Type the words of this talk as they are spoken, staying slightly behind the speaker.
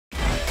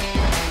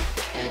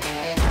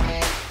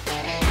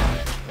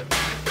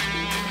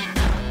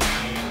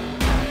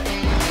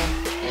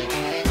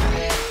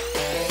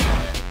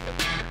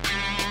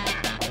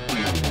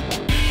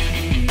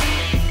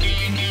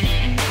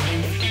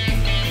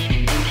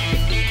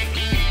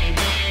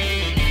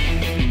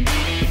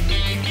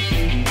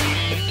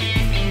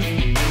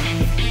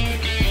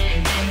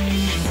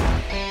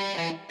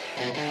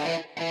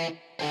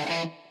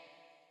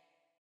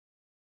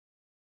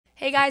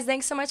Hey guys,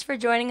 thanks so much for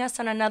joining us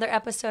on another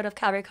episode of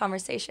Calvary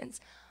Conversations.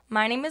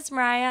 My name is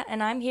Mariah,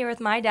 and I'm here with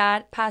my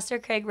dad, Pastor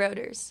Craig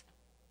Roders.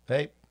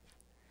 Hey.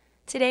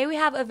 Today we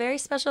have a very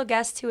special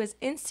guest who is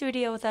in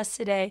studio with us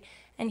today,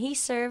 and he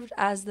served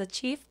as the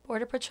Chief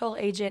Border Patrol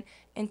Agent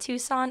in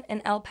Tucson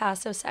and El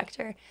Paso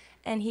sector.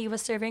 And he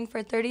was serving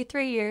for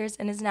 33 years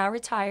and is now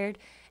retired.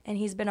 And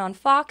he's been on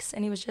Fox,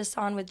 and he was just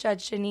on with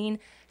Judge Janine.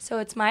 So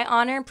it's my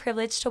honor and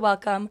privilege to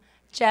welcome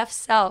Jeff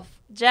Self.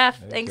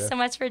 Jeff, thanks so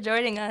much for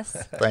joining us.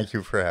 Thank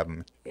you for having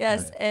me.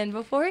 Yes, and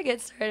before we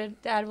get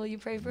started, Dad, will you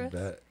pray for us?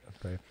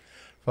 Okay.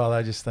 Father,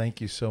 I just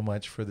thank you so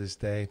much for this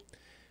day.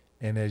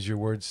 And as your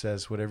word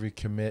says, whatever you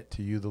commit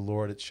to you, the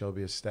Lord, it shall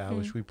be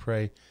established. We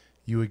pray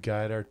you would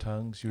guide our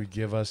tongues. You would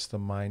give us the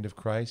mind of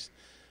Christ.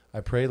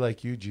 I pray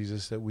like you,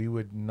 Jesus, that we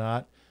would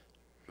not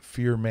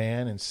fear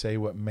man and say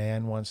what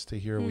man wants to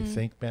hear, we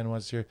think man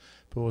wants to hear,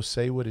 but we'll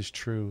say what is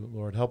true,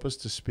 Lord. Help us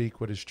to speak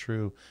what is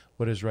true,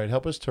 what is right.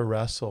 Help us to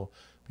wrestle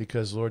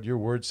because, Lord, your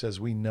word says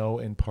we know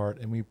in part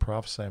and we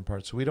prophesy in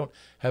part. So we don't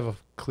have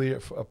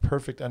a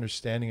perfect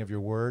understanding of your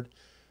word.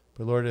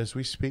 But, Lord, as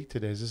we speak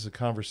today, as this is a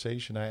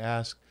conversation, I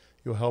ask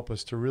you'll help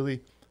us to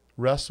really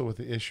wrestle with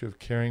the issue of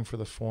caring for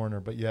the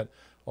foreigner, but yet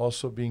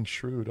also being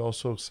shrewd,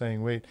 also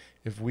saying, wait,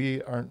 if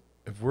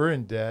we're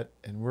in debt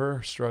and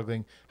we're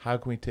struggling, how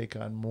can we take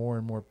on more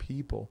and more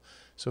people?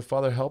 So,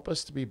 Father, help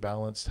us to be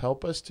balanced.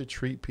 Help us to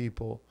treat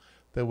people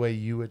the way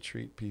you would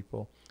treat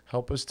people.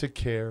 Help us to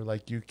care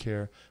like you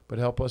care, but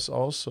help us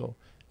also,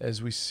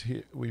 as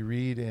we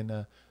read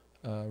in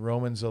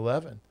Romans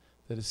 11,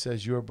 that it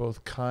says you are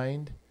both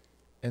kind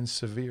and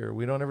severe.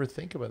 We don't ever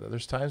think about that.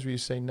 There's times where you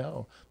say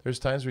no. There's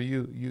times where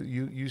you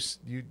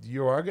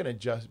are going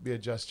to be a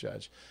just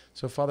judge.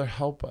 So, Father,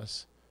 help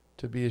us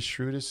to be as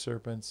shrewd as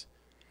serpents,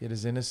 yet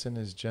as innocent,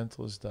 as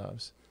gentle as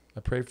doves. I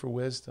pray for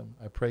wisdom.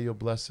 I pray you'll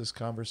bless this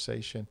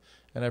conversation.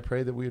 And I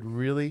pray that we'd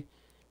really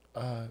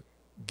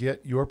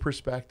get your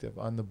perspective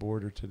on the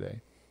border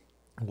today,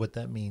 what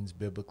that means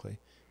biblically.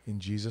 In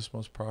Jesus'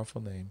 most powerful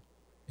name,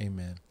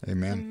 amen.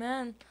 Amen.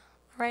 Amen.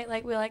 All right,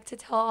 like we like to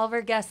tell all of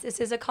our guests,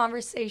 this is a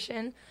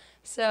conversation.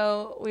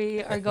 So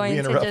we are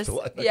going to just,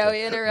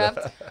 we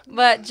interrupt.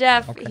 But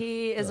Jeff,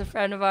 he is a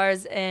friend of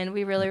ours, and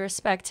we really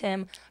respect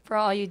him for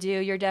all you do.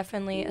 You're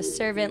definitely a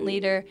servant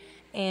leader,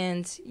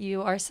 and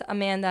you are a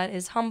man that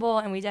is humble,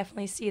 and we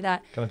definitely see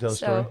that. Can I tell a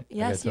story?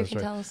 Yes, you can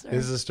tell a story.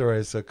 This is a story.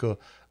 It's so cool.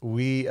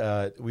 We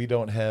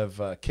don't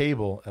have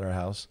cable at our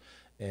house,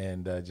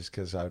 and just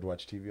because I would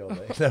watch TV all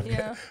day.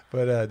 Yeah.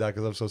 But not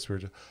because I'm so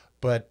spiritual.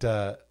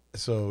 But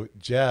so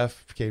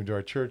Jeff came to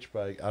our church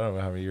I don't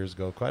know how many years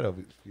ago, quite a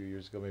few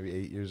years ago, maybe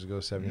 8 years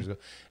ago, 7 years ago.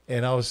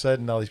 And all of a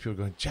sudden, all these people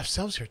going, Jeff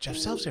Self's here. Jeff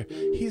Self's here.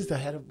 He's the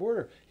head of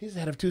border. He's the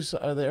head of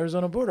the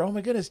Arizona border. Oh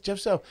my goodness, Jeff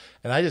Self.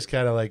 And I just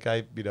kind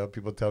of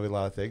people tell me a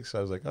lot of things. So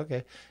I was like,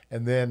 okay.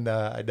 And then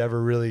I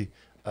never really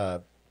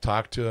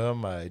talked to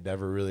him. I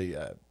never really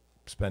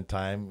spent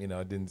time,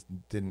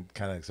 didn't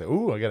kind of say,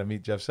 ooh, I got to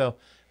meet Jeff Self.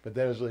 But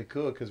that was really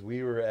cool because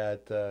we were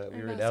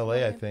in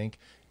LA, I think,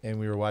 and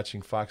we were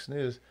watching Fox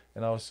News,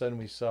 and all of a sudden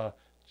we saw,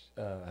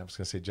 I was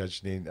going to say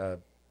Judge Janine,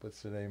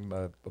 what's the name,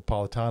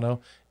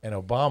 Napolitano, and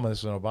Obama.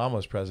 This was when Obama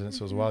was president, so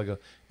it was a while ago.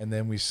 And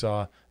then we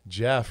saw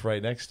Jeff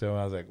right next to him.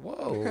 I was like,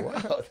 whoa,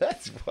 wow,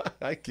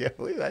 I can't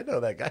believe I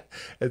know that guy.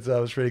 And so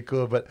it was pretty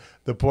cool. But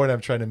the point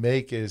I'm trying to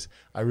make is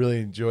I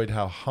really enjoyed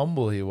how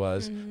humble he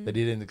was, that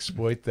he didn't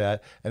exploit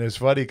that. And it was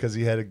funny because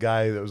he had a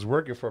guy that was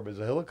working for him as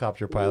a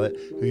helicopter pilot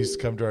who used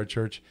to come to our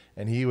church,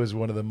 and he was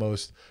one of the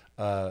most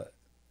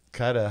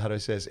kind of, how do I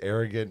say this,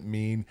 arrogant,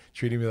 mean,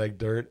 treating me like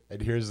dirt.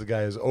 And here's the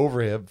guy who's over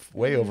him,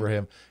 way over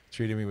him,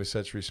 treating me with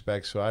such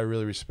respect. So I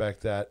really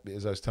respect that.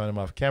 As I was telling him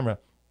off camera,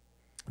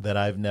 that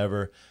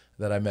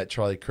I met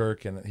Charlie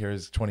Kirk, and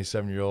here's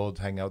 27-year-old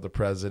hanging out with the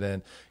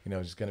president.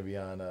 He's going to be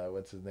on,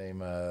 what's his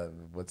name?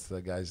 What's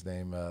the guy's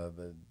name?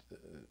 The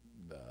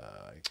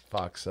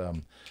Fox,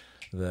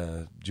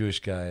 the Jewish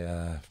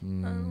guy.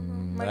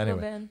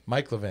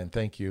 Mike Levin,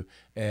 thank you.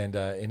 And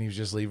he was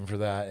just leaving for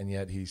that, and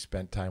yet he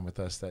spent time with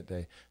us that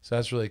day. So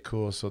that's really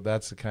cool. So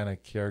that's the kind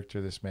of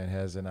character this man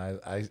has. And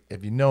I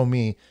if you know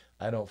me,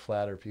 I don't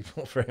flatter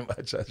people very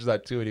much. There's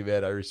not too many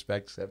men I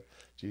respect except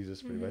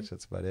Jesus, pretty much.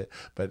 That's about it.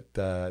 But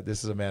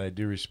this is a man I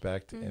do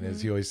respect. And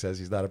as he always says,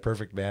 he's not a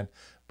perfect man,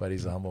 but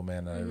he's a humble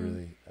man.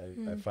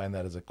 And I find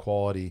that as a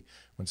quality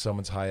when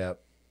someone's high up,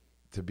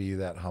 to be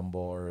that humble,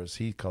 or as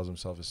he calls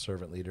himself, a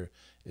servant leader,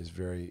 is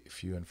very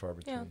few and far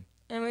between. Yeah.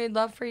 And we'd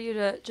love for you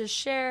to just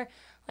share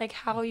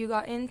how you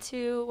got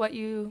into what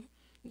you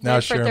did now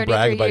for share 33 and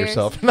brag about years.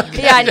 yourself.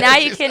 Yeah, now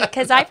you can,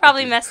 because I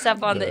probably messed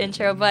up on the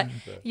intro, but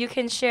you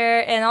can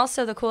share. And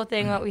also the cool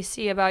thing, what we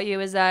see about you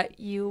is that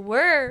you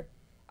were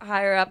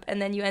higher up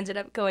and then you ended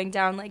up going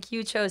down.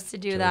 You chose to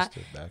do that.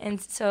 And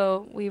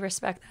so we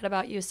respect that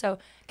about you. So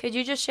could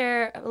you just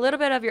share a little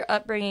bit of your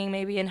upbringing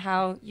maybe and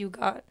how you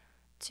got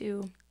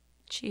to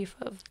Chief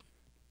of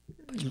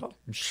Patrol?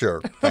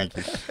 Sure. Thank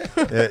you.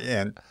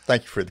 And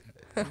thank you for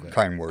the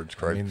kind words,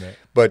 Craig. I mean that.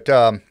 But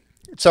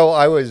so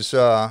I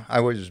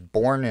was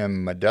born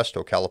in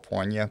Modesto,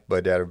 California,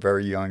 but at a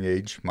very young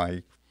age,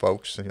 my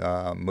folks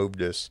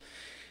moved us,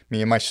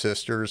 me and my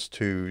sisters,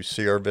 to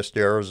Sierra Vista,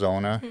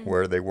 Arizona,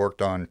 where they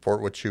worked on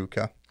Fort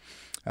Huachuca.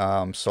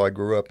 So I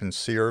grew up in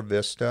Sierra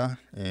Vista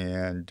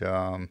and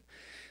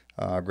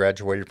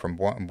graduated from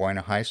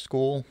Buena High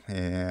School,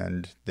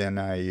 and then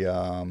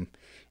I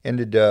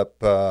ended up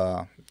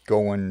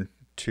going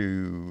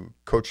to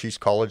Cochise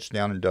College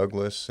down in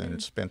Douglas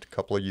and spent a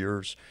couple of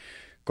years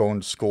going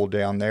to school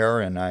down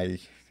there, and I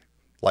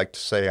like to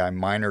say I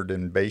minored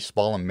in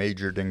baseball and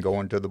majored in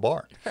going to the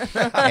bar.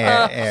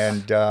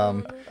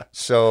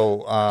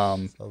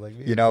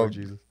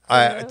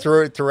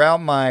 Throughout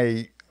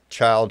my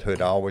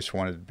childhood, I always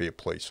wanted to be a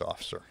police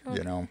officer,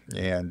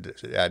 and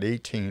at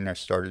 18, I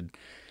started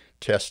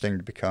testing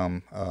to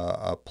become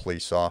a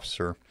police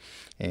officer,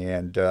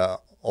 and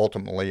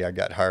ultimately I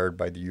got hired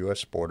by the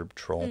U.S. Border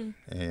Patrol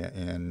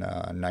in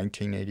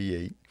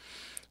 1988.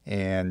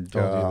 And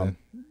how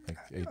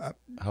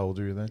old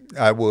were you then?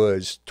 I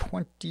was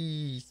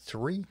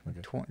 23,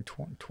 Okay.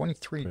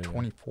 23, Pretty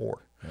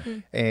 24.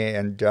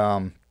 And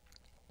during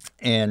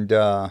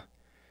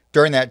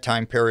that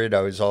time period,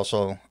 I was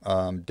also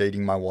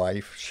dating my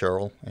wife,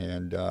 Cheryl,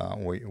 and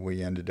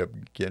we ended up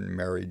getting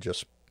married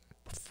just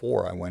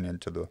before I went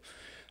into the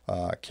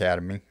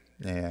academy,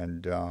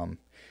 and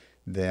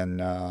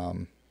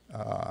then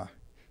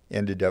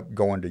ended up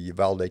going to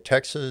Uvalde,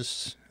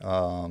 Texas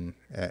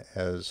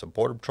as a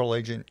Border Patrol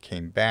agent,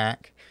 came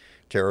back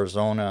to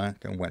Arizona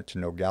and went to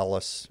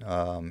Nogales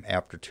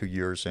after 2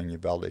 years in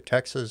Uvalde,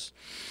 Texas,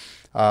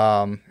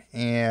 and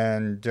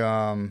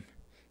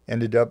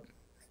ended up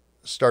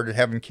started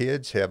having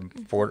kids, have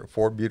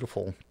four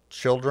beautiful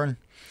children.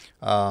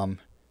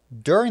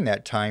 During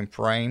that time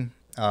frame,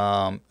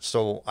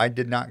 so I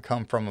did not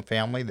come from a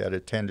family that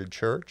attended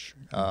church.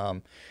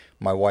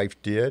 My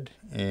wife did,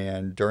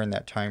 and during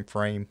that time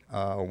frame,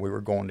 we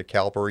were going to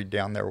Calvary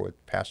down there with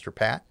Pastor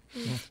Pat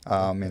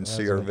in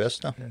Sierra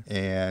Vista. Yeah.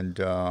 And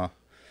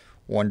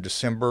one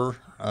December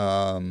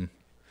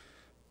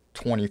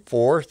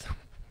 24th,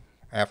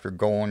 after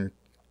going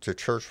to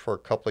church for a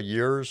couple of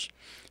years,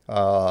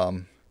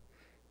 God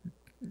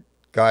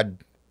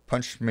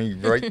punched me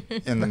right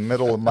in the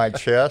middle of my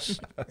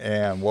chest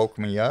and woke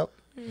me up.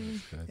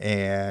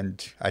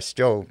 And I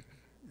still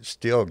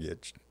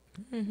get...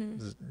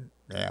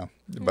 Yeah,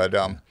 but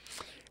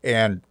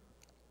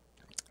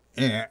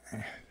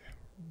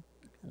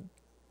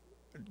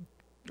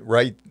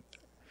right.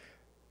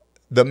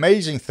 The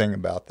amazing thing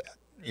about that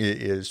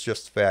is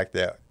just the fact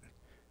that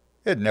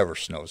it never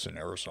snows in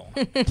Arizona,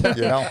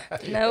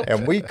 Nope.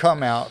 And we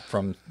come out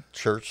from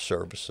church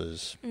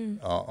services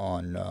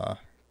on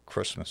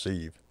Christmas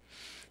Eve,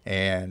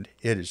 and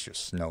it is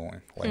just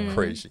snowing like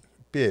crazy,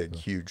 big,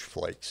 huge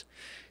flakes,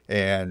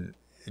 and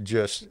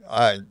just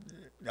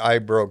I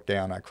broke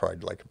down. I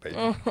cried like a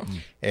baby.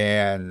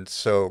 And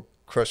so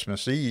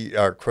Christmas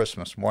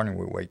morning,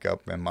 we wake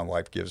up and my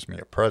wife gives me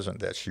a present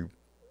that she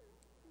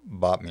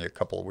bought me a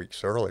couple of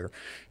weeks earlier,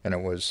 and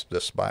it was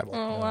this Bible.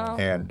 Oh, wow.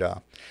 And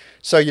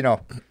so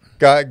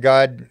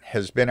God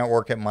has been at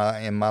work in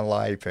my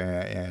life,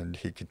 and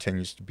He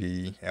continues to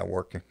be at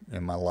work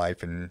in my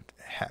life, and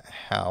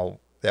how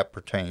that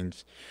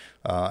pertains.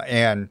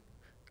 And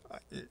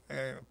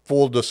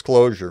full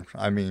disclosure,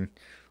 I mean,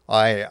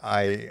 I'm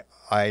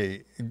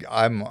a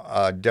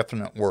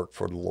definite work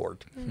for the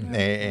Lord,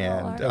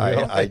 and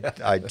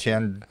I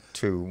tend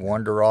to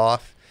wander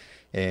off,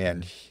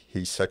 and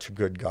He's such a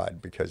good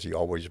God because He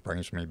always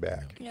brings me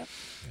back. Yep.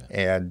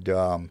 And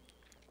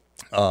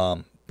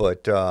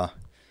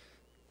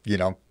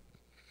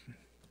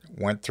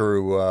went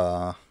through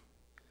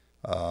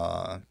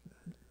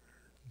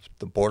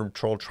the Border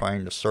Patrol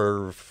trying to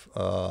serve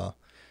the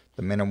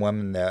men and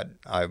women that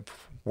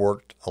I've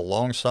worked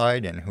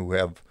alongside and who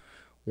have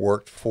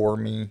worked for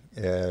me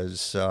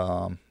as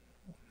I'm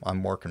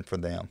working for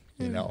them,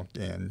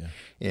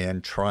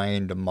 and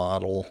trying to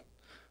model,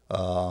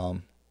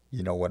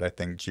 what I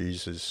think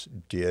Jesus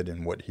did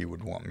and what He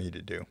would want me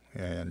to do,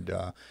 and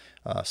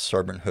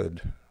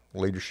servanthood,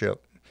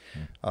 leadership,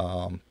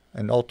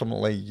 and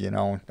ultimately,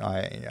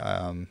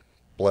 I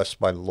blessed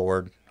by the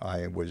Lord.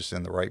 I was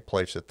in the right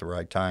place at the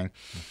right time,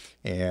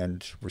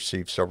 and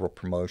received several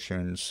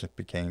promotions.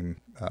 Became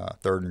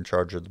third in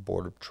charge of the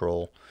Border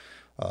Patrol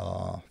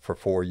for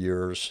 4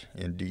 years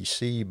in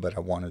D.C., but I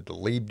wanted to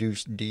leave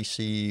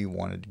D.C.,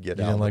 wanted to get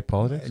out. You didn't like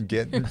politics?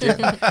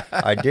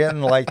 I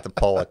didn't like the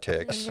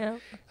politics, Yeah.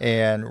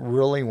 and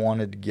really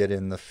wanted to get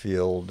in the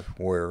field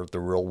where the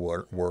real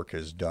work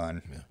is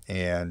done. Yeah.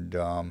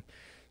 And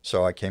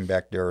so I came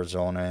back to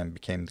Arizona and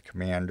became the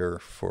commander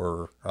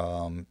for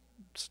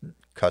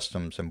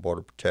Customs and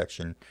Border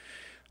Protection,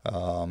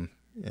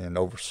 and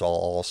oversaw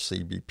all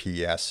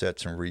CBP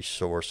assets and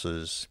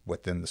resources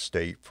within the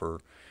state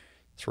for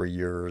 3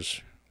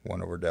 years.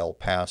 Went over to El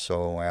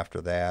Paso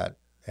after that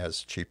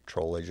as chief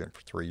patrol agent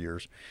for 3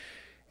 years,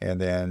 and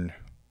then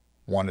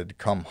wanted to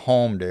come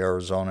home to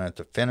Arizona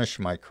to finish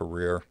my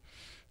career,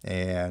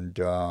 and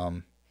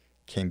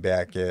came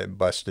back,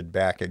 busted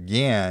back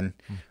again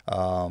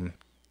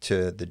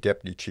to the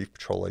deputy chief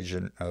patrol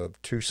agent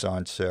of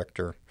Tucson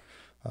sector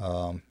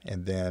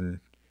and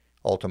then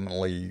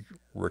ultimately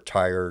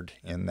retired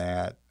in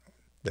that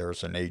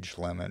there's an age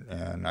limit,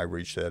 and I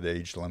reached that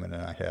age limit,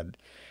 and I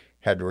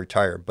had to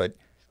retire. But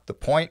the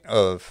point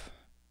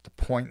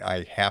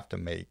I have to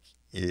make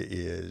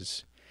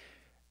is,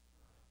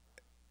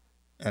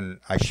 and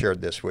I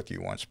shared this with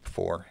you once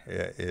before,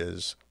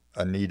 is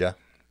Anita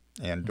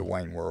and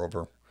Dwayne were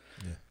over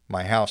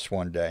my house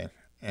one day,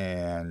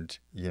 and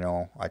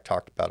I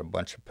talked about a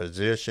bunch of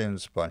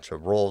positions, a bunch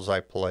of roles I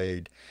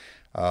played.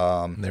 They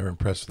were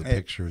impressed with the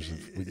pictures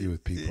of you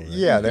with people. Right?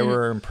 Yeah, they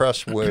were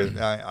impressed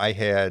with. I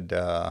had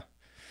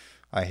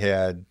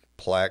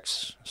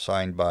plaques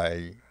signed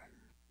by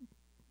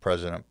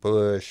President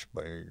Bush,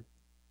 by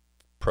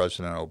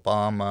President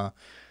Obama.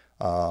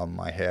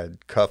 I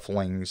had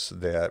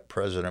cufflinks that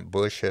President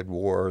Bush had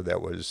wore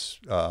that was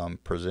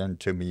presented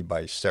to me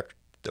by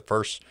the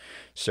first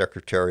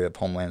Secretary of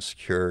Homeland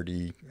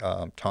Security,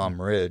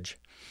 Tom Ridge,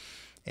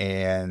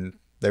 and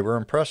they were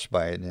impressed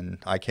by it. And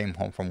I came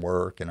home from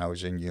work, and I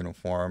was in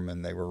uniform,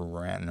 and they were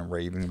ranting and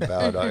raving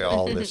about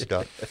all this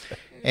stuff.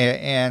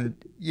 And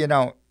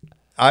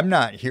I'm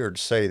not here to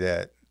say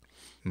that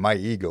my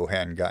ego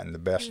hadn't gotten the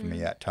best of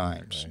me at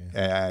times. Right.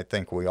 And I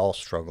think we all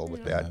struggle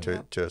with that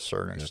to a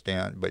certain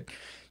extent. But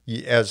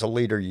as a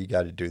leader, you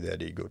got to do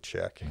that ego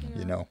check,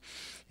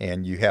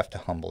 and you have to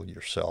humble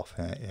yourself.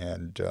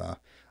 And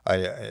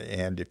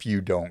if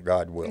you don't,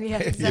 God will. Yeah,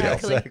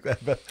 exactly.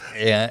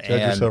 Judge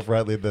yourself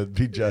rightly, then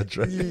be judged.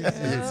 Right?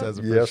 It says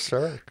in yes,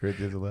 sir.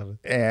 Corinthians 11.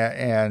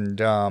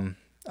 And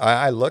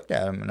I looked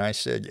at him and I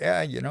said,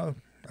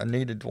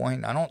 Anita,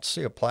 Dwayne, I don't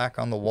see a plaque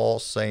on the wall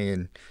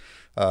saying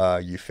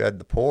you fed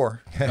the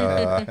poor,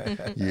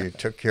 you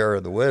took care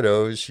of the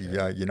widows,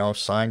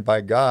 signed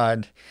by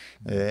God,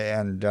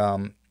 and I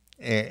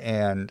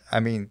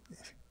mean,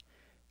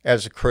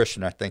 as a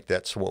Christian, I think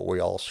that's what we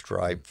all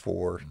strive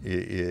for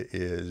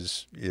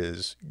is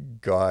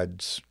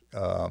God's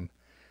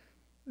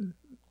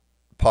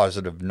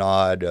positive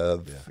nod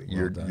of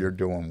you're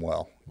doing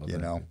well,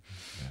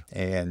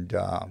 And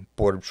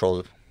Border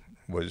Patrol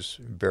was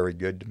very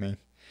good to me,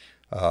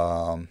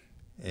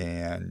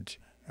 and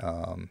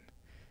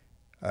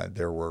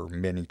there were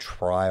many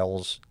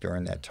trials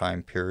during that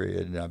time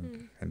period, and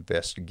I've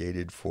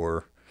investigated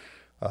for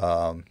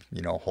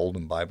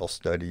holding Bible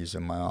studies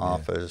in my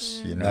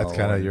office. That's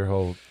kind of your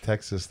whole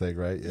Texas thing,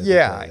 right?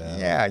 Yeah.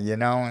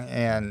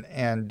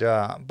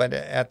 But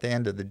at the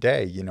end of the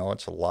day,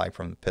 it's a lie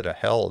from the pit of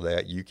hell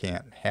that you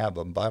can't have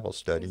a Bible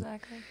study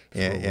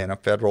in a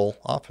federal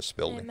office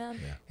building.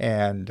 Amen. Yeah.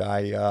 And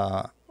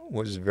I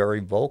was very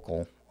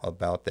vocal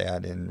about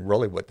that, and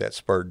really what that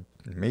spurred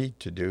me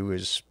to do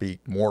is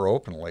speak more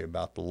openly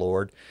about the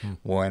Lord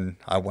when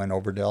I went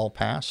over to El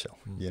Paso.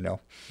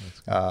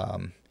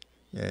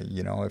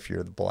 If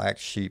you're the black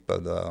sheep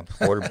of the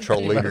Border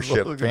Patrol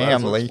leadership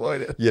family,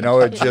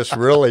 it just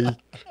really,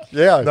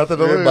 nothing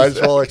to lose. Might as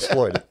well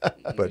exploit it.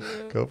 But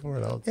go for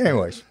it.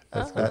 Anyways,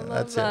 that's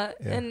it. Yeah.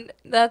 And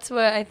that's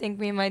what I think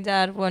me and my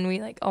dad, when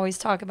we always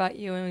talk about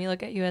you and we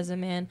look at you as a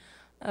man,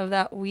 of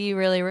that we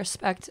really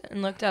respect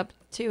and looked up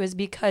to, is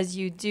because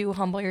you do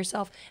humble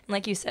yourself. And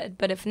like you said,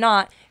 but if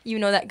not,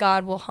 that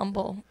God will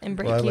humble and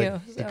break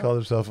you. He called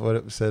himself,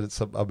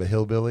 I'm a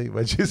hillbilly.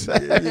 What'd you say?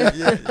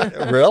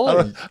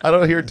 Really? I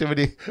don't hear too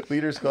many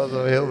leaders call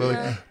themselves a hillbilly.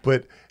 Yeah.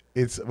 But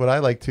it's what I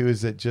like too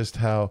is that just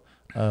how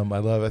I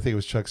think it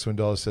was Chuck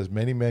Swindoll says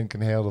many men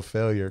can handle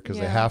failure because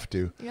they have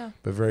to,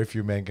 but very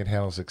few men can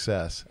handle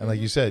success. And like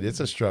you said, it's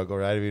a struggle,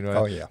 right? I mean,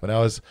 when I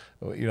was,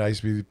 I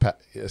used to be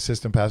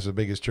assistant pastor of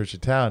the biggest church in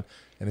town,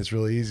 and it's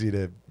really easy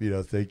to,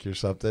 think you're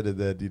something. And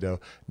then,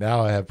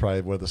 now I have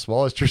probably one of the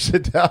smallest churches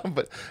in town,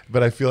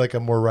 but I feel like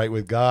I'm more right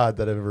with God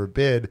than I've ever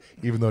been,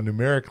 even though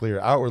numerically or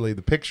outwardly I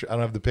don't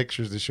have the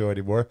pictures to show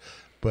anymore.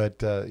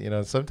 But,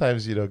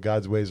 sometimes,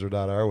 God's ways are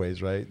not our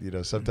ways, right?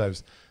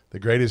 Sometimes the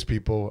greatest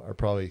people are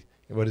probably,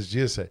 what does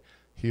Jesus say?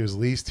 He was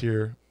least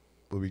here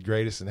will be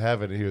greatest in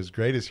heaven, and he was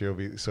greatest here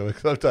will be. So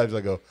sometimes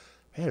I go,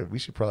 man, we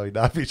should probably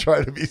not be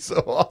trying to be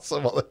so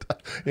awesome all the time.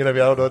 I don't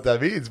know what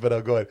that means, but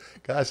I'm going,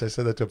 gosh, I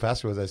said that to a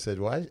pastor once. I said,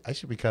 well, I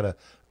should be kind of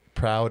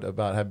proud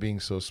about being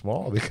so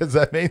small, because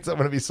that means I'm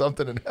going to be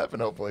something in heaven,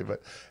 hopefully.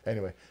 But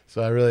anyway,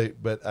 so I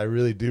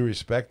really do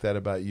respect that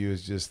about you,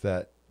 is just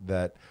that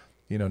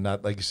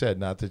not like you said,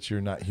 not that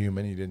you're not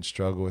human. You didn't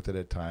struggle with it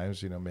at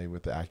times, maybe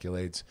with the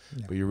accolades,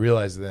 but you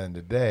realize at the end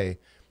of the day,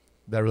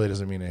 that really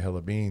doesn't mean a hill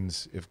of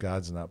beans if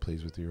God's not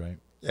pleased with you, right?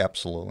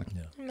 Absolutely.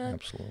 Yeah. Amen.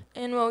 Absolutely.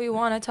 And what we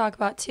want to talk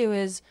about too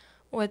is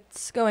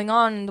what's going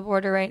on in the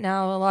border right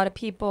now. A lot of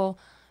people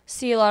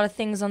see a lot of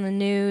things on the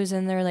news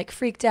and they're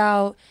freaked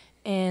out,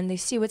 and they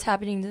see what's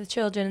happening to the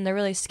children and they're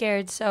really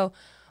scared. So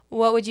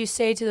what would you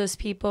say to those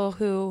people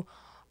who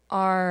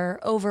are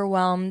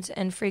overwhelmed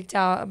and freaked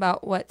out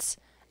about what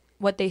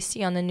they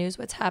see on the news,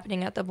 what's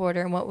happening at the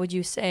border, and what would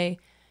you say,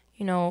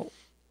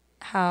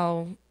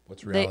 how...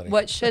 What's reality?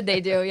 What should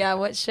they do? Yeah,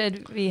 what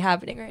should be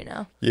happening right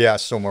now? Yeah,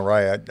 so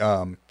Mariah,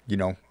 I'm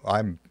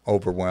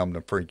overwhelmed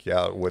and freaked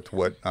out with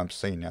what I'm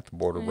seeing at the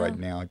border right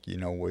now,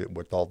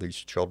 with all these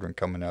children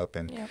coming up,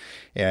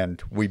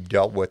 and we've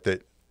dealt with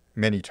it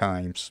many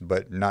times,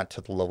 but not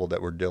to the level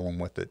that we're dealing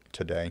with it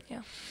today.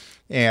 Yeah.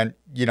 And,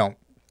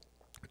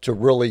 to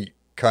really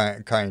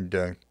kind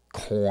of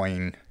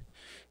coin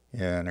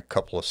in a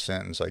couple of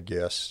sentences, I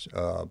guess,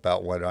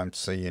 about what I'm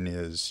seeing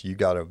is you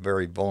got a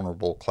very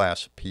vulnerable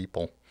class of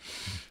people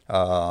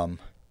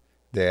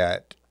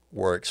that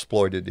were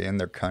exploited in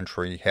their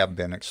country, have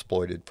been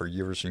exploited for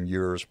years and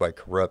years by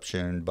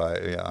corruption,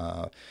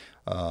 by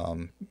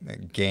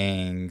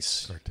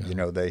gangs.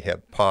 Cartel. They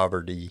have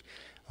poverty,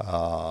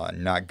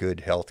 not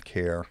good health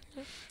care.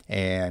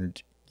 And,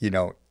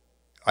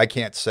 I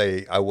can't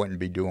say I wouldn't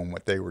be doing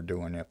what they were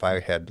doing if I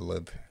had to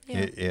live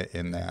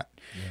in that.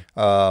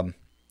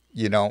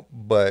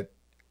 But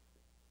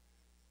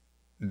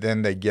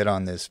then they get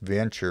on this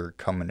venture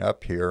coming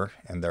up here,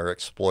 and they're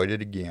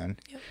exploited again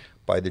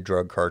by the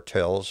drug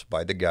cartels,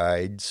 by the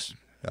guides,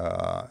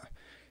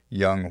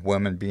 young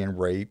women being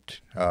raped.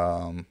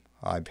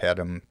 I've had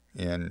them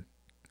in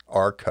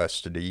our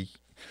custody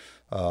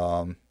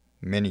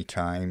many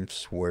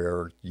times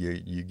where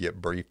you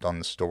get briefed on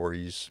the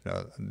stories,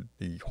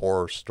 the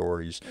horror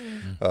stories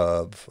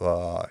of,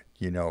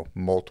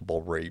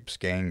 multiple rapes,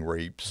 gang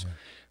rapes.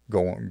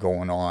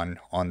 Going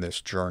on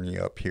this journey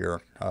up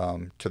here,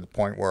 to the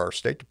point where our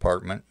State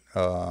Department,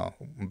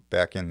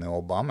 back in the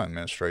Obama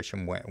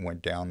administration,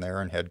 went down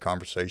there and had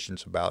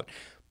conversations about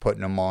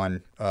putting them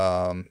on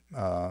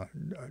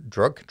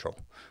drug control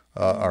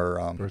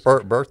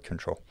or birth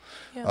control.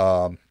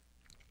 Yeah.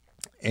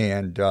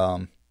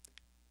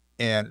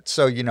 And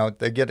so,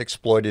 they get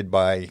exploited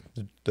by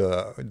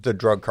the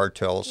drug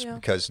cartels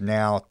because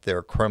now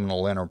they're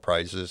criminal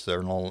enterprises.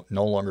 They're no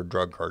longer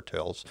drug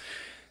cartels.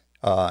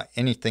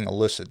 Anything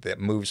illicit that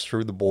moves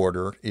through the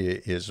border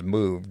is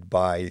moved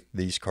by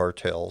these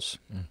cartels.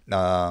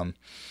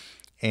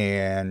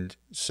 And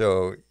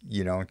so,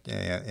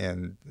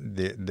 and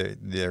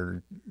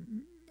they're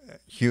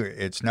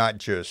it's not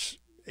just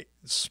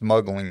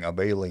smuggling of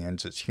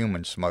aliens, it's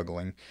human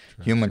smuggling,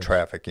 human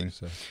trafficking,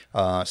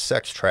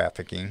 sex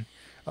trafficking.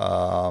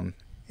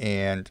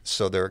 And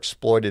so they're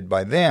exploited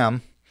by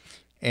them.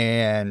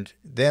 And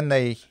then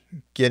they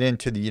get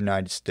into the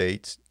United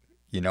States,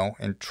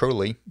 and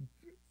truly,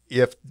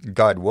 if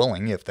God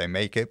willing, if they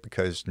make it,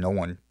 because no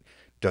one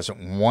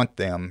doesn't want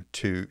them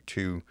to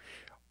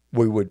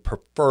we would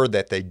prefer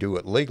that they do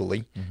it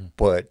legally,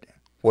 but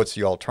what's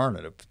the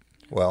alternative?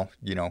 Well,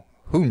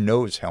 who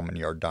knows how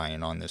many are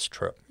dying on this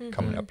trip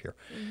coming up here.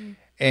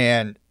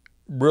 And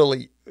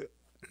really,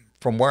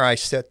 from where I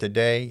sit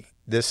today,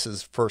 this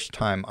is the first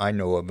time I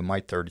know of in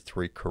my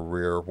 33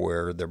 career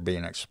where they're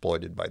being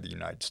exploited by the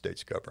United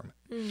States government.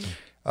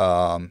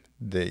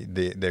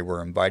 They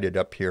were invited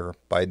up here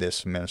by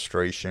this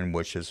administration,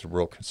 which is a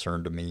real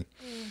concern to me.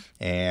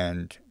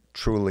 And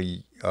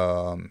truly,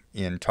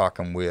 in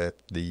talking with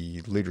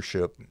the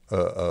leadership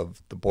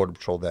of the Border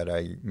Patrol that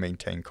I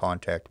maintain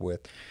contact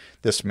with,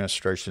 this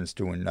administration is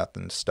doing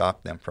nothing to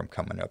stop them from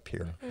coming up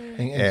here.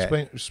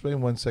 And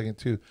explain 1 second,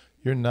 too.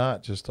 You're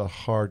not just a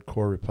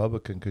hardcore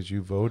Republican because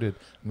you voted,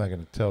 I'm not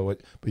going to tell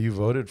what, but you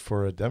voted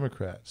for a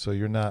Democrat. So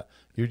you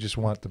just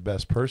want the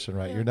best person,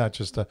 right? You're not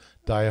just a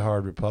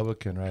diehard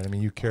Republican, right? I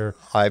mean, you care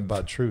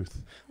about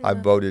truth. I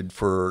voted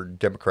for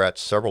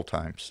Democrats several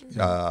times.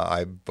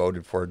 I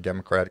voted for a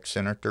Democratic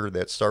senator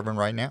that's serving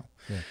right now.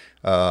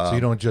 So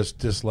you don't just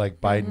dislike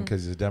Biden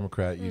because he's a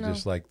Democrat. You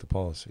dislike the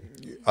policy.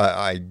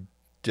 I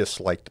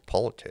dislike the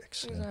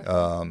politics. Exactly.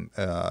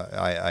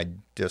 I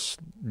just,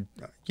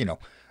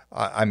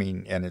 I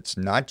mean, and it's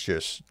not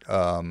just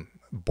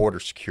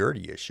border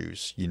security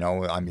issues.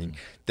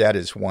 That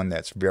is one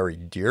that's very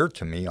dear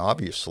to me,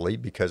 obviously,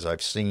 because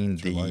I've seen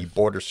the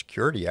border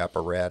security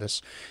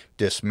apparatus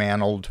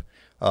dismantled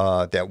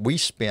that we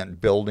spent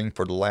building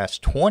for the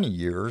last 20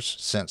 years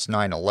since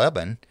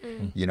 9/11.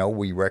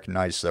 We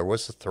recognized there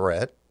was a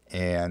threat,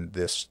 and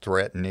this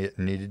threat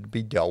needed to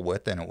be dealt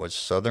with, and it was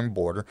southern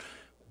border.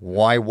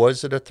 Why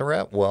was it a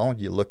threat? Well,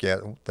 you look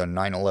at the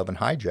 9/11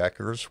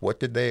 hijackers. What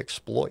did they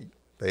exploit?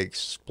 They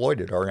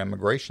exploited our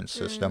immigration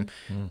system,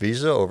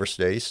 visa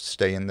overstays to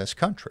stay in this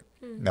country.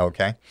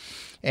 Okay,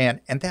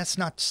 and that's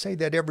not to say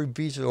that every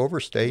visa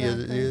overstay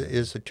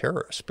is a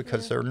terrorist,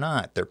 because they're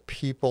not. They're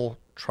people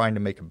trying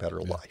to make a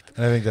better life.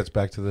 And I think that's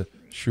back to the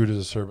shrewd as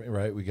a serpent,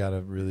 right? We got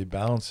to really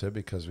balance it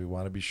because we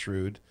want to be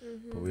shrewd,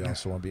 but we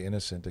also want to be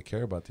innocent to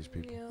care about these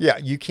people. Yeah,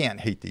 you can't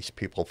hate these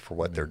people for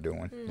what they're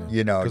doing.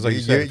 Because like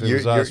you said, if it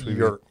was us,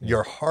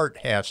 your heart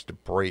has to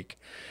break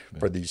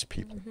for these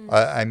people.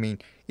 I mean,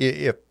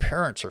 if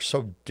parents are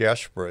so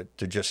desperate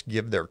to just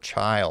give their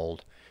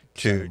child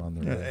send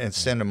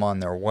them on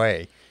their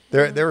way,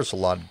 there's a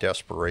lot of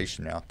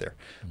desperation out there.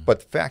 But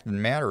the fact of the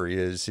matter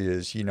is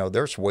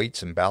there's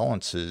weights and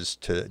balances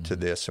to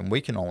this, and we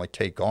can only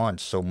take on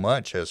so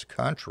much as a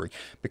country,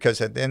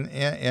 because at the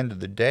end of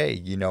the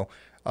day,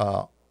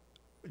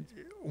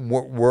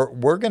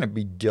 we're going to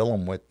be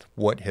dealing with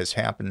what has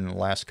happened in the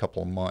last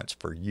couple of months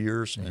for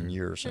years and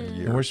years and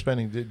years. And we're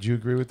spending, did you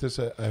agree with this?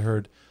 I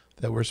heard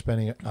that we're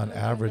spending on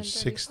average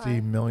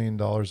 $60 million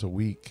a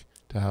week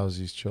to house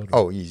these children.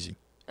 Oh, easy.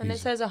 And it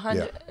says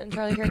 100. And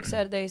Charlie Kirk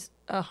said they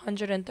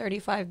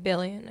 135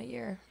 billion a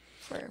year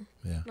for.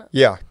 Yeah.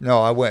 Yeah.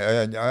 No,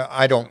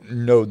 I don't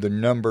know the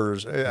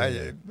numbers.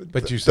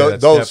 But you said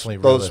that's definitely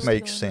those realistic.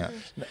 make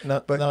sense. Now,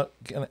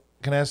 can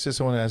I ask this?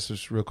 I want to ask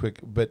this real quick.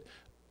 But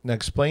now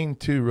explain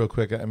too, real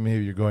quick.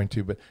 Maybe you're going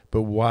to,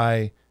 but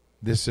why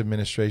this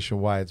administration?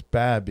 Why it's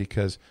bad?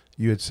 Because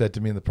you had said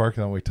to me in the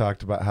parking lot, we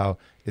talked about how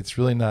it's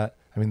really not.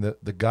 I mean,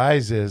 the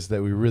guise is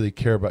that we really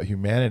care about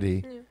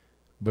humanity,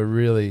 but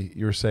really,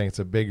 you were saying it's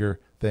a bigger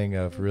thing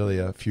of really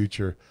a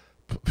future.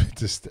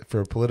 Just for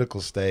a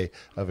political stay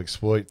of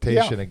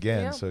exploitation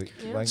again.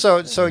 Yeah.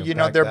 So you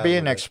know they're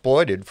being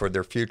exploited for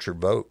their future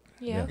vote.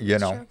 Yeah, you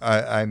know,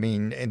 I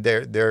mean,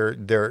 they're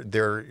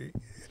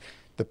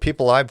the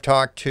people I've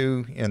talked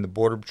to in the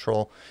Border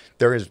Patrol.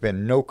 There has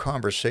been no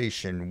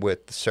conversation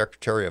with the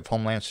Secretary of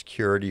Homeland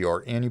Security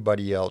or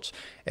anybody else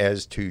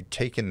as to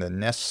taking the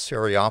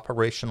necessary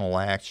operational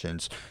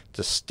actions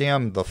to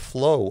stem the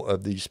flow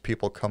of these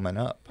people coming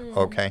up,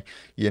 okay?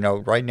 You know,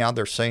 right now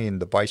they're saying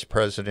the Vice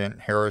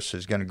President Harris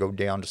is going to go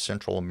down to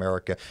Central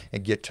America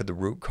and get to the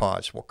root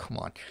cause. Well, come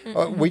on.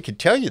 We could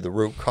tell you the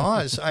root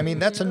cause. I mean,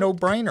 that's a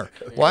no-brainer.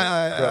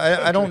 Why?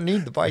 I don't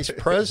need the Vice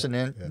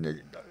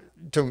President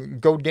to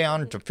go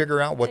down to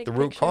figure out what the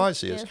root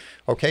cause is.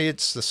 Okay,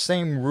 it's the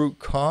same root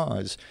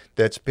cause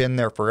that's been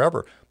there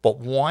forever. But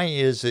why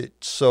is it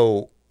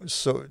so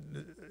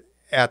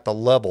at the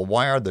level?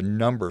 Why are the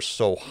numbers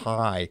so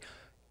high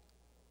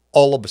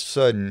all of a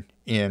sudden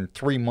in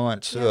 3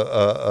 months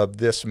of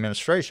this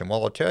administration?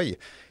 Well, I'll tell you.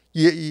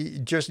 You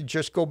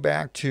just go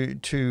back to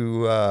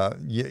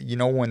you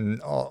know, when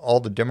all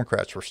the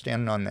Democrats were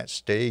standing on that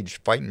stage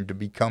fighting to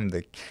become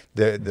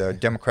the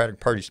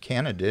Democratic Party's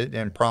candidate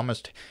and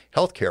promised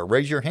health care.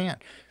 Raise your hand.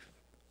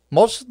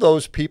 Most of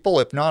those people,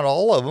 if not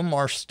all of them,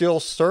 are still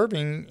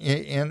serving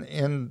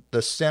in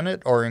the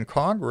Senate or in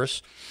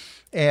Congress,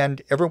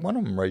 and every one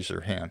of them raised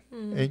their hand.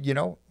 You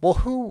know, well,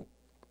 who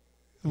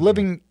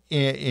living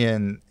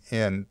in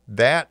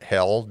that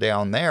hell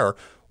down there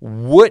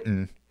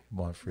wouldn't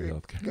want free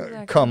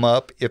healthcare come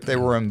up if they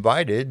were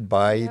invited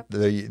by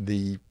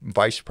the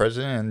Vice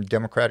President and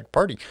Democratic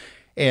Party.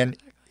 And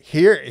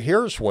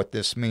here's what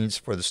this means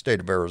for the state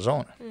of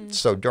Arizona.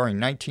 So during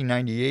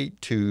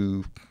 1998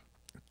 to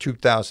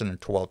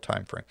 2012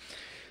 timeframe,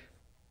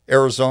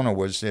 Arizona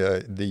was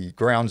the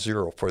ground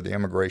zero for the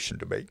immigration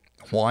debate.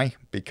 Why?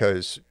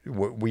 Because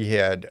we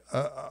had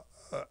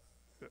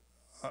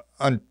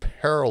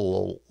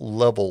unparalleled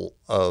level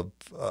of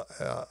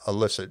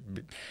illicit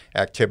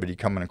activity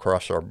coming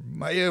across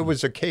it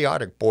was a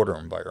chaotic border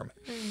environment.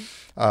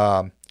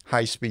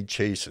 High-speed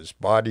chases,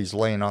 bodies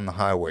laying on the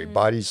highway,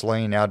 bodies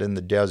laying out in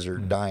the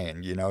desert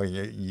dying, you know,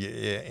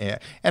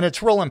 and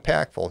it's real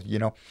impactful, you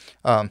know.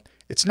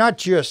 It's not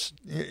just,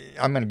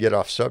 I'm going to get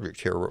off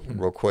subject here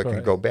real quick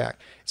and go back.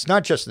 It's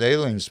not just the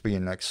aliens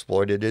being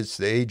exploited, it's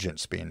the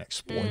agents being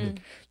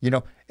exploited. You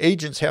know,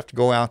 agents have to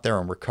go out there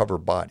and recover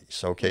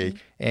bodies, okay?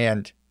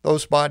 And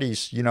those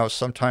bodies, you know,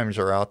 sometimes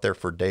are out there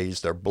for days.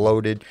 They're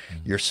bloated.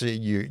 You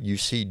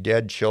see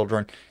dead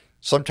children.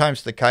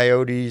 Sometimes the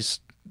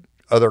coyotes,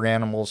 other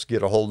animals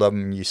get a hold of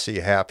them and you see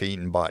a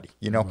half-eaten body,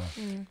 you know?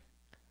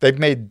 They've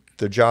made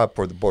the job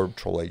for the Border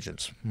Patrol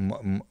agents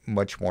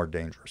much more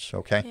dangerous,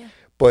 okay? Yeah.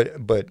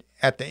 But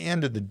at the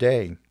end of the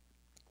day,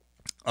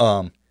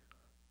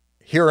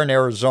 here in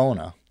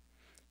Arizona,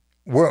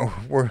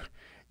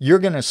 you're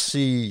going to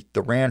see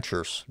the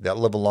ranchers that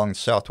live along the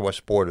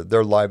southwest border.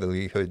 Their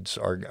livelihoods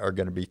are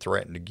going to be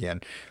threatened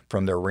again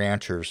from their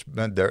ranchers,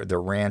 their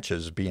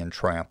ranches being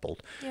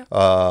trampled.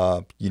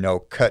 Yeah. You know,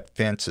 cut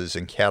fences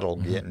and cattle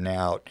getting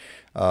out.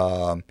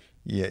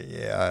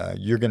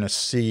 You're going to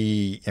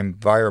see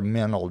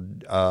environmental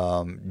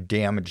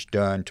damage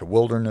done to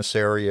wilderness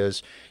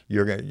areas.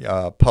 You're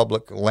going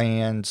public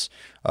lands.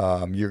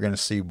 You're going to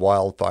see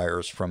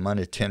wildfires from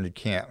unattended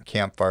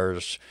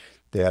campfires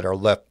that are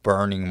left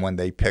burning when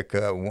the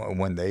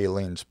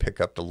aliens pick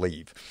up to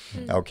leave.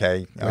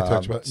 Okay. I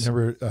talked about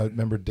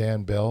remember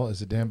Dan Bell?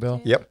 Is it Dan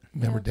Bell? Yep.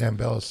 Remember Dan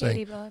Bell is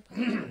saying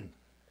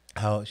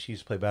how she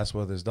used to play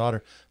basketball with his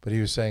daughter, but he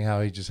was saying how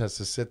he just has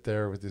to sit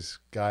there with his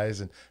guys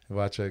and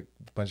watch a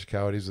bunch of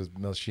coyotes with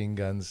machine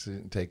guns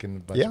taking a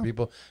bunch of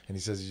people. And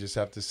he says you just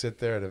have to sit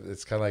there. And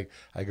it's kind of like,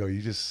 I go,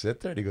 you just sit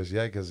there? And he goes,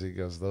 yeah, because he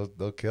goes,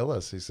 they'll kill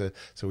us. He said,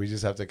 so we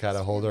just have to kind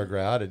of hold our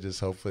ground and just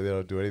hopefully they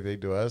don't do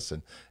anything to us.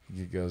 And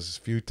he goes,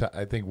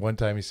 I think one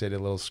time he said a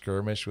little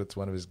skirmish with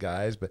one of his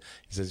guys, but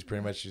he says you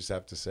pretty much just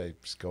have to say,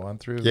 just go on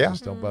through. Yeah.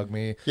 Just don't bug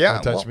me.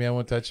 Yeah. Don't touch me. I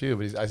won't touch you.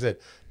 But I said,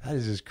 that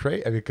is just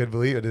crazy. I mean, I couldn't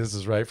believe it. This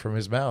is right from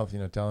his mouth, you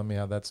know, telling me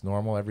how that's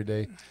normal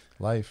everyday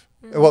life.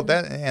 Well,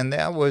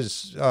 that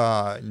was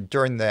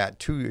during that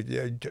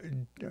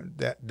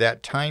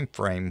that time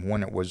frame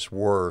when it was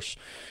worse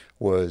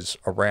was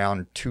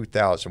around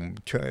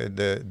 2000.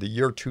 The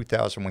year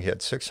 2000, we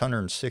had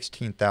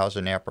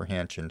 616,000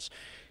 apprehensions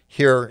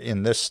here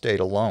in this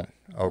state alone.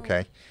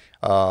 Okay,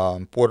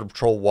 Border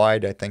Patrol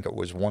wide, I think it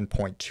was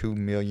 1.2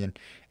 million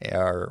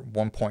or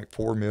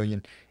 1.4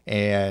 million,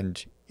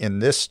 and in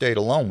this state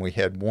alone, we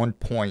had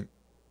 1.2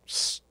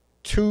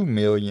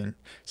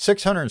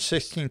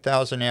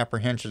 616,000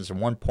 apprehensions and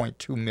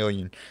 1.2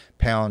 million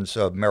pounds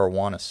of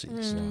marijuana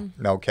seeds.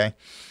 Okay?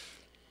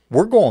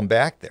 We're going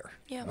back there.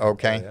 Yeah.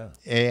 Okay? Oh,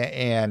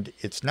 And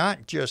it's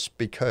not just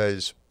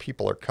because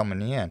people are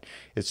coming in.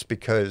 It's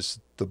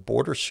because the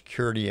border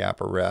security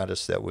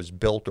apparatus that was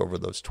built over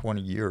those 20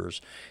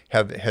 years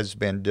has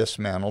been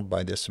dismantled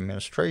by this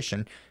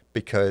administration,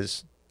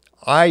 because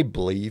I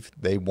believe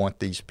they want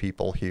these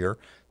people here.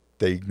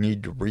 They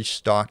need to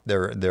restock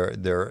their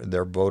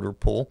voter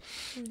pool,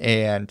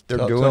 and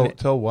they're doing it.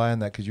 Tell why on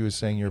that, because you were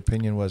saying your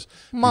opinion was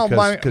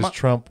because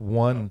Trump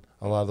won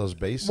a lot of those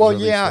bases. Well,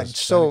 yeah.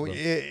 So,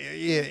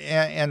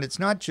 and it's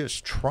not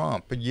just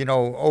Trump. You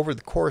know, over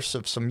the course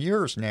of some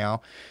years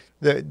now,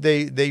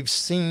 they've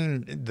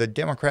seen, the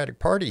Democratic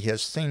Party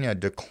has seen a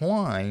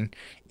decline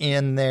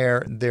in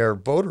their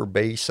voter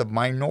base of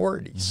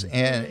minorities,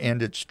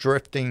 and it's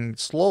drifting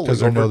slowly. Because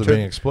they know they're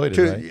being exploited,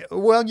 right?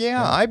 Well,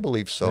 yeah, I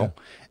believe so. Yeah.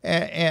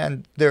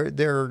 And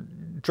they're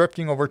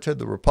drifting over to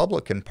the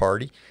Republican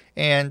Party,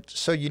 and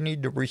so you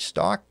need to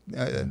restock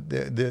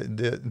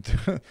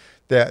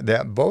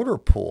that voter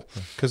pool.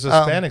 Because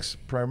Hispanics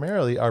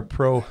primarily are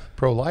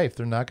pro-life.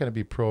 They're not going to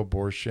be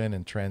pro-abortion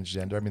and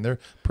transgender. I mean, they're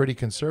pretty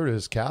conservative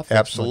as Catholics.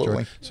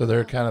 Absolutely. So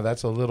they're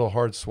that's a little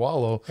hard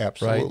swallow.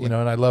 Absolutely. Right? You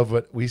know, and I love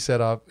what we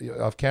said off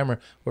camera,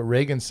 what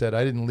Reagan said.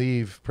 I didn't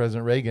leave,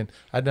 President Reagan,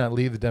 I did not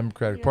leave the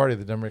Democratic Party.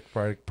 The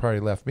Democratic Party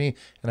left me.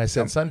 And I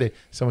said Sunday,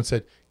 someone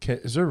said,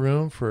 is there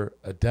room for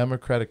a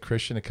Democratic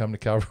Christian to come to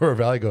Calvary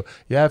Valley? I go,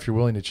 yeah, if you're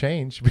willing to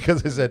change.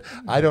 Because I said,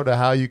 I don't know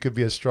how you could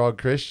be a strong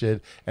Christian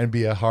and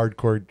be a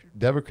hardcore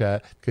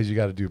Democrat, because you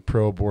got to do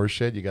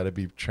pro-abortion, you got to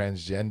be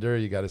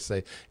transgender, you got to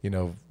say,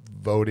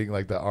 voting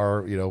like the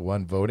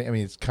R1 voting. I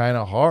mean, it's kind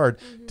of hard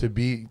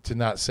to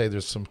not say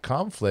there's some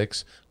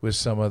conflicts with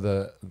some of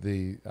the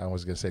I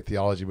was going to say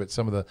theology, but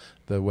some of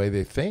the way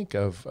they think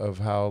of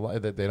how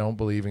that they don't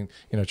believe in,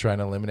 trying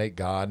to eliminate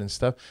God and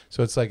stuff.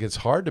 So it's like, it's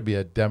hard to be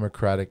a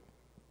Democratic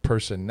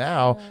person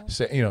now,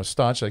 say,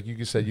 staunch, like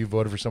you said, you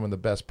voted for someone, the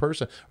best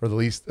person, or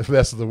the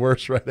best of the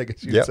worst, right? I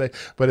guess you could say.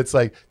 But it's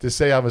like, to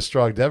say I'm a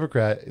strong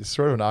Democrat is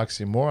sort of an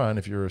oxymoron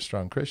if you're a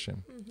strong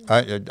Christian.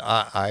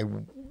 I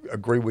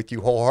agree with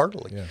you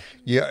wholeheartedly.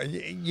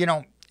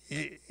 Yeah.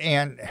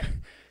 And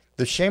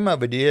the shame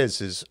of it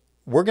is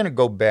we're going to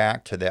go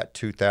back to that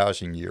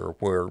 2000 year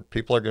where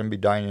people are going to be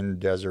dying in the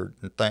desert,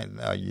 and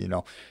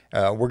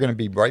we're going to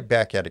be right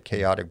back at a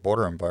chaotic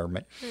border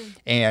environment,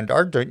 and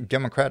our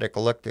Democratic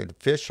elected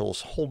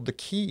officials hold the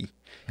key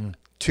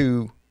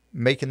to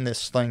making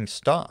this thing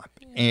stop,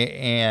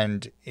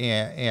 and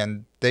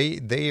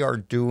they are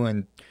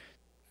doing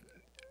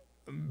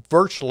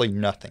virtually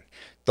nothing.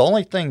 The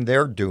only thing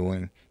they're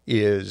doing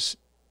is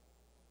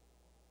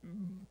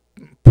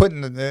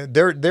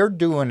they're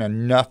doing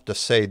enough to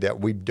say that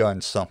we've done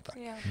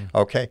something.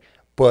 Okay,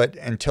 but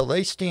until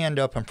they stand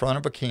up in front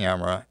of a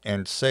camera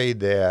and say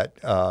that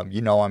I'm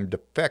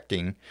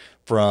defecting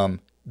from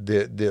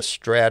this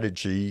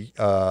strategy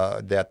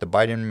that the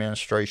Biden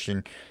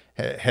administration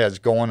has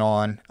going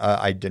on,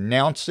 I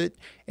denounce it,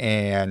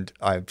 and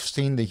I've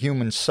seen the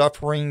human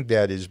suffering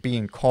that is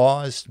being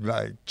caused,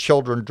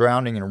 children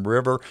drowning in a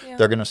river.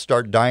 They're going to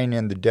start dying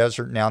in the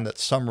desert now that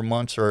summer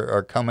months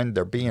are coming.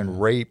 They're being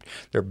raped.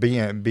 They're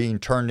being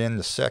turned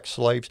into sex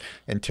slaves.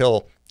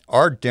 Until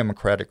our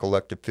Democratic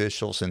elected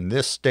officials in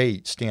this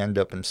state stand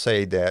up and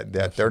say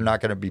that they're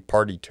not going to be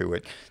party to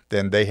it,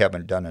 then they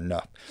haven't done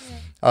enough.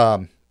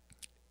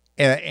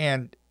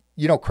 And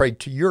Craig,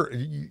 to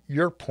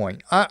your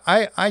point,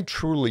 I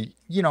truly,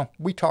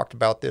 we talked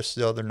about this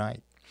the other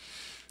night.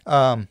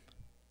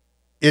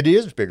 It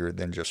is bigger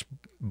than just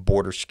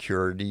border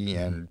security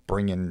and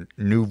bringing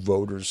new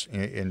voters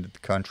into the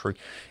country.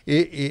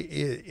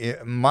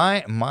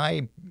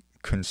 My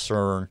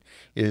concern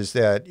is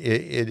that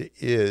it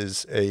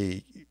is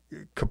a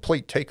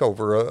complete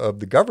takeover of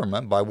the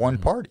government by one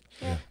party.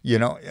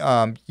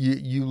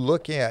 You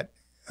look at,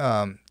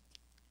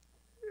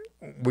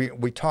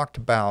 we talked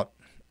about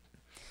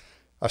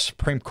a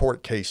Supreme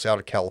Court case out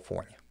of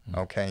California,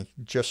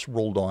 just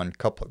ruled on a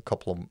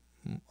couple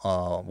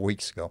of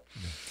weeks ago.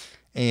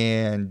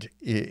 And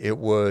it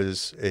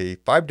was a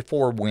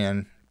 5-4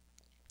 win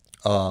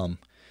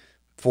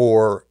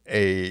for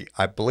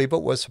I believe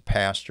it was a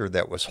pastor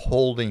that was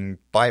holding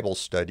Bible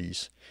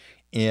studies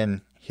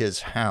in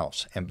his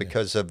house. And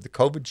because of the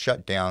COVID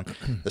shutdown,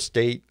 the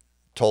state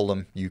told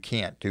him, you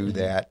can't do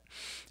that.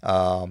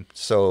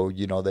 So,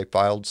 they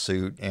filed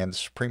suit, and the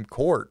Supreme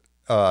Court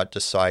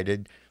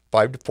decided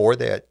 5-4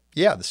 that,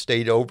 the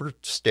state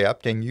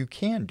overstepped and you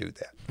can do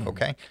that,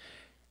 okay?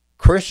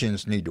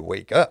 Christians need to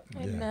wake up.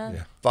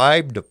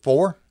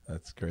 5-4?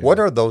 That's great. What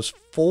are those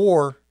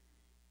 4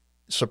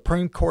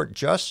 Supreme Court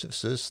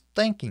justices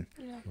thinking?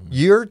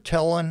 You're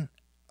telling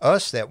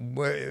us that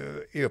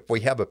if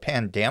we have a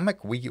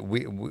pandemic, we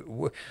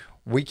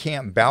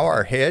can't bow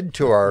our head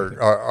to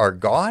our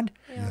God?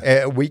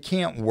 We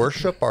can't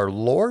worship our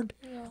Lord?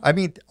 I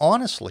mean,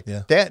 honestly,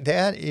 Yeah.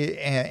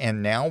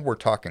 and now we're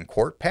talking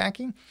court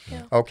packing.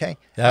 Yeah. Okay.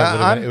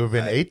 Yeah, it would have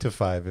been 8 to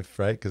 5,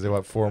 right? Because they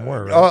want 4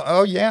 more, right?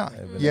 Oh yeah.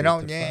 been You know,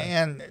 8 to 5.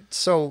 and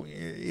so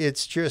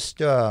it's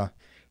just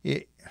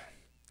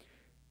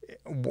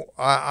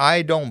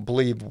I don't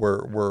believe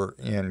we're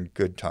in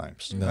good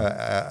times. No.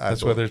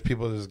 That's why there's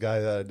people. This guy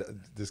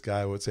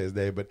I won't say his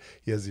name, but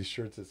he has these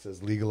shirts that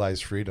says "Legalize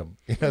Freedom."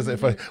 You know,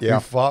 we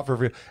fought for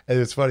freedom, and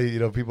it's funny. You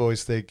know, people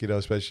always think,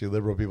 especially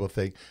liberal people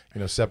think,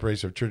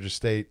 separation of church and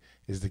state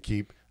is to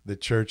keep the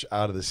church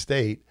out of the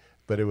state.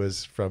 But it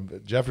was from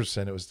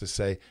Jefferson. It was to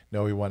say,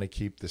 no, we want to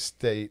keep the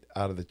state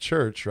out of the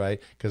church, right?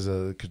 Because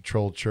of the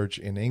controlled church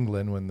in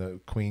England when the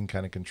Queen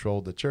kind of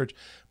controlled the church.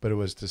 But it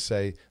was to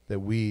say that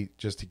we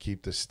just to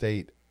keep the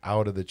state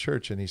out of the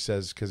church. And he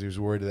says, because he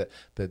was worried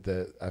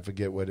that I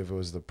forget if it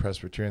was the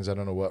Presbyterians, I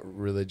don't know what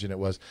religion it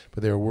was,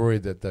 but they were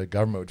worried that the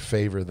government would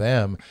favor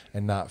them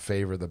and not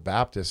favor the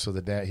Baptists. So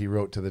he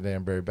wrote to the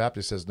Danbury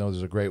Baptist, says, no,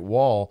 there's a great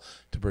wall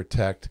to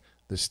protect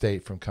the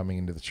state from coming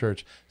into the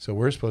church. So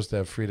we're supposed to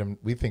have freedom.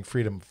 We think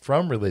freedom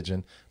from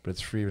religion, but it's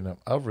freedom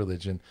of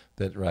religion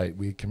that, right,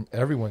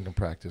 everyone can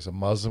practice. A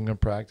Muslim can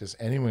practice,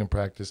 anyone can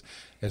practice,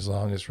 as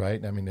long as,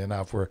 right. I mean, and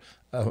now if we're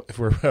a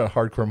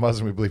hardcore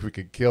Muslim, we believe we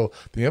could kill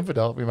the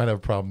infidel, we might have a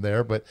problem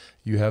there, but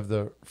you have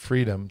the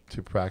freedom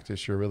to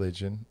practice your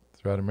religion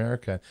throughout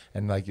America.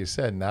 And like you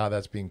said, now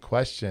that's being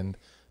questioned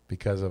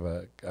because of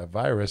a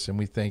virus. And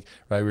we think,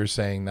 right, we were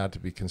saying not to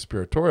be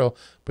conspiratorial,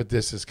 but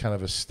this is kind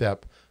of a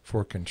step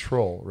for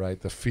control,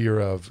 right? The fear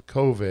of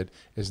COVID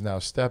is now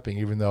stepping,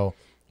 even though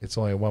it's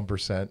only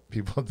 1%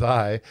 people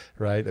die,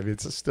 right? I mean,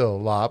 it's still a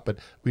lot, but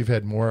we've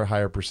had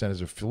higher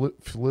percentage of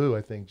flu.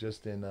 I think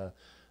just in,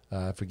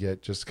 I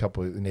forget, just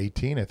in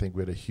 18, I think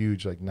we had a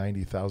huge,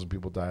 90,000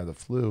 people die of the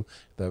flu,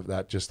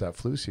 that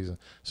flu season.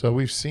 So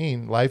we've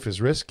seen life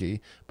is risky,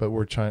 but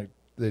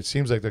it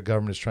seems like the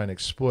government is trying to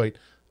exploit,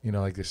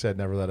 like they said,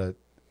 never let a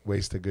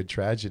waste a good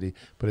tragedy,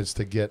 but it's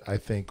to get, I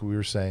think we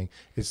were saying,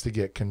 it's to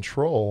get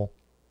control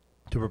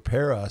to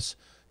prepare us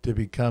to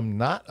become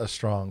not a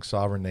strong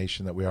sovereign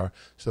nation that we are,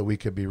 so we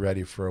could be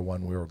ready for a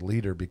one world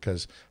leader,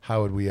 because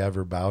how would we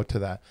ever bow to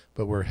that?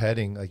 But we're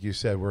heading, like you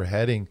said,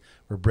 we're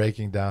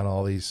breaking down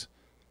all these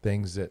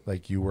things that,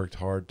 like, you worked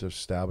hard to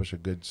establish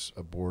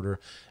a border,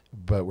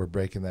 but we're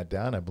breaking that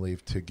down, I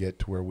believe, to get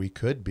to where we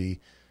could be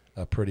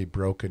a pretty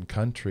broken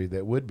country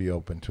that would be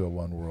open to a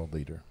one world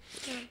leader.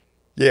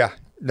 Yeah.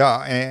 No,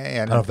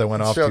 and I don't know if that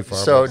went off too far.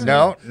 So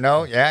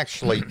no,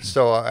 actually,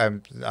 so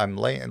I'm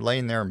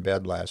laying there in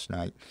bed last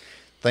night,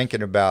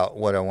 thinking about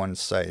what I want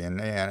to say,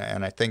 and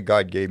I think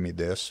God gave me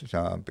this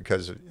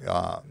because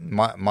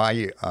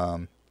my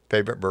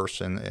favorite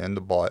verse in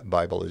the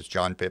Bible is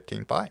John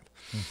 15:5,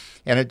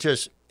 and it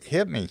just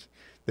hit me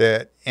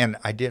that, and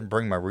I didn't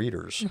bring my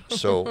readers,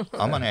 so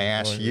I'm going to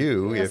ask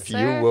you if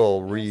you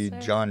will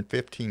read John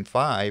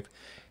 15:5,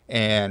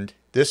 and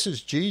this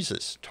is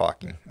Jesus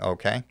talking,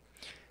 okay?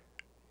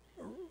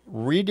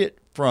 Read it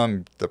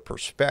from the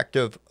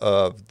perspective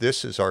of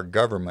this is our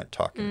government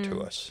talking to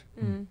us.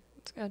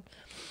 That's good.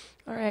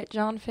 All right,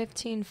 John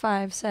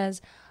 15:5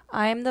 says,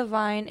 I am the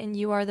vine and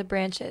you are the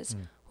branches.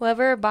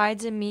 Whoever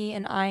abides in me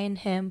and I in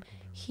him,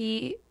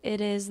 he it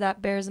is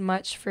that bears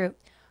much fruit.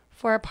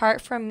 For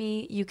apart from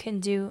me, you can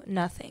do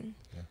nothing.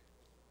 Yeah.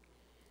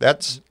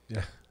 That's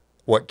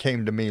what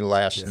came to me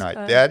last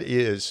night.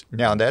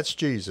 That's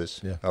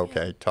Jesus,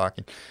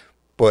 talking.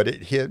 But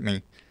it hit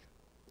me.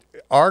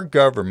 Our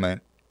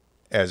government,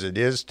 as it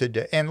is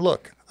today, and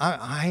look,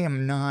 I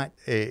am not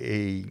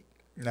a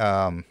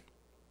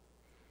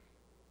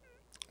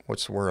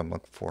what's the word I'm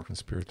looking for?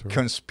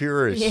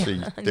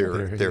 Conspiracy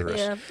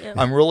theorist. Yeah.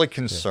 I'm really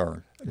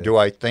concerned. Yeah. Do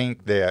I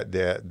think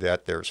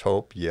that there's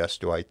hope? Yes.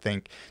 Do I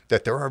think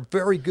that there are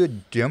very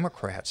good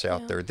Democrats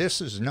out there?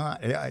 This is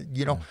not,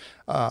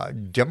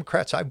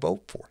 Democrats I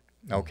vote for,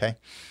 okay?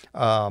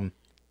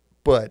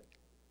 But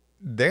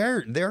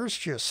there's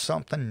just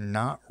something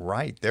not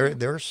right.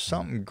 There's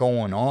something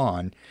going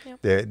on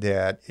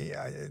that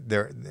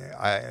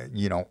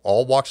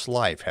all walks of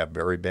life have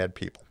very bad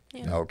people.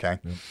 Yeah. Okay,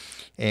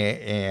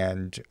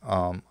 and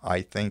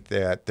I think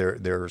that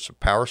there's a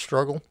power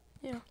struggle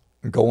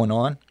going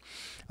on,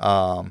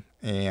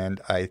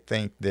 and I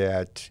think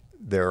that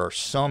there are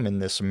some in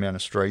this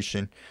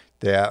administration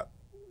that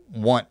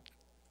want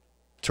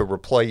to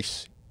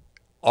replace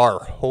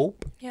our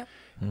hope,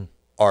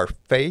 our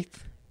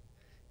faith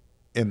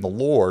in the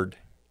Lord,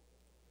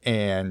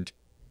 and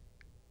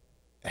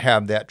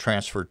have that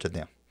transferred to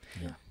them.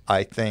 Yeah.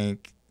 I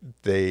think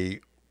they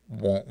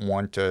won't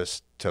want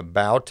us to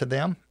bow to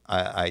them.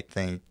 I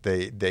think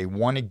they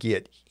want to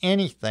get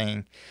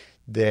anything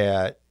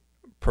that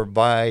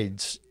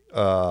provides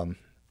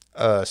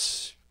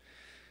us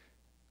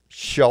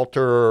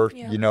shelter,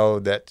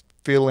 that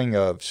feeling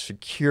of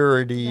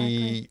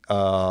security,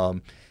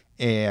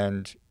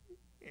 and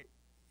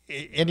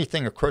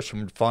anything a Christian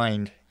would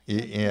find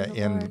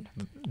in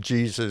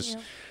Jesus,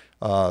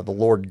 the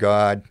Lord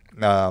God.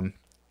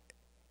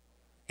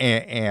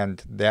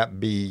 and that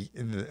be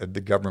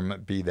the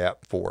government be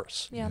that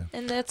force. Yeah,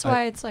 and that's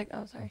why it's like,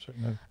 oh, sorry.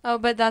 No. Oh,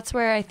 but that's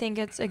where I think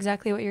it's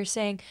exactly what you're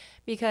saying,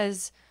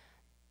 because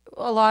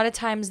a lot of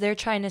times they're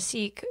trying to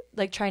seek,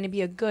 like, trying to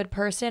be a good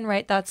person,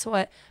 right? That's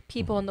what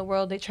people in the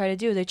world, they try to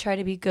do. They try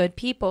to be good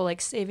people,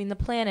 like saving the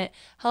planet,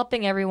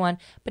 helping everyone.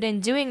 But in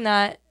doing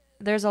that,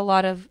 there's a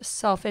lot of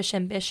selfish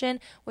ambition,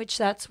 which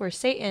that's where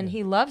Satan,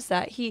 he loves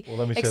that. He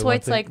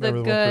exploits like the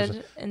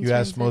good. You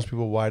ask most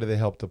people, why do they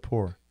help the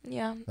poor?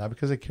 Yeah. Not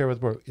because they care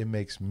about the poor. It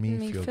makes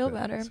me feel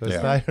better. So it's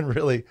Yeah. not even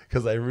really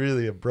because I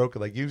really am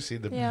broken. Like you've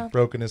seen the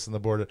brokenness in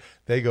the board.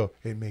 They go,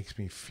 it makes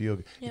me feel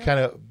good. Yeah. You kind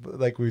of,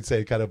 like we'd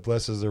say, it kind of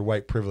blesses their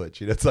white privilege.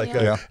 You know, it's like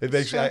it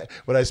makes Sure.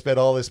 when I spend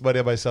all this money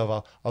on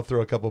myself, I'll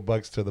throw a couple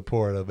bucks to the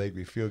poor and it'll make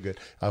me feel good.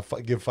 I'll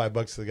give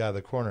 $5 to the guy in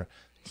the corner.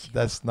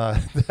 That's not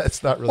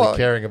really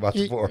caring about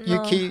the poor.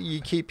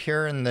 You keep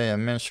hearing the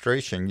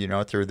administration, you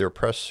know, through their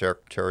press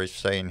secretaries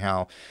saying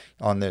how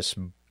on this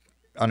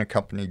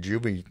unaccompanied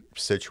juvie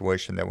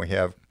situation that we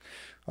have,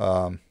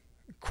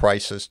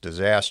 crisis,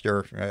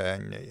 disaster,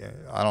 and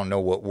I don't know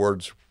what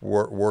words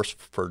worse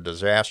for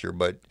disaster,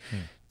 but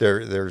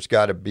there's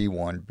got to be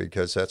one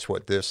because that's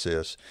what this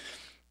is.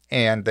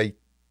 And they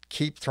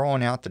keep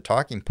throwing out the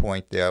talking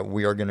point that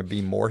we are going to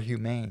be more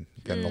humane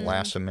than the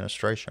last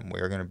administration.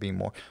 We are going to be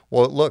more.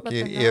 Well, look,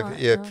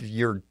 if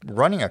you're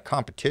running a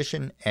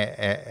competition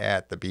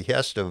at the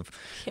behest of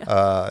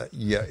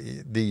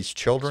these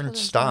children,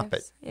 stop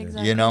it.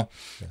 Exactly. You know,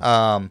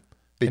 And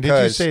did you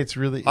because say it's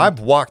really? I've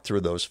walked through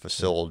those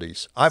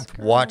facilities. I've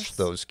watched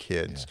those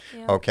kids.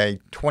 Yeah. Okay,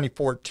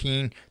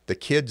 2014, the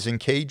kids in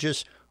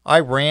cages.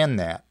 I ran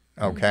that.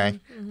 Okay,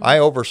 I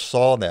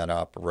oversaw that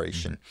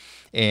operation,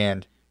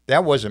 and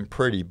that wasn't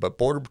pretty, but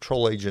Border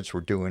Patrol agents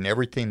were doing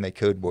everything they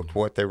could with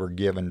what they were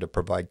given to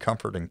provide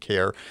comfort and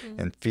care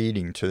and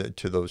feeding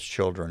to those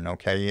children,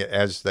 okay,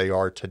 as they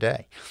are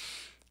today.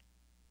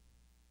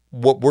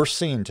 What we're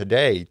seeing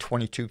today,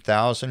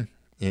 22,000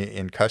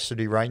 in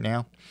custody right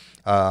now,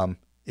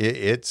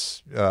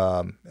 that's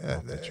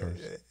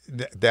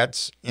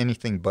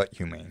anything but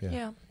humane.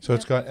 Yeah. So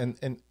it's got,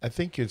 and I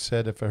think you'd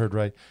said, if I heard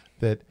right,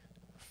 that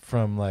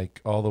from like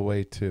all the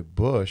way to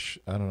Bush,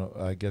 I don't know,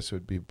 I guess it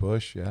would be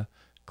Bush,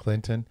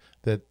 Clinton,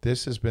 that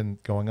this has been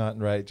going on,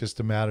 right? Just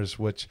it matters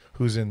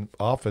who's in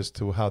office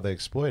to how they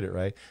exploit it,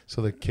 right?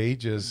 So the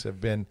cages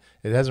have been,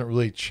 it hasn't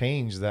really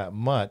changed that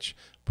much,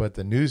 but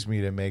the news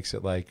media makes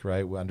it like,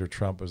 right, under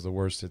Trump was the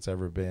worst it's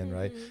ever been,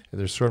 right?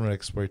 There's sort of an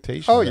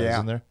exploitation of that,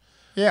 isn't there?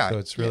 Yeah. So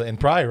it's really, and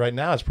probably right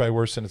now it's probably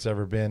worse than it's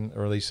ever been,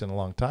 or at least in a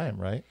long time,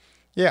 right?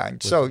 Yeah.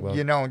 So,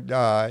 you know,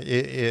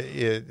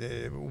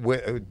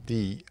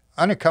 the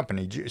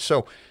unaccompanied,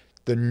 so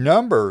the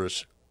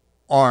numbers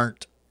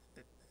aren't,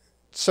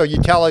 so you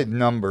tally the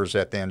numbers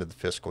at the end of the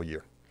fiscal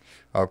year,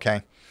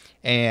 okay?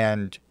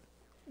 And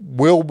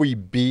will we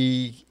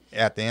be,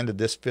 at the end of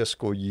this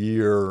fiscal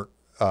year,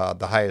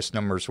 the highest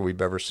numbers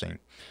we've ever seen?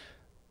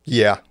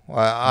 Yeah,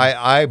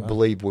 I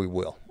believe we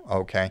will,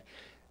 okay?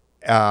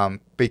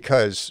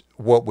 Because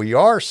what we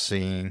are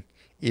seeing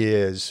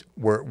is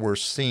we're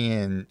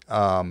seeing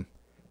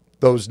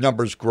those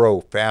numbers grow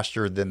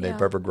faster than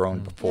they've ever grown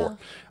before.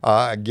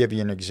 I'll give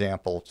you an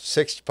example.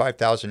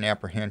 65,000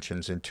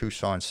 apprehensions in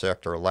Tucson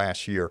sector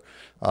last year,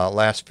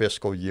 last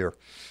fiscal year.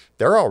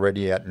 They're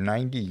already at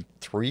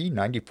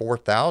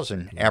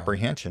 94,000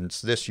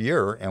 apprehensions this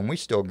year, and we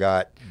still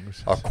got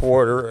a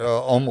quarter,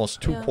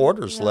 almost two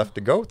quarters left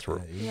to go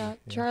through. Yeah.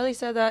 Charlie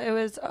said that it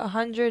was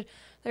 100.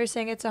 They're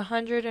saying it's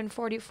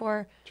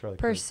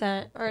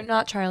 144%, or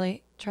not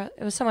Charlie. It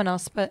was someone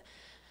else, but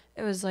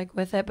it was like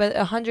with it, but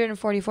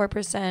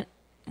 144%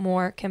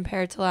 more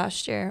compared to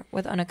last year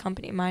with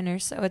unaccompanied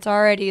minors. So it's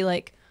already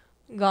like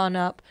gone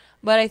up.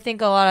 But I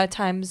think a lot of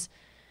times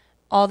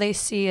all they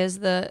see is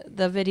the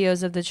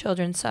videos of the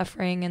children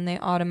suffering, and they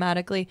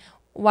automatically.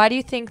 Why do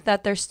you think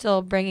that they're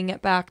still bringing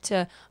it back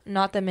to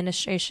not the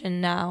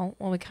administration now?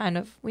 Well,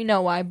 we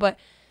know why, but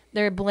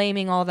they're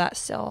blaming all that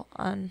still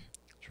on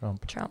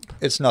Trump.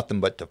 It's nothing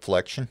but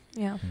deflection.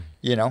 Yeah.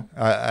 You know,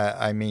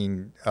 I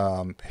mean,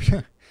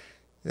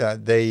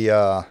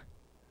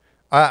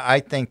 I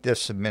think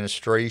this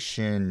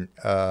administration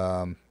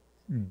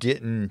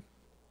didn't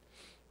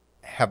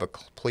have a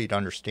complete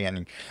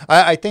understanding.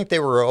 I think they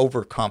were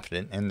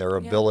overconfident in their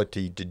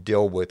ability to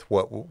deal with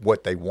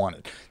what they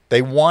wanted.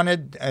 They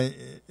wanted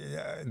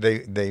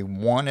they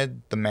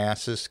wanted the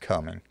masses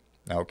coming,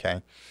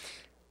 okay?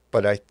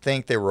 But I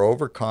think they were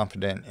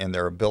overconfident in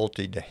their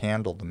ability to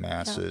handle the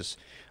masses.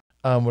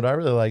 What I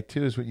really like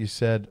too is what you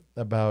said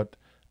about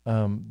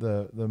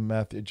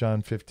the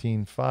John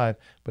 15:5,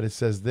 but it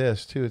says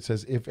this too. It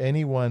says, if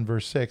anyone,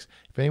 verse 6,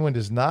 if anyone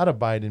does not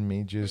abide in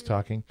me, Jesus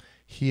talking,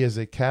 he is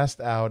cast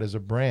out as a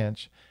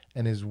branch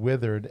and is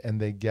withered,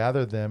 and they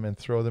gather them and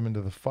throw them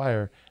into the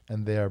fire,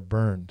 and they are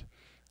burned.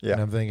 Yeah.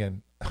 And I'm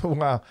thinking,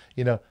 wow,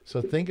 you know,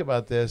 so think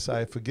about this.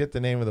 I forget the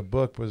name of the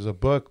book, but it was a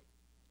book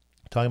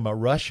talking about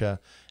Russia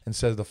and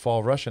says the fall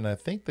of Russia. And I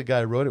think the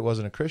guy who wrote it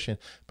wasn't a Christian,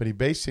 but he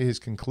basically, his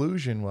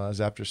conclusion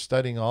was, after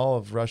studying all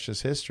of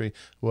Russia's history,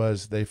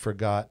 was they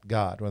forgot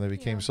God when they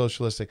became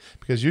socialistic.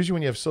 Because usually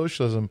when you have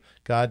socialism,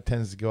 God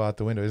tends to go out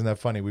the window. Isn't that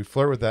funny? We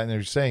flirt with that, and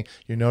they're saying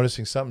you're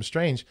noticing something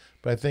strange.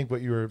 But I think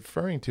what you're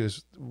referring to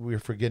is we're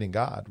forgetting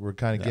God. We're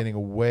kind of getting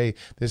away.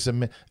 This,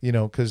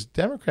 because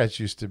Democrats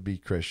used to be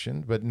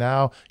Christian, but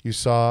now you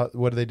saw,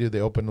 what do? They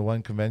opened the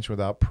one convention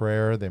without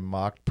prayer. They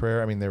mocked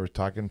prayer. I mean, they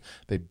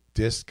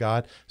dissed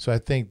God. So I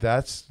think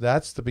that's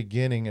the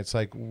beginning. It's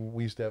like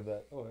we used to have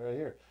that right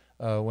here.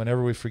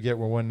 Whenever we forget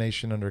we're one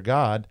nation under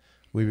God,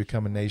 we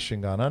become a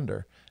nation gone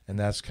under. And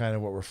that's kind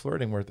of what we're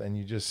flirting with. And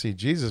you just see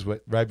Jesus,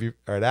 right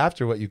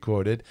after what you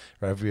quoted,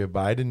 right? If you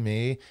abide in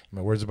me,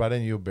 my words abide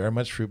in you, bear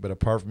much fruit, but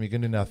apart from me you can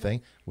do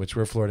nothing, which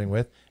we're flirting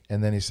with.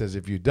 And then he says,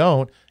 if you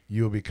don't,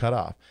 you will be cut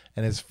off.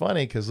 And it's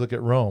funny because look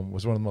at Rome. It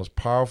was one of the most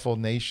powerful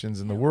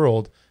nations in the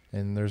world,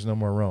 and there's no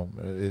more Rome.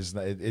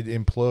 It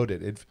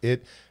imploded.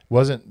 It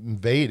wasn't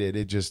invaded.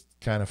 It just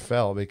kind of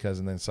fell because,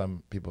 and then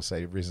some people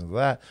say reasons for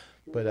that.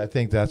 But I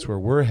think that's where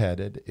we're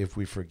headed if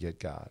we forget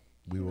God.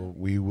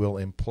 We will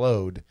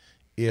implode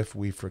if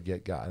we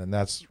forget God. And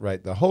that's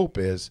right. The hope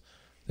is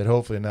that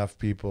hopefully enough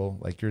people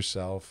like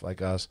yourself,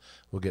 like us,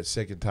 will get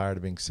sick and tired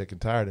of being sick and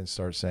tired and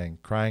start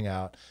crying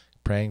out,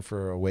 praying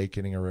for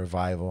awakening or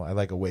revival. I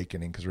like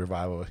awakening because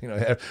revival,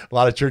 a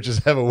lot of churches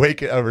have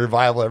a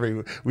revival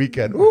every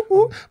weekend. Woo,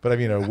 woo. But I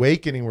mean,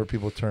 awakening where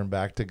people turn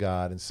back to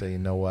God and say, you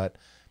know what?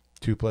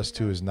 2 +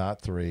 2 is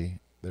not 3.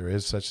 There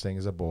is such thing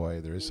as a boy.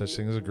 There is such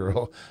thing as a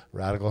girl.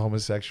 Radical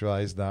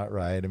homosexuality is not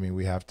right. I mean,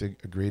 we have to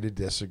agree to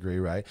disagree,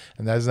 right?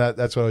 And that's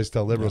what I always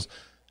tell liberals.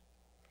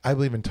 I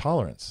believe in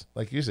tolerance,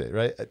 like you said,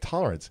 right?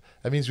 Tolerance.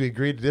 That means we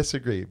agree to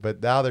disagree.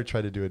 But now they're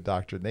trying to do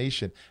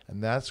indoctrination,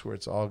 and that's where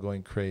it's all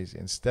going crazy.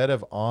 Instead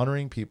of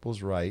honoring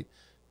people's right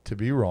to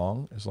be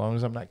wrong, as long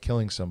as I'm not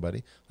killing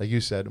somebody, like you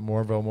said,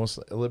 more of almost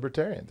a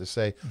libertarian to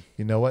say,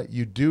 you know what?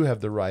 You do have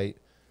the right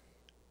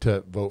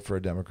to vote for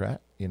a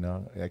Democrat.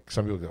 Like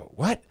some people go,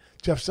 what?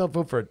 Jeff,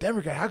 vote for a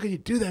Democrat. How can you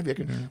do that?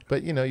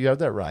 But you have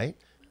that right?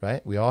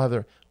 We all have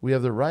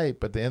the right.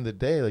 But at the end of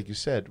the day, like you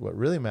said, what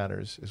really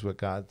matters is what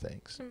God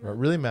thinks. Mm-hmm. What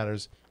really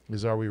matters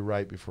is, are we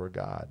right before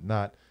God?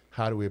 Not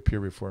how do we appear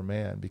before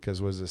man?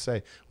 Because what does it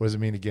say? What does it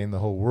mean to gain the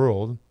whole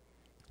world,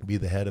 be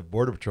the head of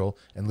Border Patrol,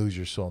 and lose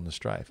your soul in the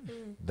strife?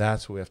 Mm-hmm.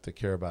 That's what we have to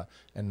care about,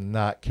 and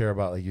not care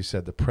about, like you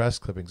said, the press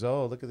clippings.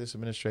 Oh, look at this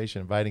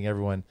administration inviting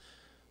everyone.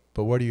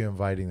 But what are you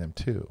inviting them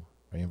to?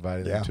 Are you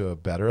inviting them to a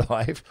better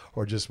life,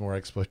 or just more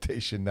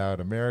exploitation now in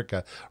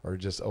America, or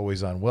just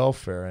always on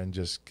welfare, and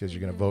just because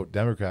you're going to vote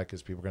Democrat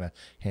because people are going to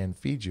hand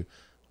feed you?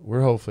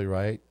 We're hopefully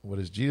right. What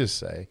does Jesus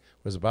say?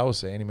 What does the Bible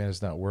say? Any man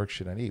does not work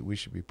should not eat. We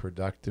should be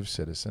productive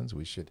citizens.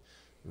 We should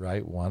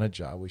want a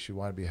job. We should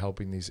want to be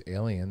helping these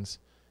aliens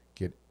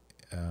get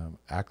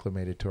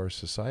acclimated to our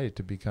society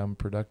to become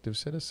productive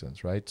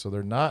citizens, right? So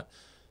they're not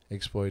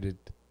exploited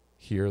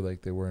here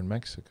like they were in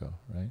Mexico,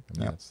 right?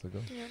 That's the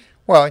goal. Yeah.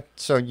 Well,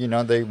 so,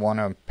 they want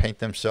to paint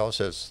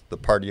themselves as the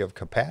party of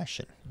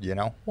compassion,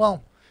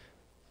 Well,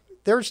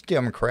 there's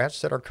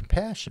Democrats that are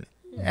compassionate.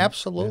 Mm-hmm.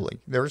 Absolutely.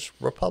 Yeah. There's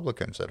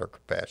Republicans that are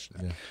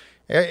compassionate.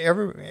 Yeah.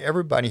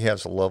 Everybody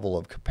has a level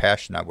of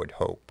compassion, I would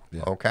hope,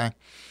 okay?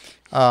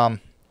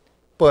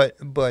 But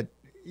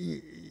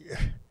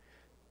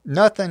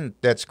nothing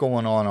that's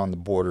going on the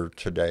border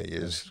today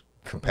is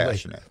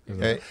compassionate.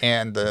 Right.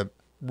 And the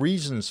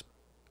reasons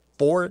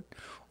for it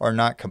are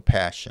not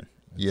compassion.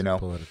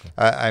 Political.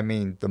 I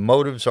mean, the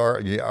motives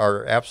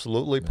are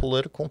absolutely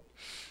political,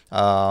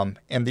 and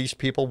these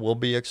people will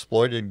be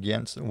exploited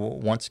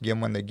once again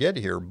when they get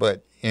here.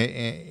 But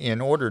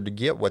in order to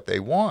get what they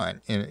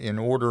want, in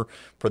order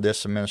for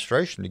this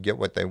administration to get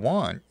what they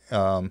want,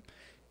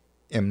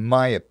 in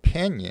my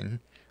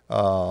opinion,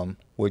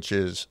 which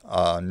is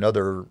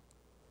another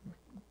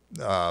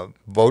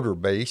voter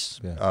base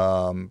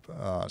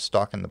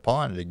stocking the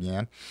pond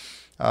again.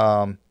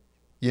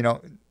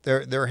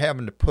 They're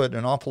having to put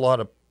an awful lot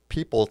of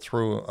people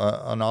through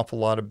an awful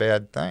lot of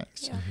bad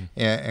things,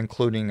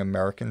 including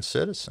American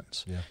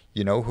citizens,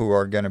 who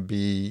are going to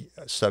be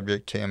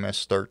subject to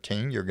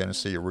MS-13. You're going to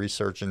see a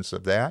resurgence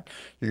of that.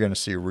 You're going to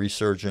see a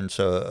resurgence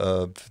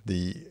of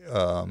the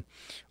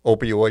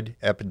opioid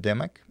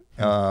epidemic.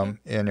 In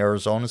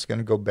Arizona, it's going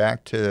to go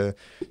back to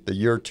the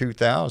year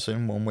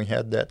 2000 when we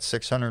had that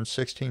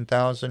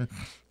 616,000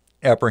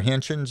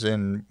 apprehensions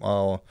and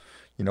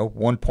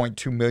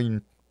 1.2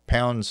 million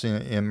pounds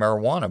in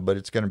marijuana, but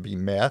it's going to be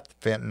meth,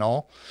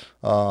 fentanyl,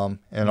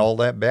 and all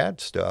that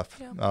bad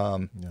stuff.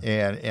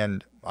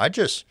 And I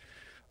just,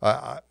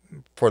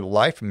 for the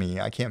life of me,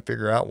 I can't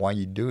figure out why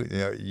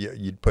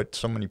you'd put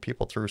so many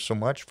people through so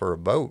much for a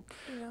vote.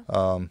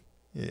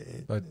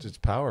 But it's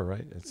power,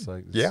 right? It's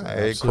like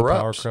it corrupts.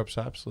 Power corrupts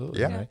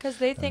absolutely. Yeah, because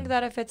they think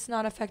that if it's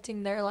not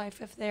affecting their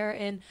life, if they're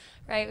in,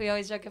 right? We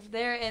always joke, if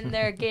they're in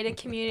their gated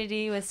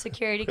community with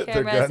security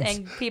cameras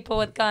and people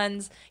with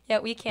guns,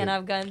 yet we can't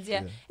have guns.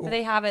 Yet if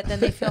they have it, then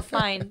they feel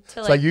fine.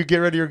 To like you get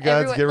rid of your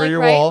guns, get rid of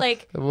your wall.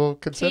 Like we'll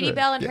consider Katie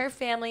Bell and her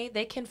family,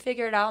 they can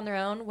figure it out on their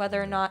own whether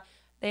or not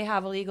they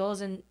have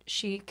illegals and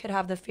she could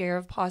have the fear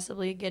of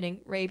possibly getting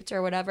raped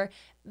or whatever.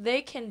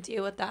 They can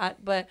deal with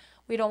that, but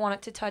we don't want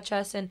it to touch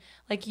us. And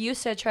like you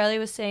said, Charlie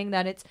was saying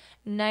that it's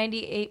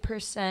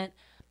 98%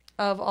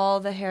 of all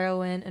the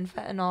heroin and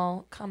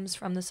fentanyl comes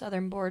from the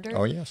southern border.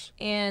 Oh, yes.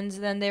 And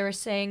then they were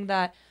saying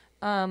that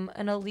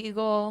an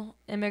illegal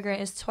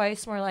immigrant is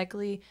twice more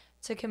likely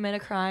to commit a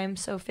crime.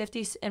 So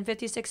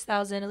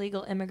 56,000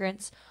 illegal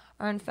immigrants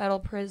are in federal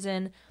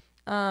prison.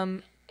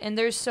 And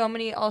there's so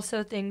many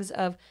also things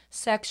of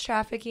sex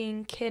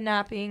trafficking,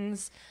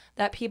 kidnappings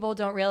that people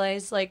don't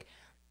realize. Like,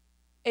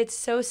 it's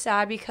so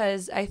sad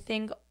because I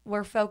think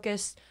we're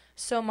focused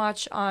so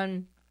much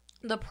on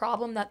the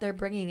problem that they're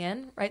bringing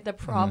in, right? The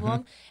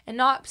problem, and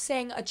not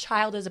saying a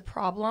child is a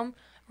problem,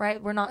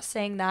 right? We're not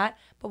saying that,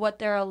 but what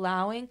they're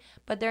allowing,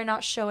 but they're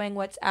not showing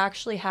what's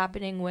actually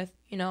happening with,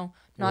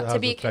 not to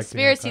be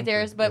conspiracy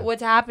theorists, but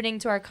what's happening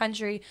to our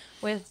country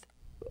with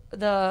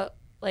the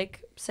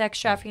like sex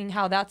trafficking,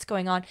 how that's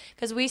going on.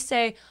 Because we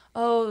say,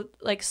 oh,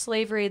 like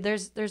slavery,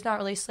 there's not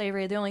really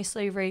slavery. The only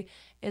slavery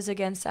is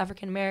against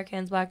African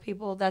Americans, Black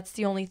people. That's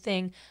the only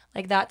thing,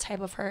 like that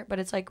type of hurt. But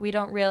it's like we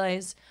don't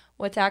realize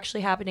what's actually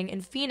happening.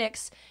 And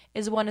Phoenix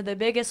is one of the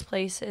biggest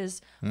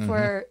places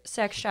for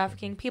sex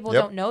trafficking. People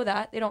don't know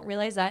that. They don't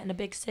realize that in a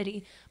big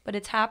city, but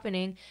it's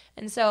happening.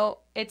 And so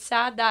it's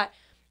sad that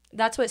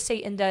that's what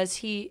Satan does.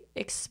 He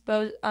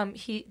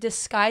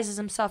disguises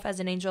himself as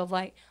an angel of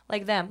light,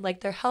 like them. Like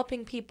they're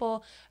helping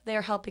people,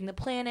 they're helping the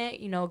planet,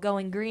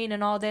 going green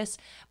and all this,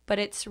 but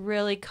it's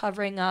really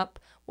covering up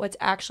what's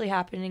actually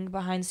happening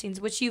behind the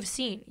scenes, which you've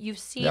seen. You've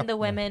seen the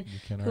women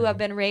who have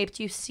been raped.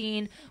 You've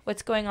seen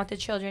what's going on with the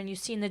children. You've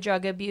seen the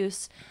drug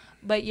abuse,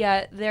 but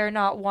yet they're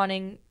not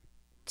wanting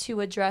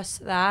to address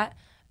that.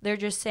 They're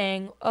just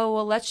saying, oh,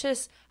 well, let's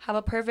just have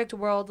a perfect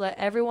world, let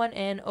everyone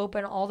in,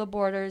 open all the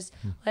borders,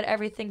 let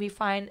everything be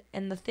fine.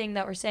 And the thing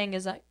that we're saying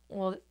is that,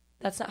 well,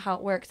 that's not how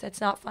it works. That's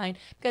not fine.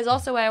 Because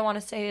also what I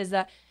want to say is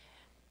that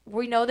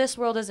we know this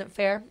world isn't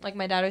fair. Like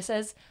my dad always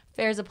says,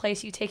 fair is a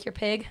place you take your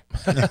pig.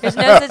 There's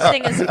no such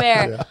thing as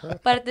fair.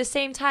 But at the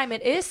same time,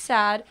 it is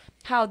sad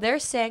how they're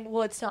saying,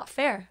 well, it's not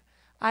fair.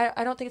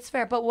 I don't think it's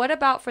fair. But what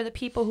about for the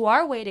people who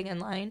are waiting in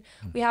line?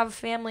 We have a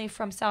family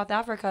from South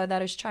Africa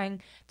that is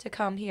trying to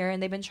come here,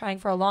 and they've been trying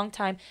for a long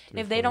time. And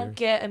if they don't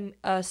get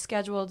a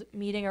scheduled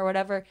meeting or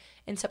whatever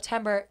in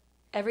September,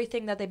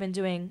 everything that they've been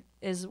doing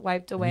is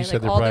wiped away.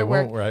 Like all their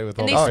work. Right, with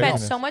and all they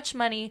spent so much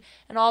money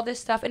and all this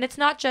stuff. And it's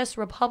not just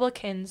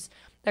Republicans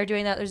that are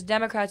doing that. There's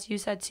Democrats, you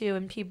said too,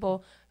 and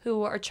people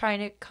who are trying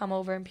to come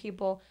over and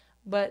people,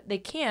 but they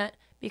can't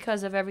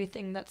because of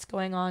everything that's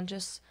going on,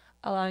 just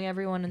allowing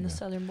everyone in the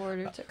southern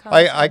border to come.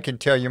 I can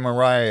tell you,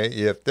 Mariah,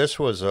 if this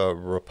was a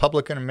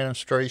Republican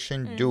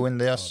administration doing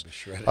this,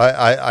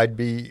 I'd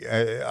be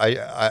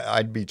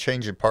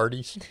changing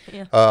parties.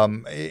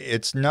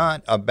 It's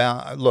not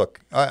about,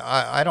 look,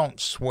 I don't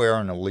swear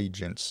an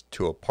allegiance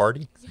to a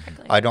party.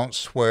 Exactly. I don't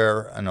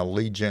swear an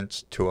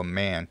allegiance to a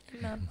man.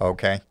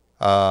 Okay.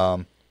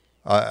 And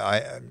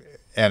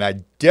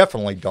I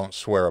definitely don't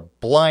swear a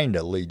blind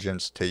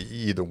allegiance to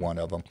either one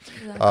of them.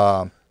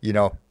 Exactly.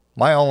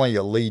 My only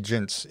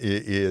allegiance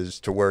is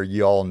to where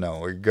you all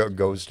know it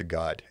goes to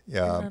God,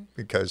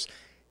 because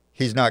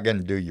He's not going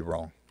to do you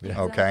wrong.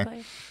 Okay, Exactly.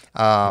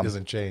 He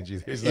doesn't change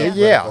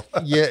either.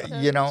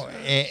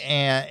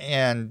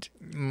 And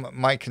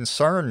my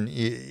concern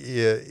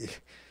is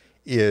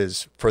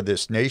for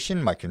this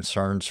nation. My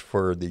concerns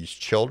for these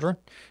children.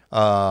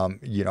 I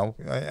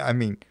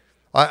mean,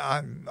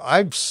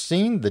 I've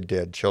seen the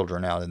dead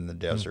children out in the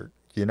desert.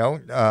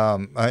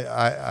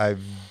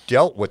 I've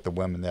dealt with the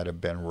women that have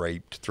been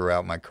raped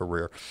throughout my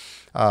career.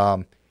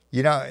 From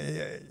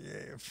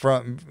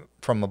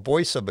a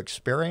voice of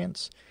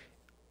experience,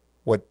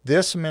 what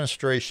this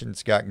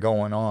administration's got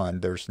going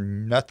on, there's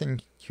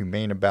nothing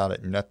humane about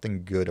it,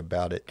 nothing good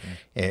about it,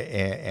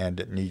 and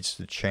it needs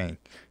to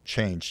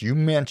change. You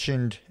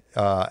mentioned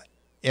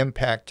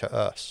impact to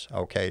us,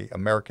 okay,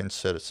 American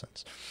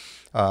citizens.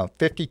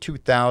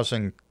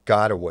 52,000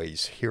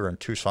 gotaways here in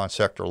Tucson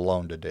sector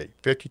alone today.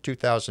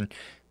 52,000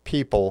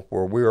 people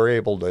where we were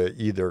able to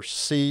either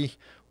see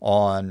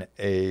on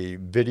a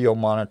video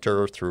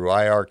monitor through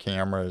IR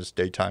cameras,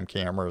 daytime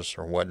cameras,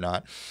 or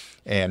whatnot,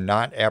 and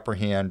not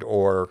apprehend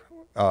or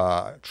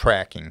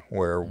tracking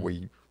where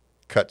we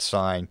cut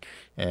sign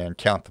and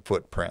count the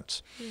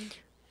footprints.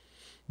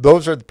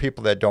 Those are the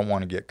people that don't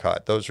want to get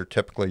caught. Those are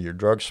typically your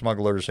drug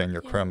smugglers and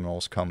your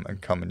criminals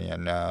coming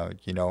in.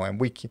 And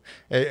we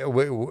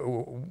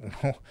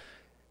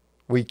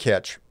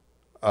catch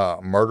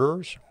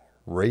murderers,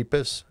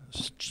 rapists,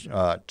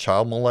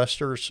 child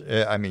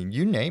molesters. I mean,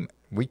 you name it,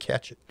 we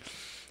catch it.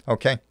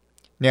 Okay.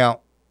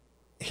 Now,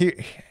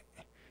 here's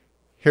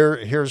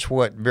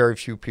what very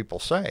few people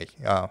say.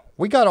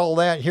 We got all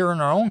that here in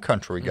our own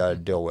country. We got to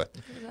deal with.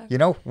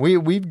 Exactly.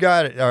 We've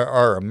got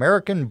our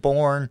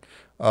American-born.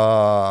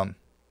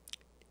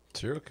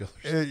 Serial killers.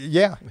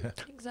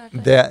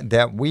 Exactly.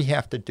 That we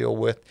have to deal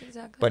with.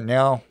 Exactly. But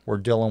now we're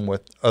dealing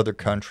with other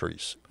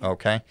countries.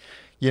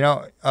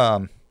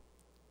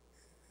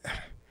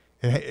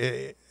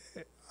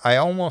 I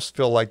almost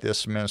feel like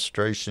this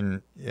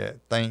administration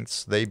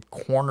thinks they've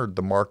cornered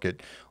the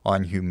market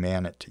on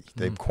humanity.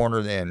 They've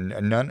cornered, and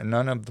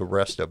none of the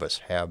rest of us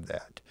have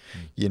that.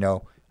 You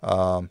know,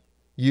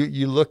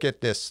 you look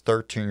at this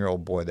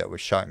 13-year-old boy that was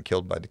shot and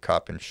killed by the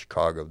cop in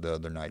Chicago the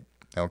other night.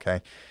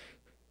 Okay,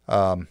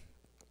 I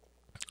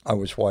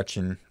was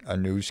watching a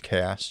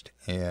newscast,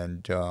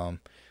 and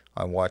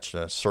I watched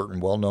a certain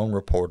well-known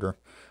reporter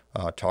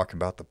talk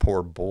about the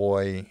poor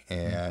boy,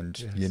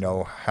 and you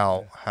know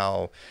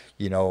how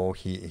you know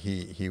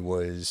he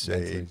was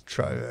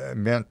a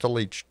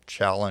mentally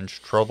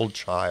challenged, troubled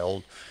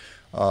child,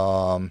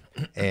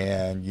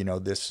 and you know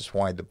this is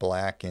why the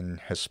Black and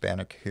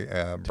Hispanic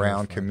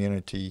brown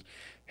community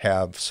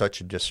have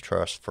such a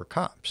distrust for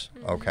cops.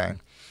 Okay,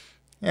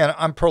 and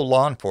I'm pro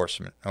law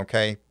enforcement.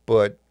 Okay,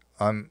 but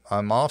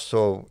I'm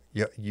also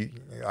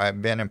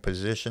I've been in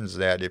positions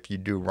that if you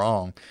do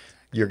wrong,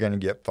 you're going to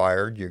get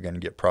fired, you're going to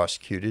get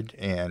prosecuted,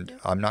 and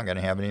I'm not going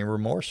to have any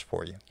remorse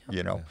for you,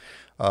 you know.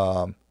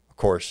 Of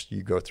course,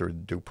 you go through the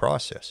due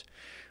process.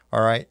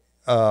 All right.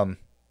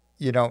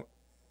 You know,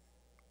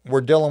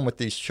 we're dealing with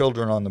these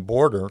children on the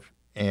border,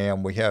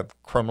 and we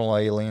have criminal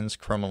aliens,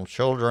 criminal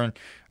children,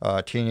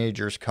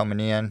 teenagers coming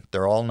in.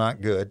 They're all not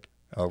good,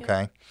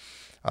 okay?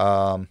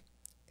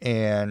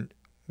 And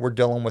we're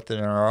dealing with it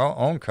in our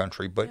own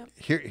country. But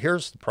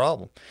here's the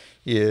problem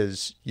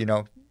is, you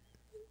know,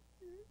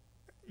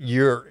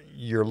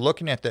 you're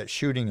looking at that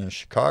shooting in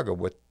Chicago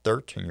with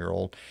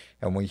 13-year-old,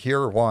 and we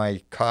hear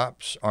why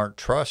cops aren't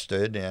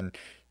trusted and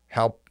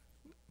how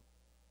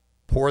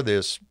poor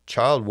this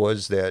child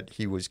was that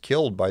he was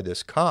killed by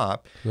this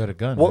cop. Who had a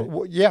gun,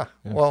 right? Yeah.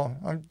 Well,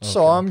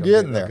 I'm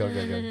getting there.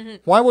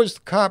 Okay. Why was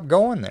the cop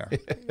going there?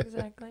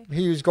 Exactly.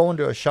 He was going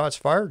to a shots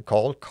fired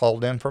call,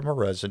 called in from a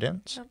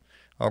residence.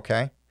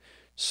 Okay.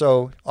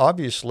 So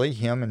obviously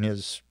him and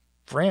his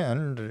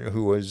friend,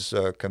 who was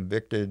a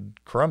convicted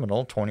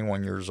criminal,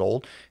 21 years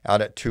old,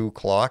 out at 2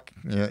 o'clock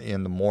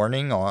in the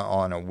morning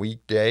on a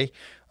weekday,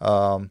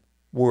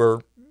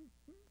 were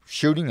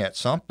shooting at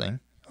something.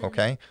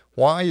 Okay,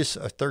 why is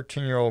a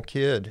 13-year-old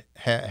kid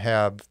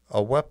have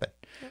a weapon?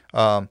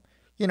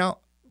 You know,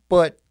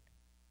 but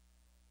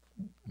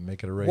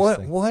make it a race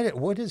thing.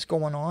 What is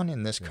going on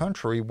in this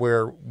country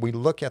where we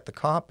look at the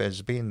cop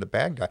as being the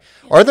bad guy?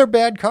 Are there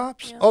bad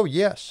cops? Oh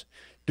yes.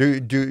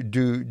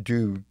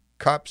 Do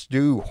cops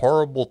do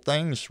horrible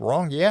things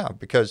wrong? Yeah,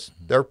 because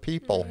they're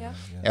people,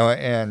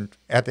 and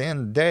at the end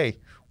of the day,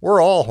 we're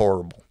all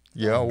horrible.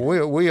 You know,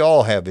 we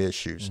all have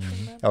issues.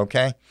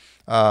 Okay.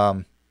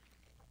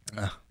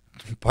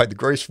 By the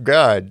grace of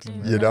God,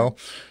 you know,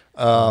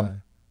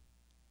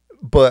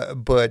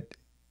 but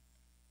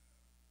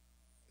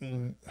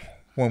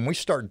when we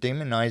start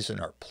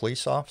demonizing our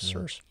police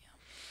officers,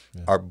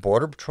 our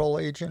border patrol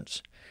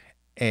agents,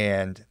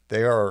 and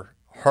they are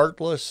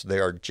heartless, they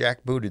are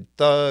jackbooted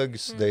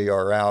thugs, they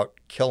are out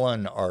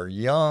killing our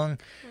young,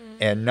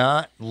 and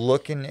not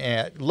looking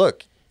at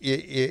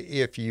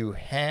if you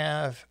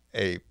have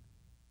a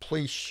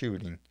police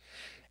shooting,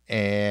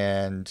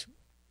 and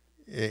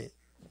it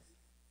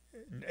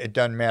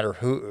doesn't matter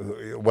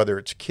whether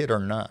it's a kid or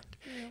not.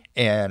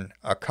 And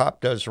a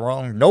cop does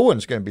wrong, no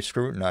one's going to be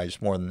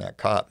scrutinized more than that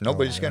cop.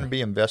 Nobody's going to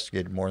be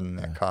investigated more than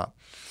that cop.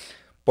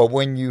 But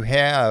when you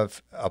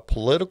have a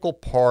political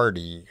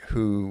party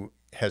who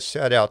has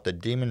set out to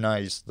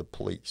demonize the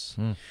police,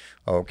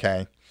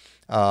 okay,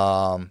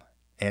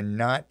 and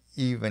not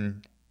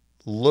even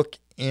look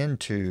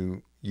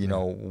into, you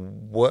know,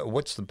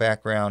 what's the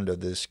background of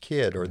this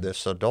kid or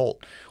this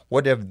adult?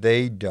 What have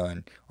they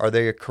done? Are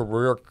they a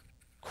career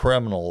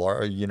criminal,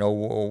 or you know,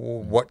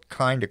 what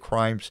kind of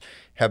crimes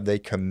have they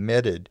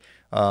committed?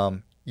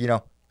 You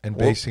know, and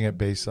basing it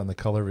based on the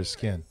color of his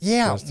skin.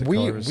 Yeah,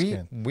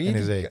 and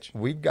his age.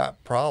 We've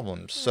got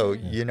problems. So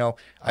you know,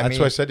 that's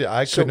why I said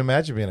I couldn't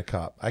imagine being a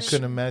cop. I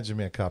couldn't imagine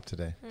being a cop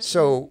today.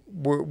 So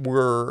we've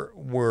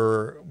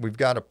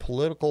got a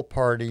political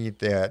party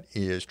that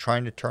is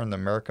trying to turn the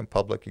American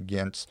public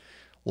against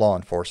law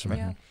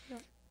enforcement,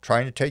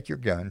 trying to take your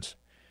guns,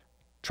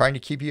 trying to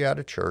keep you out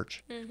of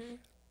church.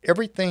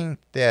 Everything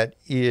that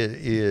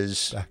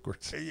is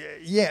backwards.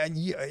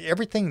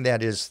 Everything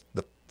that is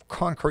the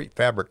concrete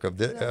fabric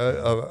of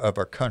of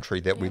our country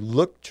that we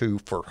look to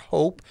for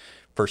hope,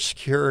 for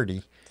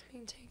security.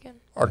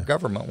 Our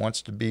government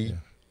wants to be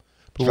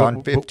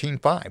John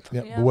 15:5.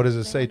 But what does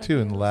it say too?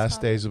 In the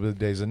last days will be the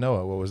days of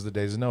Noah. What was the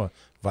days of Noah?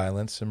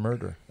 Violence and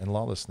murder and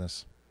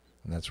lawlessness,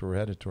 and that's where we're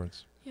headed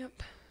towards.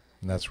 Yep.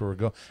 And that's where we're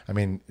going. I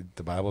mean,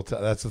 the Bible,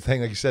 that's the thing.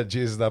 Like you said,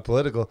 Jesus is not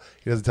political.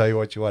 He doesn't tell you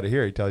what you want to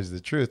hear. He tells you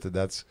the truth, and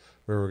that's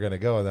where we're going to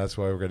go. And that's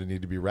why we're going to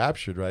need to be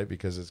raptured, right?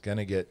 Because it's going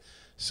to get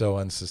so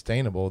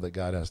unsustainable that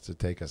God has to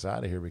take us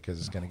out of here because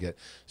it's going to get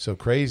so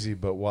crazy.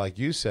 But like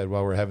you said,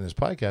 while we're having this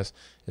podcast,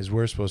 is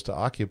we're supposed to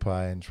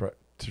occupy and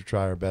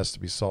try our best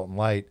to be salt and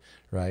light,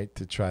 right?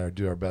 To try to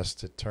do our best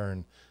to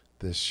turn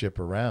this ship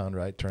around,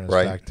 right? Turn us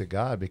back to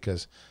God,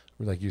 because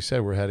like you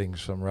said, we're heading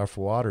some rough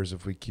waters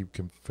if we keep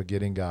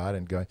forgetting God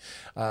and going.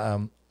 I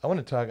want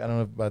to talk, I don't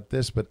know about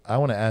this, but I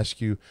want to ask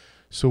you,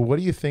 so what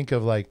do you think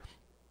of, like,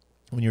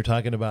 when you're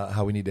talking about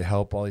how we need to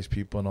help all these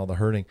people and all the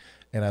hurting,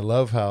 and I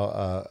love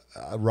how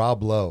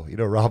Rob Lowe,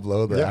 Rob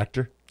Lowe, the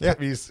actor? Yeah.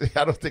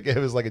 I don't think he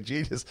was like a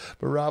genius,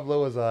 but Rob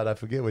Lowe was on, I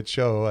forget what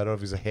show, I don't know if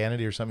he's a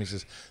Hannity or something. He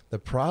says, the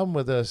problem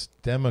with us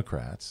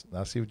Democrats,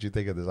 now see what you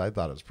think of this. I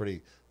thought it was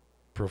pretty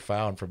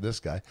profound from this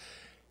guy.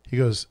 He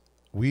goes,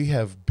 we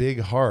have big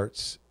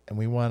hearts and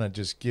we want to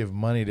just give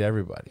money to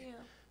everybody. Yeah.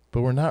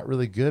 But we're not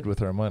really good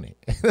with our money.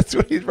 That's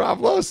what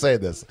Rob Lowe saying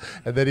this.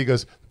 And then he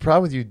goes, the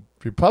problem with you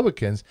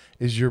Republicans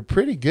is you're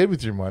pretty good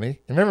with your money.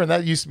 Remember,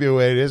 that used to be the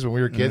way it is when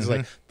we were kids.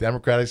 Like,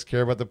 Democrats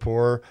care about the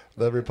poor,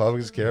 the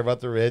Republicans care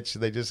about the rich.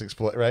 They just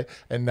exploit, right?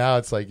 And now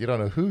it's like you don't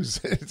know who's.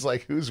 It's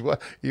like who's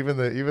what. Even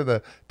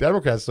the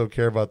Democrats don't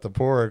care about the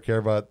poor, or care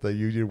about the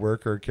union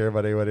worker, or care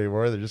about anyone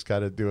anymore. They're just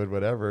kind of doing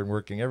whatever and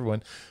working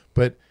everyone.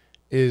 But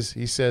he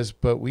says,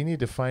 but we need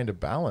to find a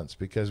balance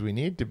because we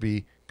need to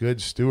be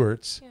good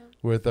stewards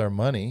with our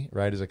money,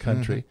 right, as a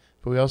country.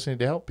 But we also need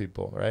to help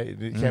people, right?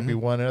 It can't be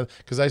one or other.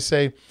 Because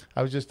I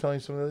was just telling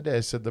someone the other day, I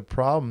said the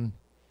problem,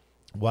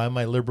 why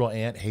my liberal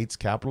aunt hates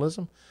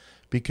capitalism,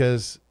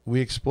 because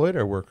we exploit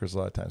our workers a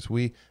lot of times.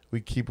 We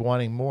keep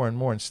wanting more and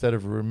more instead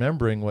of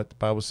remembering what the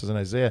Bible says in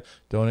Isaiah,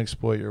 don't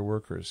exploit your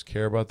workers,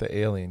 care about the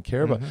alien,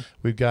 care about,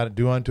 we've got to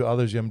do unto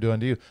others, you do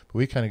unto you. But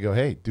we kind of go,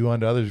 hey, do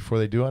unto others before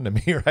they do unto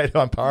me, right?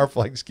 I'm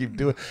powerful, I just keep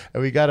doing.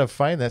 And we got to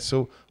find that.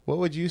 So what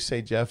would you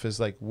say, Jeff, is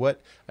like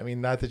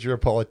not that you're a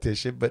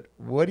politician, but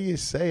what do you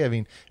say? I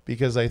mean,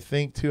 because I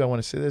think too, I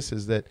want to say this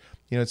is that,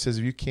 it says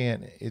if you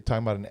can't, it's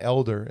talking about an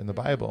elder in the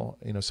Bible,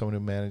 someone who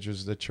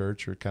manages the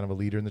church or kind of a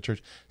leader in the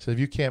church. So if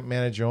you can't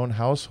manage your own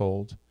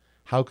household,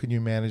 how can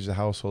you manage the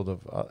household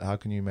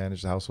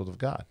of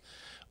God?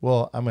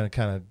 Well, I'm going to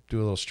kind of do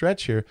a little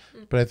stretch here,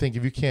 but I think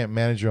if you can't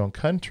manage your own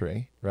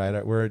country,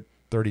 right? We're at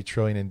 30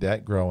 trillion in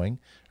debt, growing,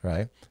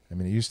 right? I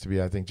mean, it used to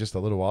be, I think, just a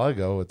little while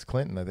ago with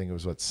Clinton, I think it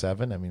was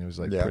 7. I mean, it was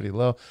pretty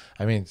low.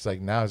 I mean, it's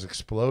like now it's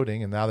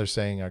exploding, and now they're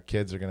saying our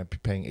kids are going to be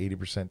paying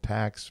 80%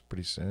 tax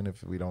pretty soon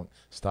if we don't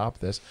stop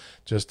this,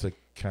 just to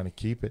kind of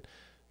keep it.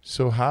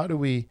 So how do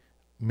we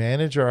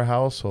manage our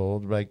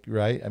household, right?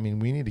 I mean,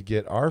 we need to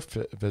get our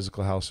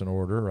physical house in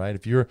order, right?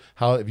 If you're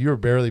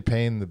barely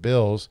paying the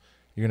bills,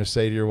 you're going to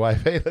say to your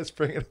wife, hey, let's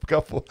bring in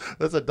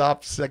let's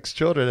adopt 6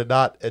 children and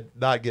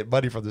not get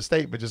money from the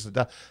state, but just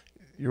adopt.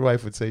 Your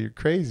wife would say, you're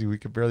crazy. We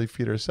could barely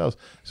feed ourselves.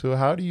 So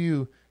how do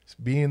you,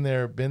 been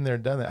there, done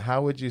that,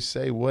 how would you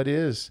say, what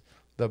is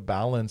the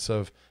balance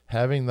of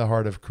having the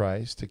heart of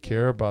Christ, to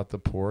care about the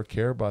poor,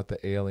 care about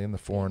the alien, the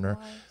foreigner,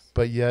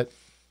 but yet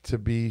to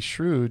be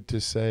shrewd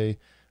to say,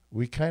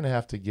 we kind of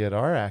have to get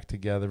our act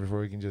together before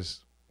we can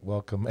just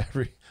welcome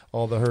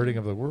all the hurting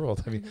of the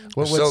world. I mean,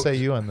 what would say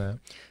you on that?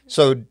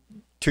 So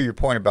to your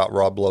point about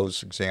Rob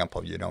Lowe's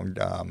example,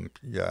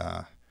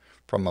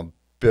 from a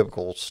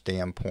biblical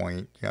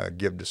standpoint,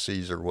 give to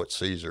Caesar what's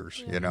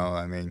Caesar's.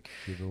 I mean,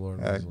 give the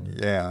Lord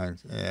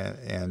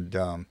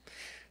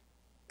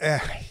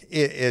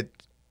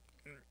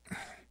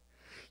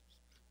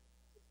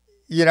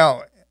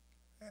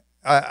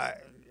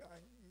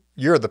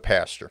you're the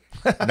pastor,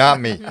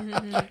 not me.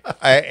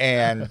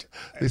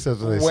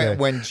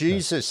 When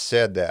Jesus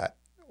said that,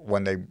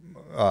 when they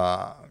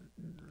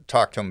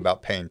talked to him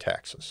about paying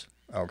taxes,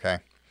 okay,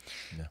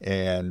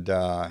 and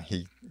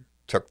he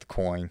took the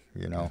coin,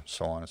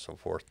 so on and so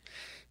forth,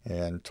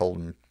 and told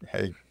him,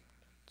 hey,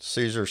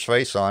 Caesar's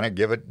face on it,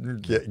 give it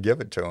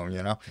to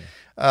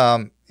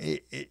him,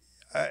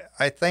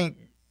 I think,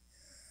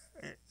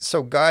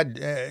 so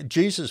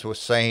Jesus was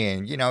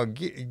saying,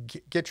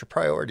 get your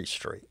priorities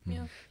straight,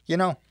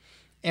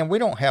 and we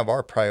don't have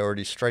our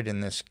priorities straight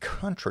in this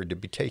country to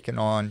be taking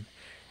on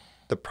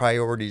the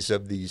priorities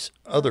of these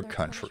other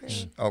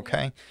countries,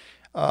 okay?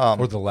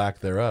 Or the lack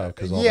thereof,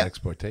 because all the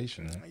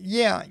exploitation. Right?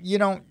 Yeah,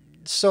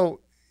 so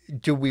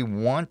do we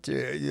want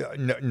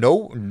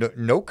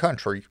no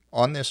country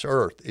on this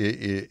earth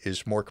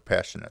is more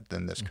compassionate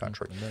than this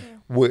country.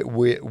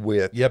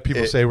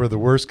 People say we're the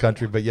worst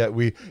country, but yet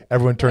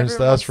everyone turns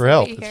to us for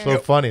help. It's so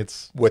funny.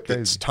 It's with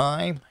crazy. Its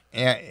time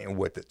and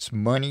with its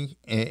money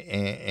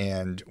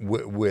and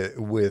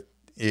with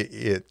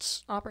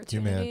its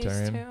opportunities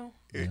humanitarian.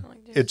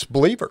 It's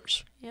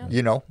believers,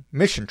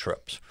 mission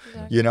trips,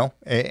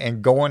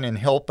 and going and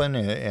helping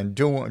and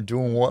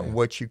doing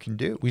what you can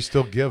do. We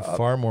still give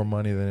far more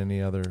money than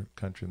any other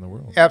country in the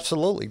world.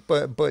 Absolutely,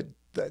 but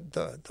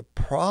the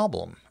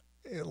problem,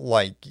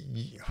 like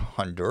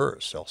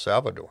Honduras, El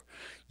Salvador,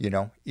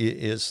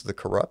 is the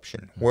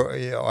corruption.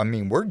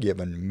 We're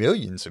giving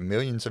millions and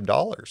millions of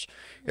dollars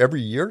every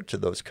year to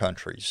those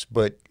countries,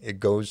 but it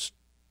goes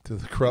to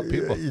the corrupt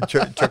people,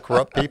 to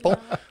corrupt people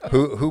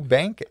who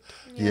bank it.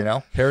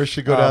 Harris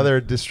should go down there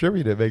and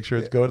distribute it, make sure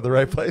it's going to the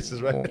right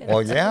places, right?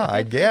 Well, yeah,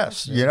 I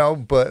guess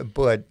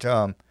but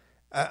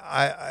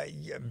I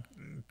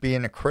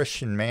being a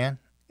Christian man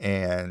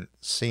and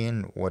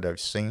seeing what I've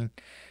seen,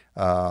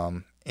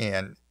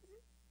 and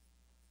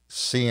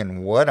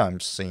seeing what I'm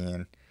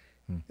seeing,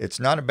 it's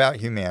not about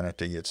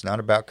humanity. It's not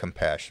about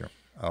compassion.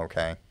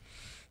 Okay.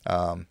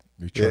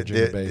 You're charging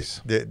the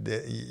base.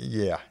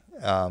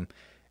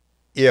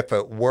 If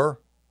it were,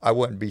 I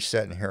wouldn't be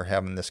sitting here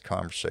having this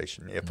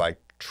conversation if I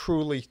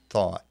truly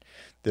thought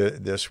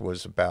that this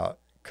was about.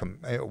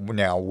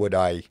 Now, would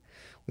I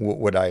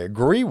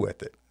agree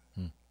with it?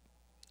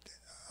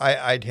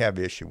 I'd have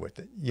issue with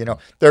it.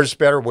 There's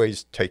better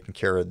ways of taking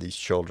care of these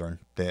children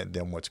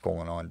than what's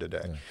going on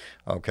today.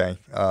 Yeah. Okay.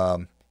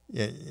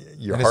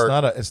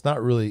 It's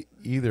not really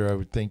either. I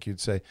would think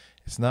you'd say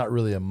it's not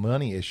really a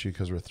money issue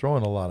because we're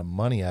throwing a lot of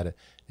money at it.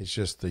 It's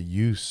just the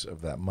use of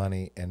that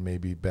money and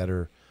maybe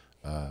better,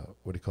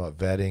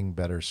 vetting,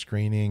 better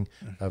screening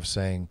of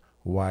saying,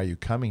 why are you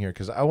coming here?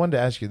 Because I wanted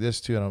to ask you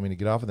this too. I don't mean to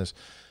get off on this,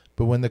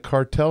 but when the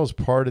cartel is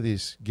part of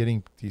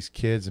getting these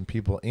kids and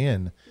people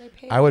in,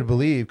 I would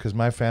believe, because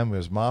my family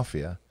was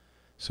mafia.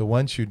 So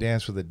once you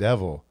dance with the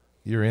devil,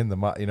 you're in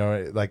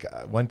the, like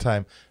one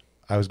time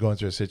I was going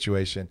through a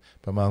situation,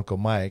 but my Uncle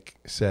Mike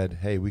said,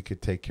 hey, we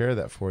could take care of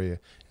that for you.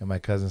 And my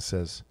cousin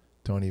says,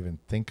 don't even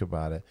think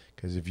about it,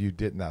 because if you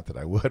did, not that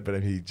I would,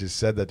 but he just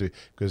said that to me,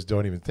 because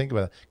don't even think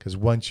about it, because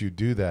once you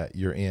do that,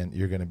 you're in.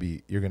 You're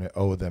gonna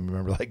owe them.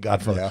 Remember, like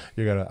Godfather,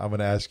 I'm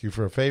gonna ask you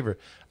for a favor.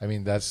 I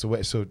mean, that's the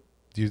way. So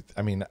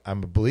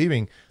I'm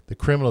believing the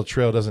criminal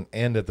trail doesn't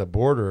end at the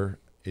border.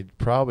 It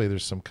probably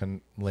there's some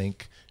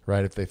link,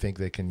 right? If they think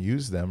they can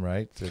use them,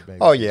 right?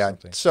 Oh yeah.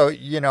 Something. So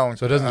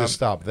so it doesn't just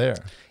stop there.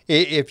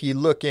 If you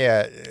look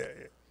at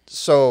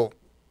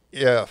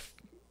if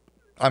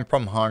I'm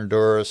from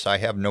Honduras, I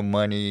have no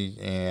money,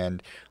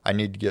 and I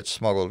need to get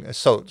smuggled.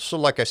 So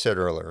like I said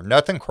earlier,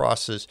 nothing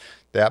crosses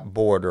that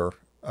border.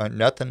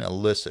 Nothing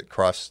illicit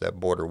crosses that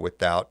border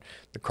without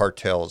the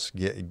cartels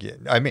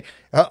I mean,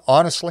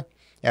 honestly,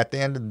 at the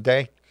end of the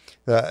day,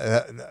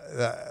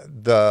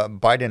 the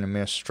Biden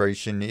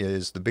administration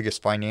is the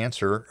biggest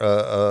financer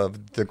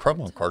of the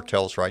criminal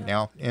cartels right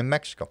now in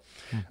Mexico.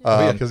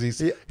 Because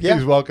he's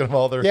welcoming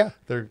all their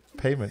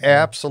payment.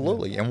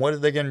 Absolutely. And what are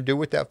they going to do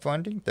with that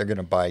funding? They're going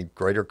to buy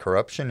greater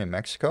corruption in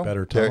Mexico.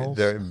 Better tunnels.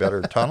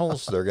 Better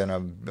tunnels. They're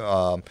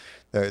going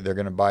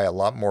to buy a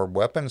lot more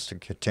weapons to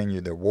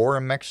continue their war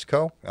in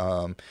Mexico.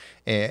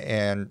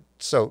 And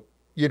so,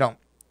 if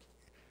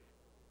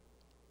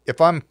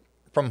I'm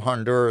from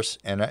Honduras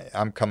and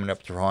I'm coming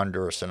up through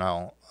Honduras and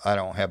I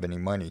don't have any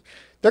money,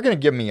 they're going to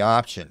give me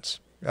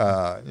options,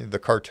 the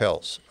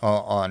cartels,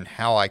 on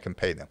how I can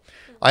pay them.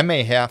 I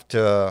may have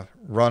to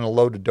run a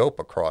load of dope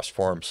across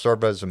for them,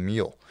 serve as a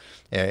mule,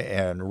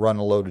 and run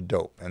a load of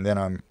dope, and then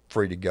I'm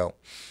free to go.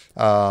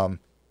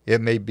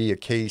 It may be a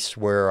case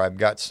where I've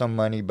got some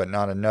money but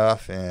not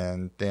enough,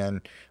 and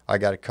then I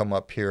got to come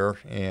up here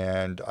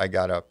and I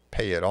got to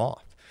pay it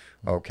off.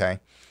 Okay,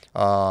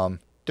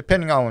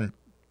 depending on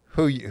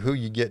who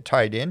you get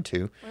tied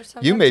into. Or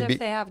sometimes if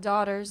they have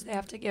daughters, they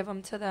have to give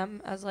them to them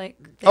as like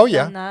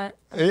done that.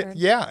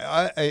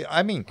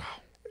 I mean,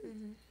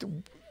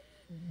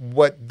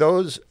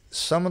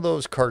 some of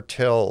those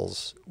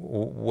cartels,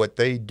 what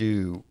they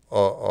do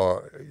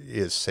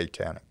is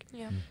satanic.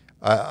 Yeah.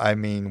 I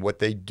mean, what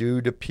they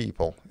do to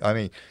people. I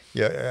mean,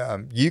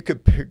 you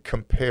could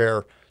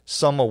compare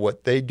some of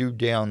what they do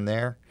down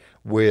there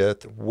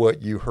with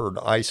what you heard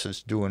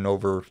ISIS doing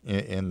over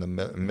in the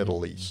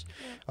Middle East.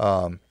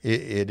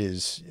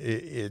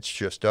 It's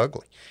just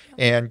ugly.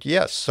 And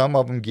yes, some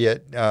of them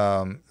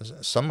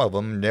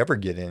never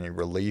get any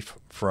relief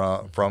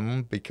from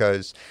them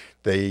because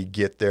they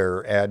get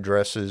their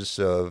addresses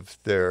of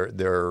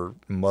their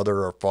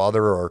mother or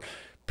father or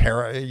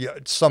parent,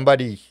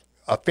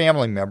 a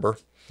family member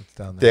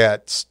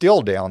that's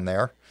still down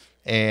there.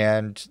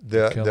 And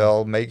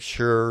they'll make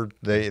sure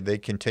they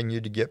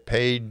continue to get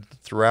paid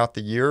throughout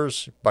the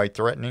years by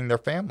threatening their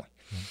family.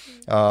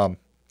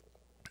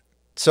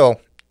 It's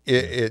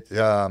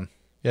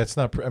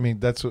not. I mean,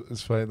 that's what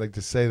it's funny. Like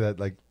to say that.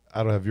 Like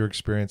I don't have your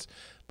experience,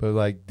 but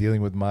like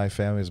dealing with my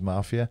family's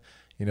mafia.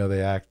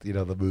 They act.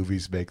 The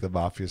movies make the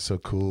mafia so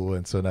cool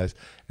and so nice.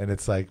 And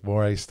it's like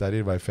more I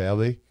studied my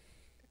family,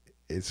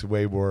 it's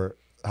way more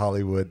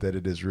Hollywood than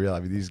it is real. I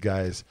mean, these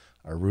guys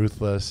are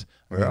ruthless.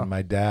 I mean,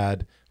 my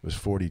dad was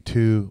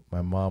 42.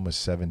 My mom was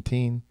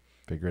 17.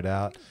 Figure it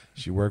out.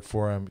 She worked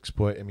for him.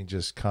 Exploit. I mean,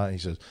 he says,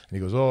 and he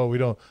goes, oh, we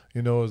don't,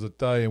 as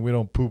Italian, we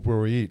don't poop where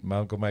we eat. My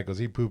Uncle Mike goes,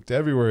 he pooped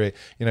everywhere.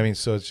 What I mean?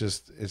 So it's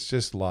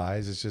just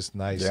lies. It's just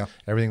nice. Yeah.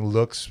 Everything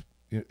looks,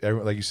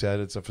 like you said,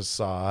 it's a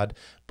facade.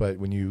 But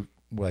when you've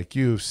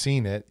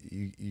seen it,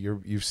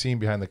 you've seen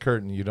behind the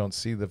curtain. You don't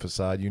see the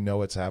facade. You know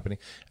what's happening,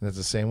 and it's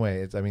the same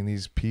way.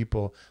 These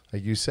people,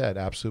 like you said,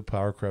 absolute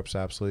power corrupts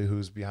absolutely.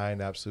 Who's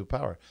behind absolute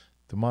power?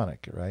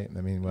 Demonic, right? I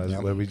mean,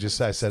 what we just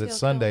said. I said it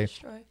Sunday.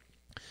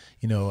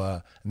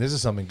 And this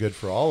is something good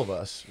for all of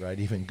us, right?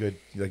 Even good,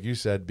 like you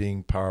said,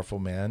 being powerful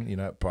man,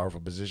 powerful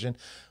position.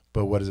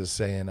 But what does it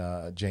say in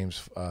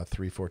James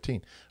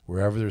 3:14?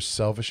 Wherever there's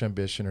selfish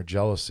ambition or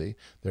jealousy,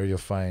 there you'll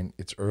find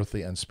it's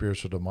earthly and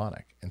spiritual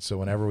demonic. And so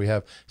whenever we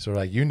have,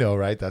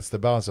 right, that's the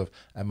balance of,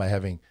 am I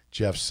having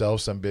Jeff's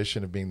selfish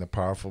ambition of being the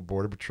powerful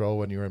Border Patrol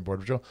when you're in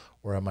Border Patrol,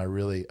 or am I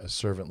really a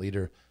servant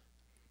leader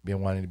being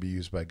wanting to be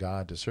used by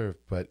God to serve?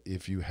 But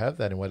if you have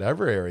that in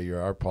whatever area you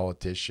are,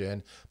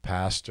 politician,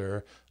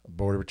 pastor,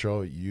 Border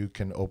Patrol, you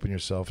can open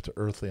yourself to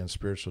earthly and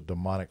spiritual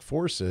demonic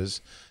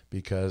forces,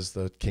 because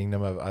the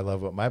kingdom of, I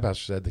love what my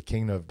pastor said, the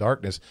kingdom of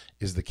darkness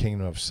is the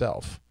kingdom of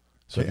self.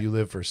 So if you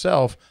live for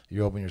self,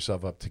 you open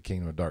yourself up to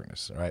kingdom of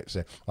darkness, right?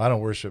 Say, well, I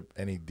don't worship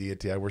any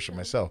deity, I worship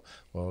myself.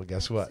 Well,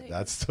 guess what?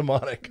 That's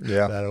demonic.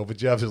 Yeah. That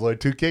opens you up. There's only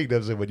two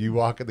kingdoms, and when you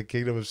walk in the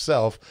kingdom of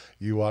self,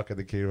 you walk in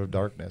the kingdom of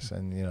darkness.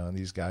 And, and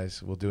these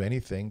guys will do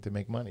anything to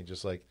make money,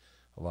 just like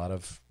a lot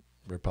of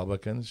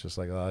Republicans, just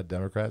like a lot of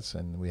Democrats.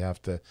 And we have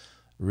to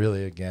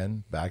really,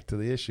 again, back to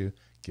the issue,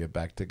 get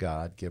back to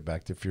God, get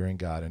back to fearing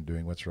God and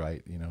doing what's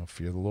right.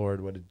 Fear the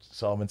Lord. What did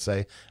Solomon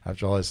say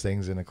after all his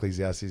things in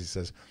Ecclesiastes? He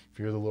says,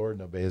 fear the Lord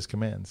and obey his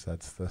commands.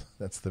 That's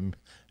the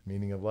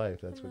meaning of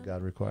life. That's what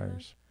God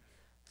requires.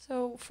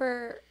 So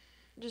for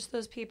just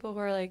those people who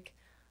are like,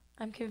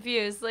 I'm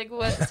confused, like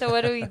what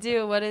do we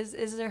do? What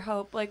is there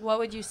hope? Like, what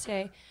would you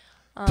say?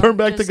 Turn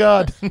back to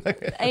God.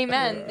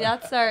 Amen.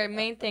 That's our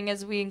main thing,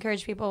 is we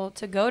encourage people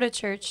to go to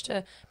church,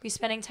 to be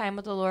spending time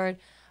with the Lord.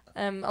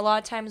 A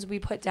lot of times we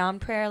put down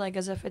prayer, like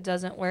as if it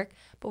doesn't work,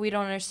 but we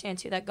don't understand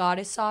too that God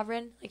is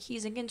sovereign. Like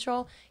he's in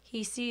control.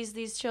 He sees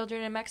these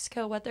children in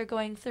Mexico, what they're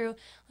going through.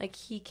 Like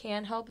he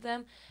can help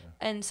them.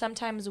 Yeah. And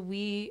sometimes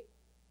we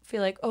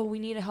feel like, oh, we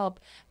need to help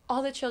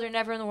all the children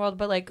ever in the world,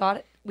 but like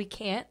God, we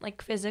can't,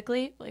 like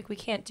physically, like we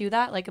can't do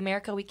that. Like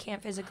America, we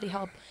can't physically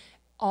help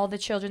all the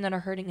children that are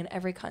hurting in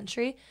every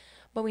country.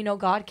 But we know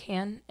God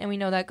can, and we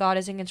know that God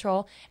is in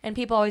control. And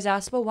people always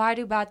ask, well, why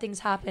do bad things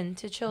happen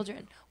to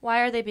children?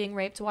 Why are they being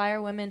raped? Why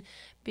are women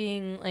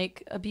being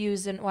like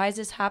abused? And why is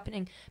this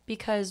happening?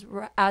 Because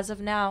as of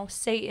now,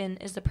 Satan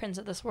is the prince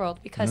of this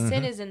world. Because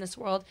sin is in this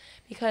world.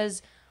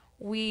 Because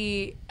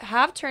we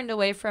have turned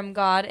away from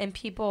God, and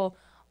people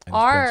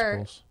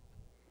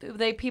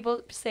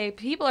people say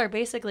people are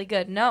basically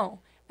good.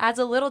 No. As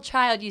a little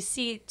child, you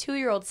see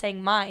 2-year-olds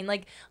saying mine.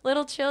 Like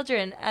little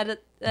children at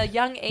a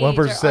young age. One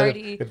person said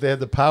if they had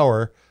the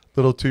power,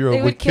 little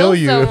 2-year-old would kill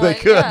you someone. if they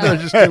could. Yeah. They're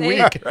just too weak.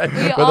 Right?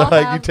 But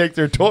they're like, you take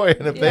their toy,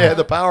 and if they had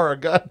the power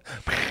of God,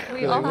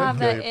 we all have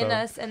that in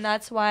us, and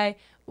that's why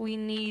we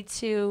need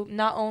to,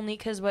 not only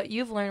because what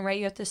you've learned, right?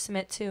 You have to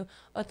submit to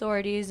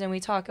authorities, and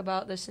we talk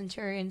about the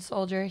centurion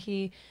soldier.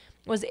 He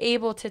was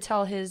able to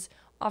tell his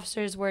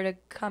officers where to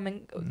come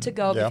and to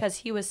go because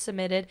he was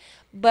submitted.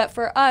 But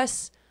for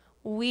us,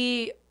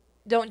 we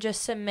don't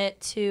just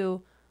submit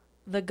to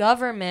the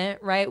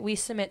government, right? We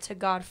submit to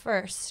God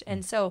first.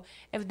 And so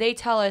if they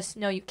tell us,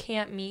 no, you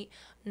can't meet,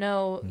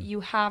 no,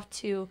 you have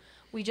to,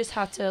 we just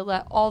have to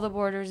let all the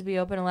borders be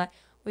open, and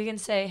we can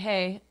say,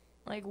 hey,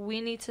 like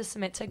we need to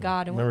submit to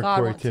God and what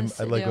God wants us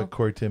to do. I like what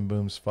Corey Ten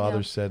Boom's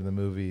father said in the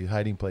movie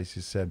Hiding Place.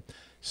 He said,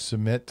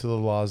 submit to the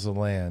laws of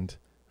the land,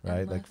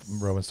 right? Like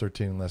Romans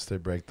 13, unless they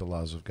break the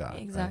laws of God.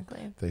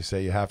 Exactly. Right? They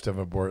say you have to have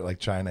abortion, like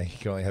China, you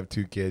can only have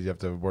 2 kids, you have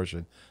to have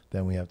abortion.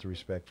 Then we have to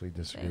respectfully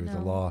disagree with the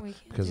law,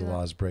 because the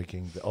law is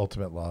breaking the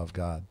ultimate law of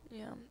God.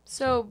 Yeah.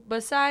 So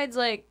besides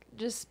like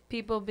just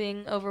people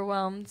being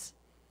overwhelmed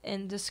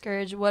and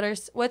discouraged,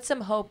 what's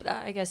some hope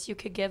that I guess you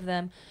could give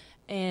them,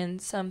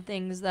 and some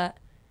things that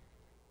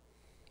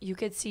you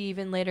could see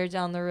even later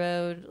down the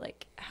road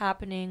like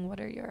happening? What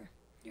are your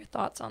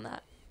thoughts on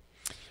that?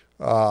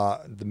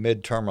 The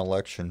midterm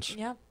elections.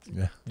 Yeah.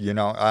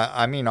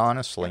 I mean,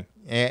 honestly,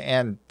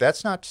 and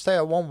that's not to say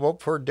I won't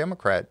vote for a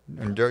Democrat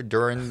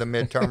during the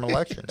midterm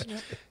elections.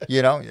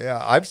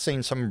 I've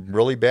seen some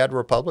really bad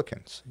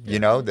Republicans,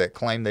 that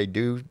claim they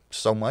do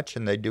so much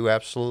and they do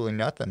absolutely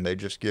nothing. They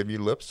just give you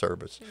lip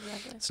service.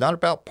 Exactly. It's not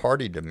about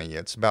party to me.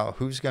 It's about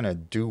who's going to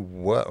do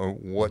what or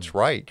what's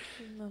right.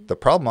 The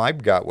problem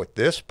I've got with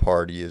this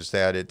party is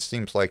that it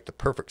seems like the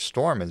perfect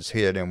storm has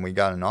hit, and we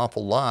got an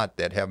awful lot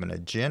that have an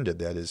agenda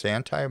that is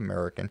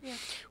anti-American,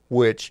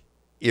 which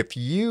if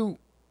you're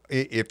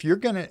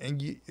going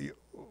to,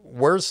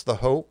 where's the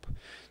hope?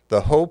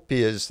 The hope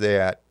is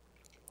that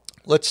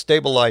let's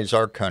stabilize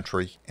our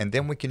country, and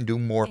then we can do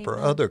more for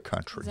other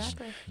countries.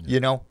 Exactly.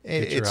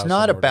 It's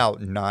not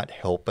about not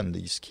helping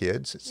these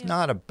kids. It's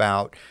not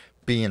about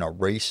being a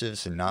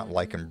racist and not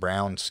liking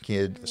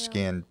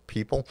brown-skinned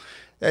people.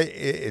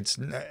 It's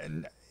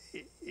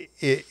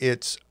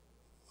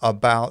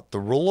about the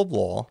rule of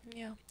law.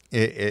 Yeah.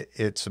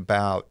 It's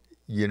about,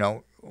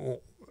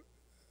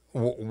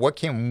 what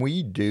can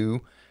we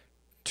do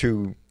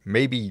to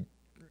maybe,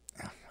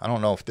 I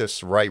don't know if this is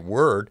the right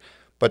word,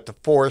 but to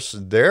force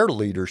their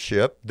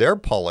leadership, their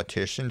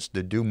politicians,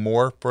 to do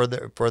more for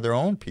their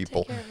own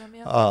people. Take care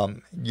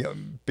of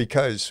them,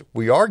 because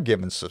we are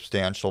given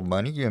substantial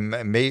money.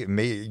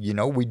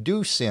 We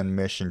do send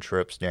mission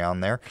trips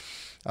down there.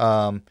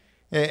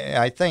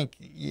 I think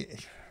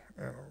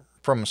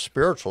from a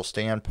spiritual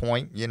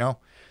standpoint,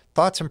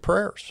 thoughts and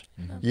prayers.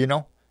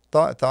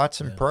 Thoughts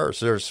and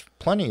prayers. There's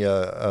plenty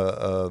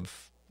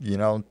of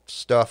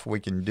stuff we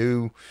can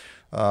do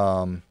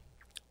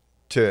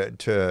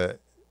to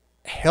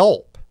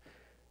help,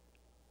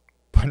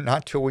 but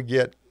not till we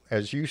get,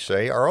 as you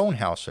say, our own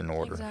house in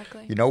order.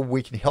 Exactly.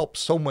 We can help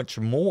so much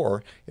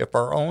more if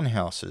our own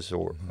house is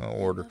in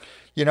order.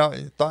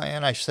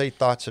 And I say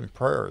thoughts and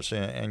prayers,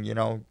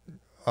 and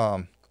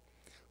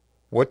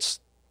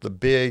what's the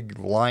big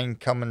line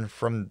coming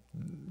from,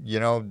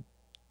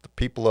 the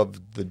people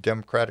of the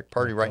Democratic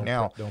Party right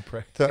now? Don't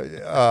pray.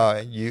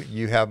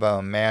 You have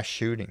a mass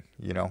shooting,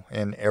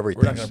 and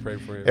everything. We're not going to pray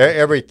for you.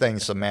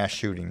 Everything's a mass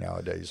shooting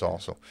nowadays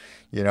also,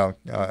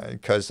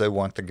 because they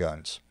want the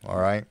guns, all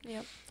right?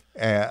 Yep.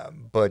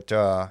 But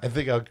I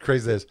think how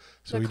crazy that is.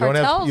 So The you don't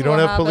have cartels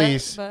will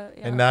police, have it,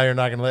 but, and now you're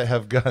not going to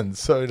have guns.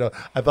 So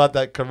I thought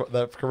that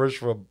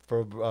commercial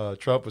from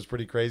Trump was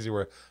pretty crazy,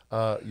 where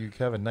you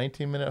have a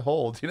 19-minute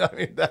hold. You know what I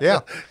mean? Yeah.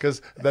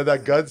 Because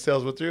that gun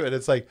sales went through, and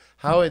it's like,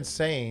 how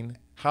insane,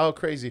 how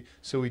crazy.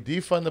 So we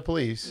defund the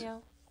police. Yeah.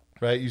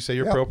 Right, you say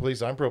you're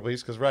pro-police. I'm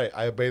pro-police because, right,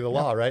 I obey the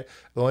law. Right,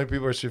 the only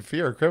people who should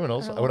fear are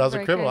criminals. When I was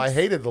a criminal, I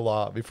hated the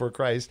law before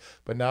Christ,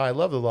 but now I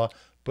love the law.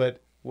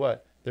 But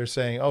what they're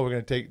saying, we're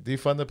going to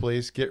defund the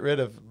police, get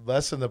rid of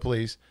lessen the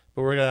police,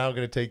 but we're now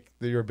going to take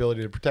your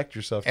ability to protect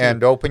yourself too.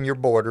 And open your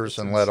borders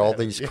and let all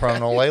these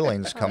criminal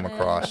aliens come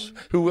across.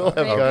 Who will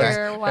have guns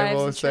their and wives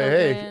will and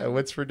say, children, "Hey,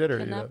 what's for dinner?"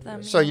 kidnap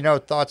them. So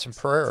thoughts and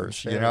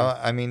prayers. insanity.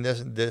 I mean,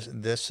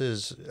 this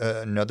is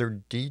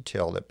another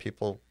detail that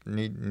people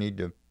need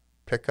to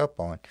pick up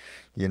on.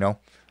 You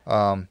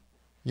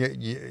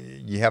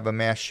have a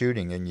mass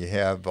shooting, and you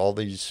have all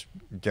these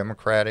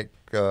Democratic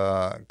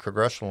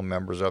congressional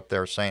members up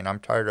there saying, "I'm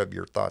tired of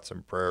your thoughts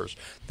and prayers.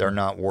 They're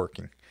not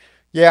working."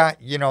 Yeah,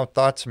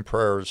 thoughts and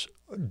prayers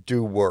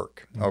do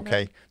work.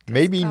 Okay,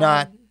 maybe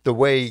not the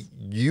way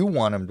you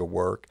want them to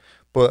work,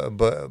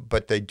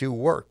 but they do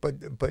work.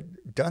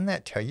 But doesn't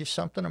that tell you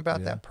something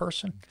about that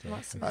person? You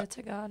want to submit it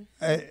to God.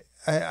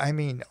 I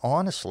mean,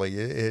 honestly,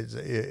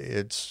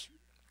 it's.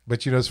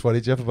 But what's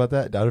funny, Jeff, about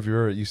that? I don't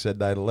know if you said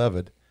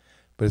 9/11,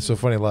 but it's so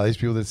funny. A lot of these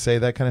people that say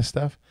that kind of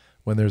stuff,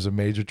 when there's a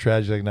major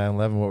tragedy like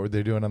 9/11, what were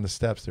they doing on the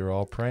steps? They were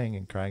all praying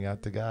and crying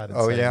out to God and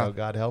saying, "Oh,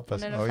 God, help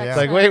us." It's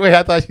like, wait,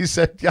 I thought you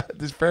said, God,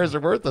 these prayers are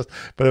worthless.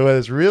 But when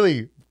it's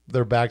really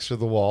their backs to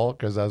the wall,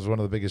 because that was one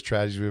of the biggest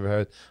tragedies we've ever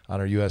had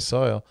on our U.S.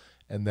 soil,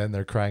 and then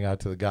they're crying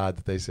out to the God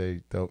that they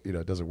say,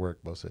 it doesn't work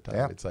most of the time.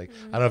 Yeah. It's like,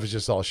 I don't know if it's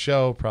just all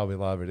show. Probably a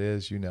lot of it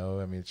is, I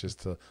mean, it's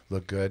just to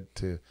look good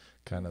to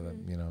kind of,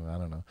 I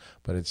don't know.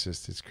 But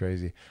it's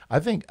crazy. I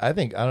think, I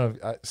don't know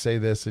if I say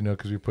this,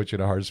 because we put you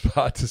in a hard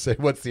spot to say,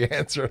 what's the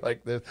answer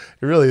like this?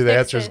 Really, the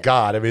answer is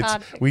God. I mean,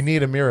 we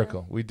need a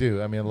miracle. Yeah. We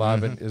do. I mean, a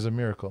lot of it is a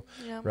miracle,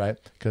 right?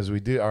 Because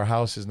our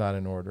house is not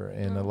in order,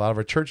 and a lot of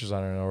our churches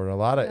aren't in order. A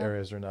lot of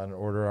areas are not in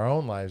order. Our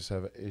own lives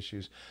have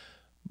issues.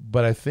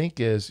 But I think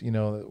is,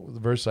 the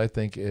verse I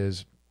think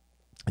is,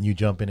 and you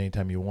jump in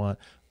anytime you want,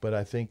 but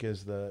I think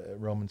is the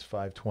Romans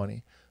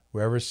 5:20,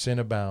 wherever sin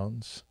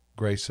abounds,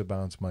 grace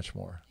abounds much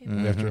more.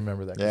 Mm-hmm. We have to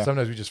remember that. Yeah.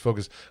 Sometimes we just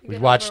focus. We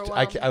watched.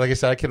 Like I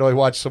said, I can only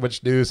watch so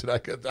much news, and I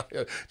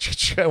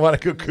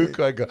want to go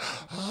cuckoo. I go,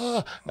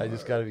 I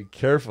just got to be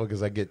careful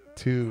because I get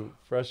too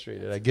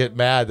frustrated. I get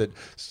mad that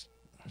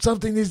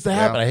something needs to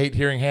happen. I hate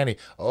hearing Hanny.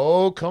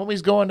 Oh,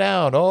 Comey's going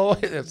down. Oh,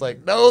 it's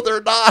like, no,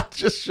 they're not.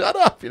 Just shut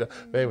up.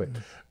 Anyway,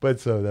 but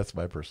so that's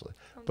my personally.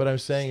 But I'm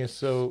saying is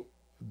so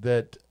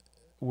that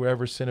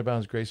wherever sin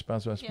abounds, grace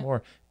abounds much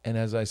more. And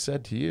as I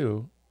said to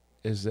you,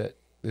 is that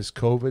this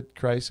COVID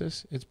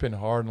crisis, it's been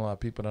hard on a lot of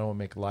people. And I don't want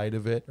to make light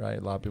of it, right?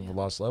 A lot of people have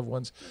lost loved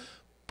ones.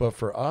 But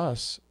for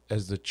us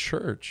as the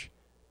church,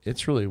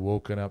 it's really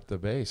woken up the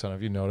base. I don't know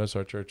if you notice,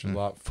 our church is a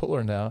lot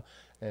fuller now.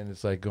 And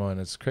it's like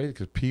it's crazy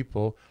because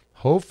people,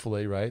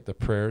 hopefully, right, the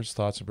prayers,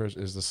 thoughts and prayers,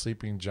 is the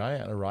sleeping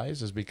giant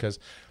arises because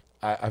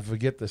I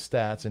forget the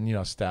stats. And,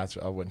 stats,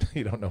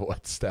 you don't know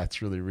what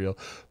stats really real.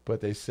 But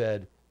they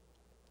said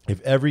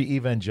if every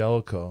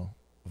evangelical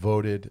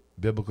voted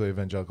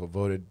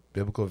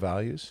biblical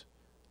values,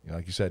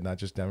 like you said, not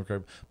just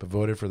Democrat, but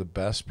voted for the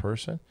best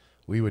person,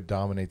 we would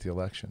dominate the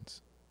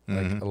elections.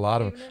 Like a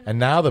lot of them. And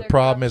now the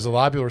problem is a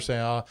lot of people are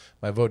saying,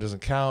 my vote doesn't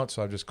count,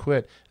 so I'll just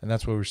quit. And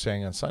that's what we were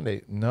saying on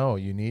Sunday. No,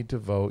 you need to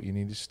vote. You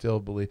need to still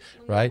believe,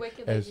 right?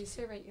 Wicked lazy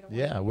servant.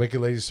 Wicked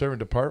lazy servant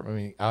department. I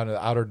mean, out of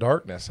outer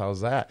darkness.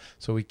 How's that?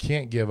 So we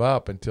can't give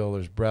up until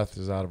there's breath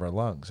is out of our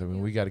lungs. I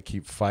mean, we got to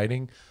keep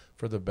fighting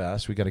for the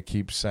best. We got to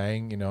keep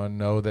saying, and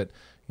know that,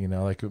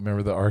 like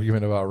remember the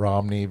argument about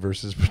Romney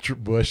versus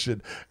Bush,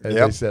 and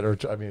they said,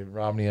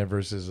 Romney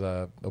versus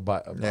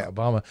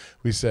Obama.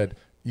 We said,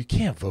 you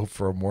can't vote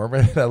for a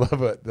Mormon. And I love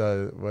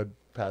what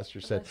pastor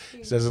said.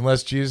 He says,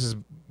 unless Jesus,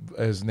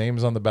 his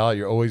name's on the ballot,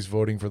 you're always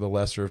voting for the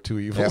lesser of two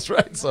evils,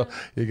 right? So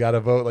you got to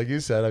vote, like you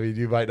said. I mean,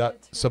 you might not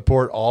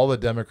support all the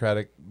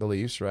Democratic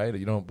beliefs, right?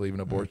 You don't believe in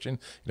abortion.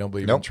 You don't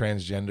believe in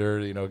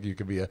transgender. You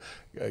could be a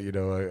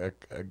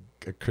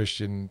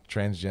Christian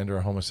transgender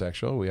or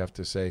homosexual. We have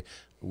to say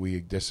we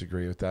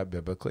disagree with that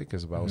biblically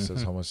because the Bible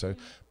says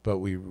homosexual. But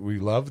we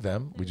love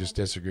them. We just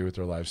disagree with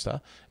their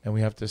lifestyle. And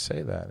we have to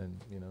say that.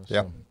 And,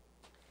 so.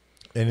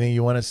 Anything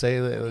you want to say?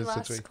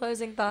 Last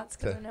closing thoughts,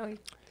 because I know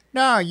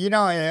No,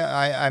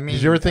 I mean.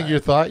 Did you ever think your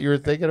thought you were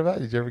thinking about?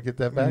 Did you ever get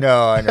that back?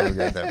 No, I never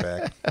got that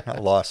back. I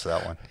lost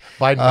that one.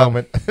 Biden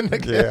moment.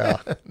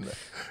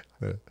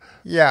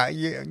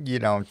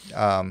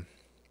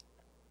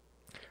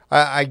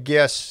 I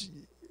guess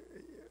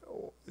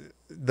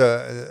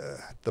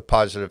the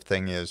positive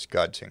thing is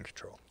God's in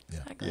control.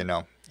 Exactly. you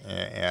know,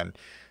 and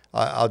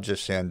I'll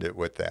just end it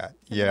with that.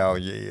 You know,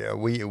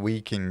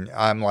 we can.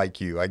 I'm like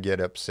you. I get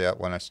upset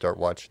when I start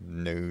watching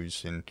the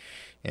news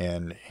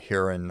and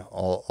hearing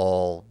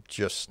all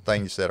just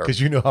things that are, because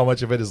you know how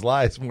much of it is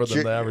lies more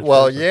than the average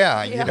well, person.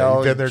 yeah, Yeah. you know,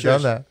 You've been there,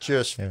 done that.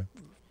 just Yeah.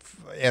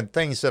 and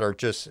things that are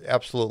just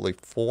absolutely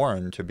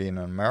foreign to being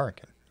an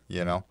American.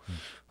 You know,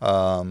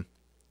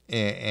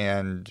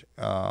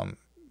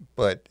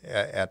 but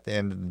at the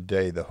end of the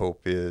day, the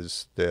hope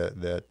is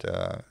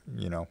that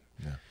you know,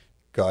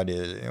 God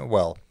is,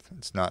 well,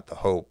 it's not the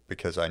hope,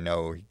 because I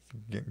know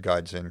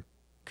God's in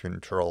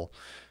control,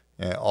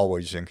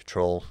 always in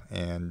control,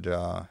 and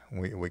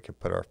we could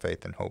put our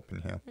faith and hope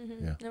in Him.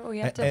 Yeah. No, we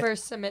have to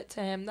first submit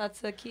to Him.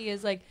 That's the key.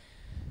 Is like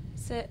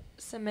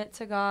submit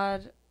to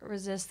God,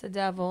 resist the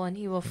devil, and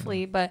he will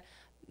flee. But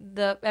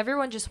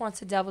everyone just wants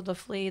the devil to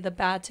flee, the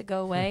bad to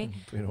go away,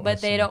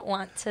 but they don't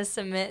want to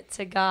submit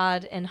to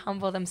God and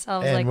humble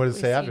themselves. And like what does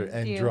it say after? you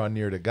And do. draw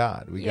near to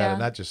God. We got to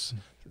not just.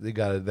 They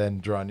got to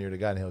then draw near to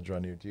God, and He'll draw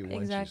near to you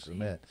once you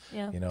submit.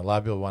 Yeah. You know, a lot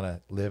of people want to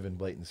live in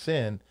blatant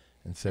sin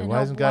and say, And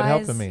 "Why isn't God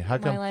helping me? How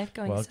come?" my life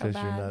going Well, so because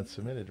you're bad? not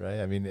submitted, right?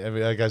 I mean,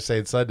 like I say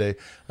on Sunday,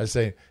 I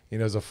say, you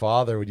know, as a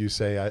father, would you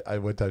say, I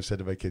one time said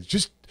to my kids,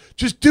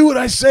 just do what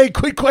I say.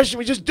 Quit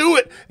questioning me. Just do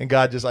it. And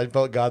I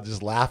felt God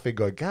just laughing,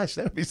 going, "Gosh,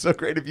 that would be so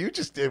great if you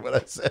just did what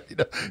I said. You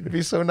know, it'd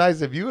be so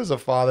nice if you, as a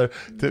father,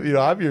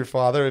 I'm your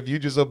father. If you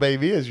just obey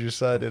me as your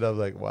son." And I was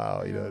like,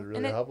 wow, you know, it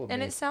really helped me.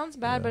 And it sounds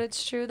bad, but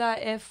it's true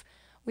that if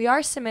we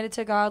are submitted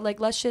to God, like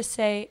let's just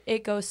say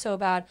it goes so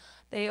bad,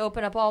 they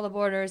open up all the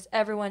borders,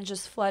 everyone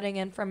just flooding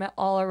in from it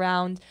all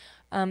around,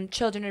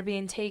 children are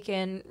being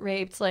taken,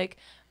 raped, like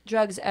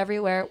drugs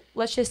everywhere.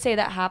 Let's just say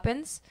that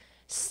happens.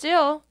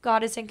 Still,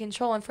 God is in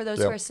control, and for those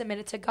who are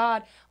submitted to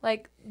God,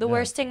 like the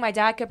worst thing my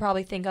dad could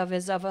probably think of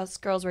is of us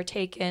girls were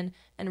taken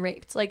and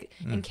raped, like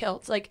and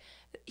killed. Like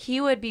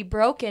he would be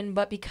broken,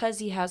 but because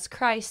he has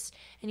Christ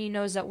and he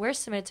knows that we're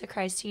submitted to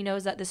Christ, he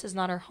knows that this is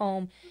not our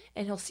home,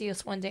 and he'll see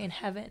us one day in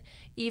heaven.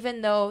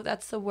 Even though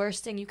that's the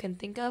worst thing you can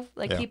think of,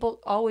 like people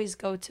always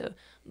go to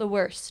the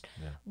worst.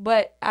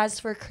 But as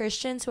for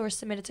Christians who are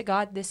submitted to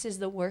God, this is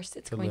the worst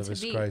it's going to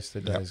be. Christ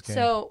that dies gain.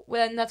 So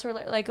when that's where,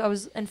 like I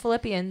was in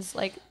Philippians,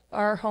 like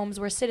our homes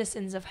were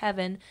citizens of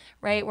heaven,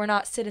 right? We're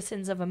not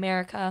citizens of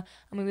America.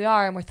 I mean, we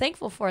are, and we're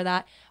thankful for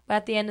that. But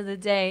at the end of the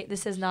day,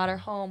 this is not our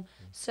home.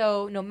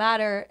 So no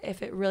matter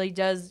if it really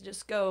does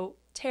just go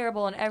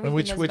terrible and everything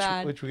is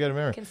bad, which we got to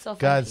remember, can still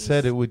find God peace.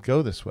 said it would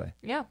go this way.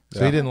 Yeah.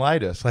 So He didn't lie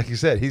to us. Like you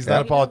said, He's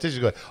not a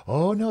politician going,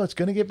 "Oh no, it's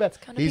going to get bad."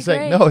 He's like,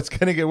 great. "No, it's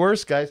going to get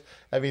worse, guys."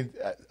 I mean,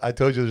 I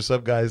told you there's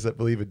some guys that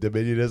believe in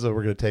dominionism.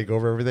 We're going to take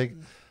over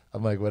everything.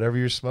 I'm like, whatever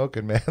you're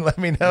smoking, man, let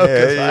me know.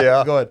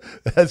 I'm going,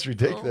 that's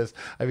ridiculous.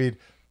 I mean,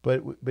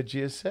 but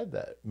Jesus said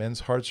that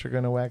men's hearts are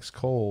going to wax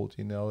cold.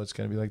 You know, it's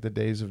going to be like the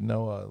days of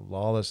Noah: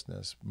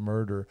 lawlessness,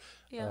 murder.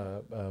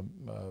 What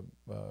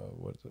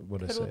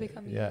did I say?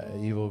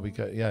 Evil will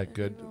become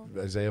good.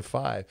 Isaiah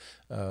 5.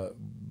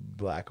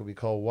 Black will be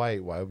called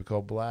white. White will be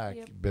called black.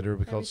 Bitter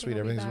will be called sweet.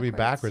 Everything's going to be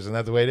backwards, and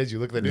that's the way it is. You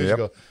look at the news, you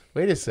go,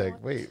 "Wait a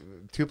sec. Wait,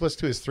 2 +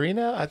 2 is 3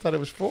 now? I thought it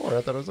was 4.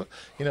 I thought it was,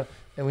 you know."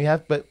 And we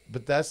have, but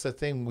that's the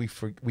thing.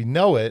 We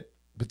know it.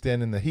 But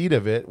then in the heat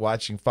of it,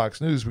 watching Fox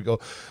News, we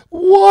go,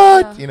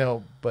 "What?" Yeah. You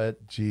know,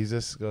 but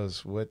Jesus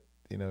goes, "What?"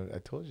 You know, I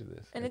told you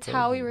this. And it's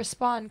how we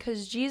respond,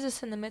 because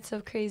Jesus, in the midst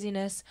of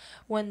craziness,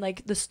 when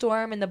like the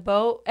storm and the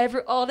boat,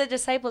 all the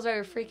disciples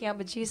were freaking out,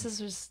 but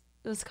Jesus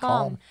was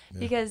calm.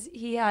 Because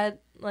he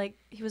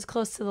was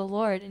close to the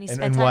Lord, and he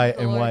spent time with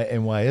the Lord.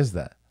 And why is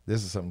that?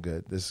 This is something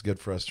good. This is good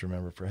for us to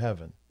remember for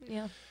heaven.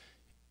 Yeah.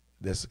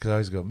 This, because I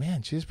always go,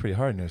 "Man, she's pretty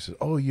hard." And he says,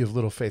 "Oh, you have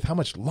little faith. How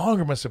much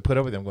longer must I put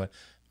up with them?" I'm going,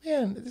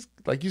 "Man,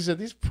 like you said,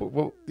 these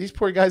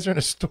poor guys are in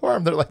a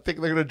storm. They're like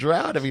thinking they're going to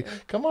drown. I mean,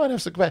 come on,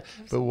 have some grace."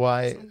 But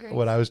why?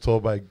 What I was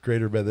told by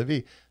greater men than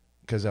me,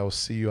 because I will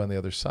see you on the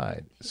other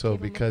side. So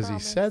because He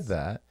said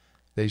that,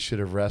 they should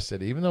have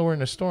rested. Even though we're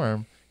in a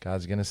storm,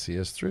 God's going to see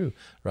us through,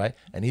 right?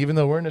 And even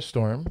though we're in a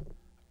storm,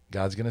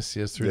 God's going to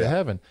see us through to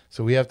heaven.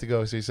 So we have to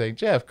go. So He's saying,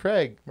 "Jeff,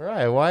 Craig,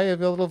 Mariah, why have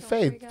you a little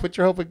faith? Put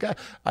your hope in God."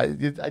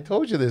 I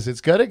told you this.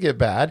 It's going to get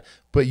bad,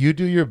 but you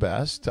do your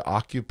best to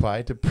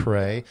occupy, to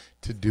pray,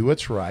 to do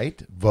what's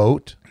right,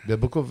 vote,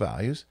 biblical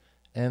values,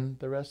 and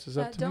the rest is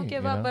up to me. Don't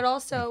give up. But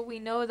also, we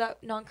know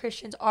that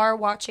non-Christians are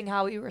watching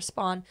how we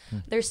respond.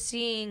 They're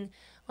seeing,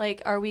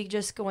 like, are we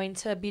just going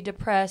to be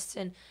depressed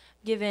and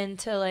give in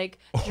to like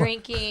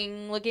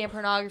drinking, looking at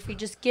pornography,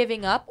 just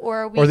giving up, or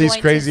are we? Or these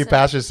crazy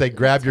pastors say,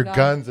 "Grab your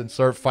guns and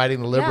start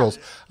fighting the liberals."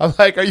 I'm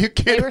like, "Are you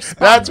kidding?"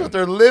 That's what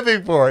they're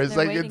living for. It's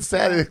like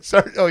insanity.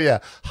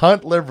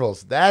 Hunt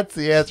liberals. That's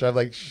the answer. I'm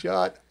like,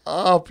 shut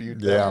up, you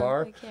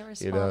dumb. We can't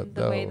respond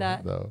the way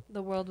that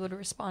the world would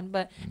respond.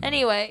 But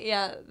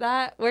anyway,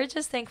 that we're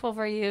just thankful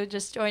for you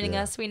just joining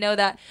us. We know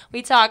that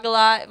we talk a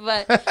lot,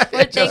 but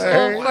we're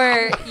thankful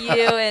for you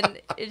and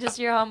just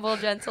your humble,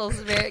 gentle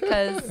spirit,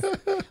 because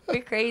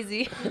we're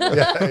crazy.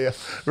 We're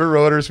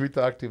roaders. We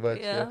talk too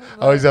much. I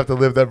always have to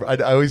live that.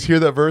 I always hear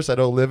that verse. I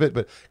don't live it,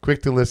 but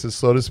quick to listen,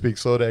 slow to speak,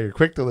 slow to anger.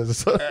 Quick to listen,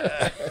 slow.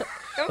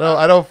 No,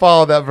 I don't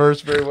follow that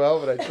verse very well,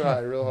 but I try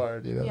real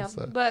hard. Yeah,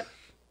 so. but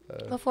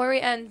before we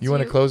end, You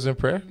want to close in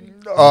prayer?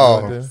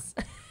 Oh,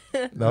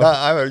 No. no,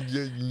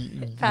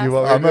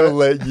 Pastor. I'm going to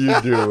let you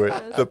do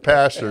it. The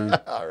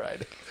pastor. All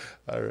right.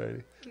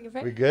 You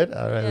pray? We good?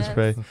 All right, Yes. let's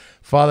pray.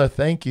 Father,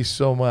 thank you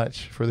so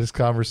much for this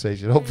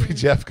conversation. Hopefully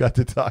Jeff got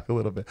to talk a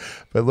little bit.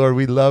 But Lord,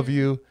 we love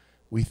you.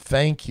 We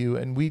thank you.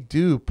 And we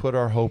do put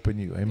our hope in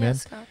you. Amen.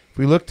 Yes, God. If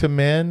we look to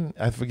men,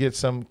 I forget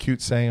some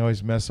cute saying, I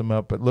always mess them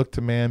up, but look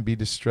to man, be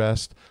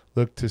distressed.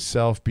 Look to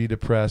self, be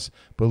depressed.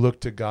 But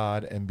look to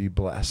God and be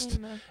blessed.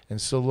 Amen.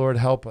 And so, Lord,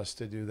 help us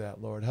to do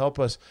that, Lord. Help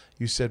us.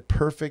 You said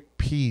perfect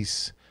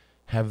peace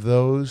have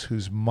those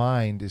whose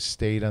mind is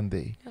stayed on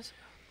thee. Yes.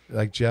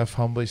 Like Jeff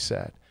humbly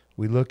said,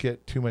 we look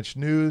at too much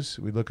news.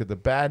 We look at the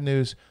bad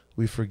news.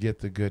 We forget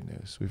the good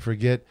news. We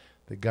forget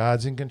that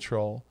God's in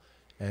control.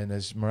 And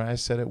as Mariah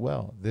said it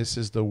well, this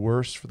is the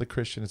worst for the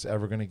Christian it's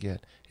ever going to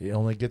get. It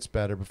only gets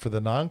better. But for the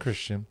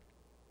non-Christian,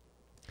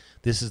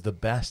 this is the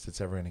best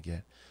it's ever going to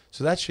get.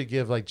 So that should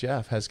give, like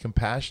Jeff, has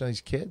compassion on these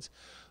kids.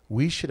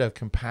 We should have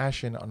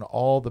compassion on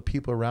all the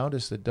people around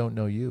us that don't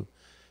know you,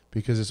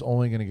 because it's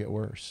only going to get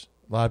worse.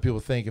 A lot of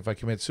people think if I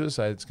commit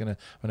suicide, I'm going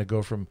to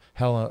go from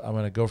hell. I'm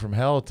going to go from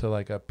hell to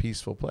like a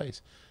peaceful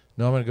place.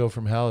 No, I'm going to go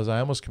from hell, as I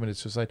almost committed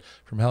suicide,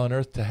 from hell on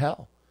earth to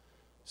hell.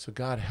 So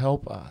God,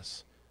 help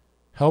us.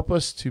 Help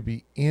us to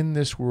be in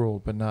this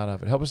world, but not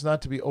of it. Help us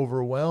not to be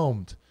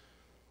overwhelmed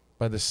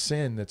by the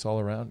sin that's all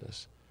around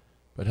us.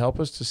 But help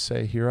us to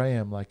say, here I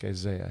am, like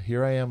Isaiah.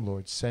 Here I am,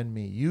 Lord. Send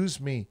me. Use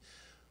me.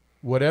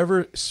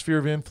 Whatever sphere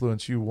of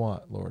influence you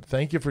want, Lord.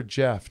 Thank you for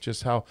Jeff,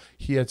 just how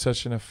he had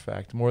such an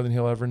effect, more than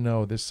he'll ever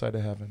know this side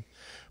of heaven.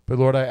 But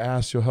Lord, I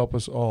ask you'll help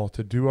us all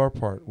to do our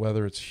part,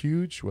 whether it's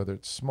huge, whether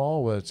it's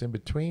small, whether it's in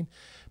between.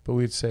 But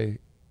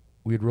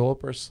we'd roll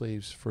up our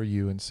sleeves for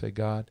you and say,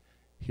 God,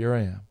 here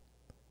I am.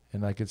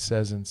 And like it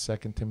says in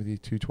 2 Timothy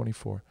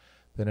 2:24,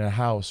 that in a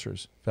house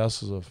there's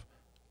vessels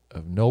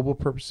of noble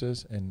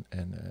purposes and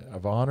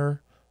of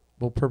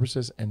honorable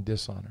purposes and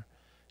dishonor.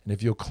 And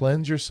if you'll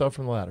cleanse yourself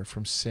from the latter,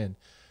 from sin,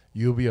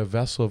 you'll be a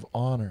vessel of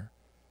honor,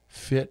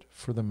 fit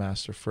for the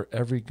master, for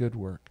every good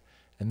work.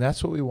 And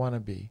that's what we want to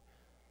be.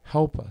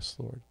 Help us,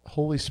 Lord.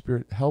 Holy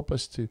Spirit, help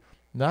us to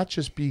not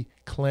just be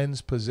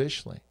cleansed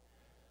positionally,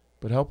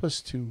 but help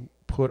us to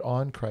put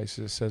on Christ,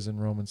 as it says in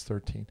Romans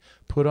 13.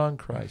 Put on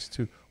Christ,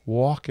 to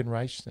walk in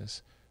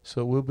righteousness.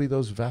 So we'll be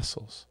those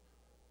vessels,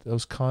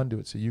 those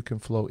conduits that you can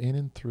flow in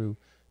and through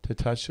to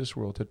touch this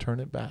world, to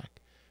turn it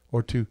back,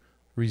 or to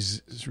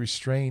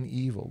restrain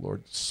evil.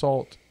 Lord,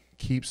 salt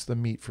keeps the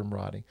meat from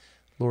rotting.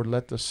 Lord,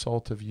 let the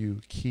salt of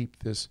you keep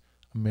this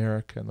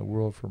America and the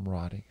world from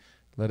rotting.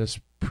 Let us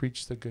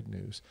preach the good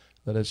news.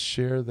 Let us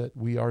share that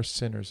we are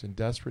sinners in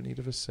desperate need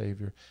of a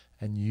Savior,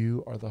 and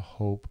you are the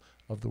hope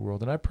of the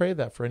world. And I pray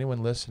that for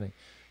anyone listening,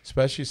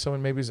 especially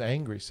someone maybe is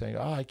angry, saying,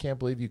 I can't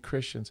believe you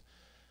Christians.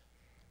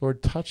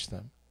 Lord, touch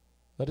them.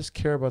 Let us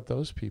care about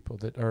those people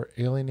that are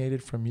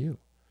alienated from you,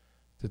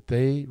 that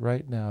they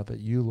right now, that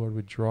you, Lord,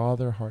 would draw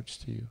their hearts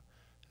to you,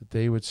 that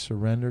they would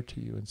surrender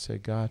to you and say,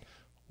 God,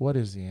 what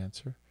is the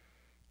answer?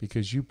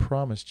 Because you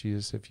promised,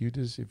 Jesus, if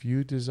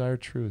you desire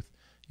truth,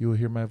 you will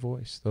hear my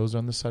voice. Those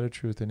on the side of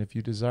truth. And if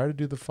you desire to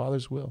do the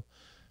Father's will,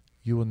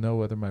 you will know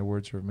whether my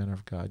words are of men or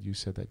of God. You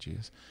said that,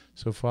 Jesus.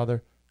 So,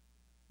 Father,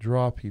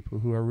 draw people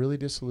who are really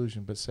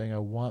disillusioned but saying, I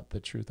want the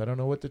truth. I don't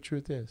know what the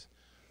truth is.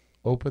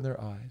 Open their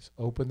eyes,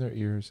 open their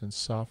ears, and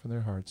soften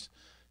their hearts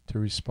to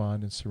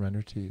respond and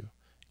surrender to you.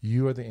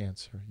 You are the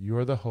answer. You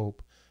are the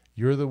hope.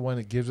 You're the one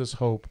that gives us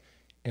hope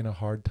in a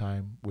hard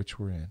time, which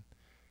we're in.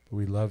 But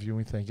we love you and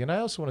we thank you. And I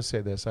also want to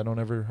say this. I don't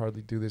ever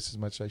hardly do this as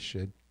much as I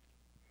should.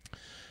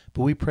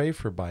 But we pray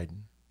for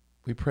Biden.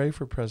 We pray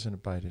for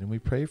President Biden, and we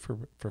pray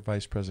for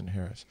Vice President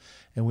Harris.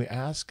 And we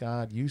ask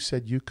God, you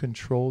said you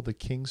control the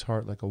king's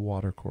heart like a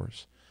water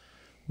course.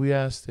 We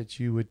ask that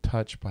you would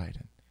touch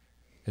Biden.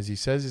 As he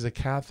says he's a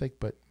Catholic,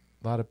 but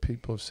a lot of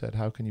people have said,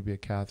 how can you be a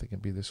Catholic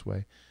and be this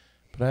way?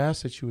 But I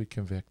ask that you would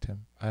convict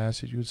him. I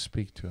ask that you would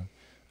speak to him.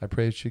 I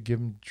pray that you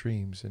give him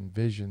dreams and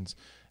visions,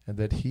 and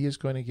that he is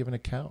going to give an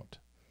account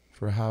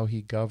for how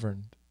he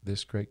governed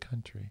this great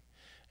country.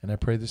 And I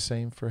pray the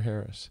same for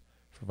Harris,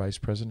 for Vice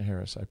President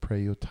Harris. I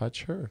pray you'll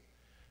touch her.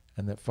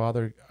 And that,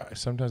 Father,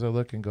 sometimes I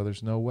look and go,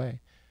 there's no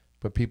way.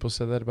 But people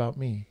said that about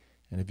me.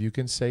 And if you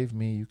can save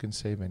me, you can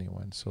save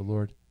anyone. So,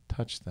 Lord,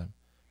 touch them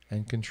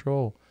and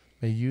control.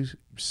 May you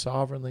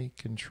sovereignly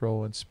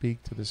control and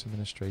speak to this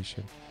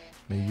administration.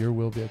 May your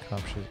will be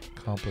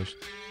accomplished.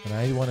 And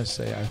I want to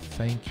say I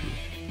thank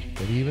you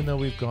that even though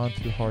we've gone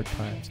through hard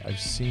times, I've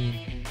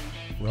seen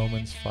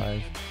Romans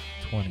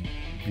 5:20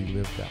 be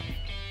lived out,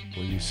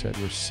 where you said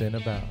where sin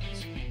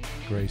abounds,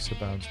 grace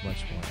abounds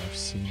much more. I've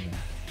seen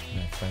that,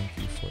 and I thank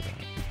you for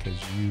that, because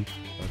you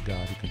are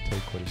God who can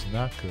take what is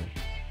not good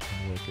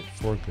and work it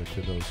for good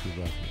to those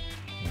who love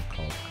you and are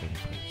called according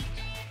to purposes.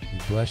 We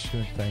bless you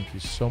and thank you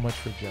so much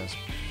for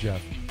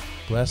Jeff.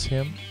 Bless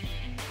him.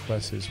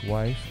 Bless his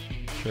wife,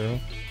 Cheryl.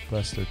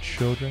 Bless their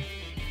children.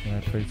 And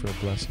I pray for a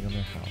blessing on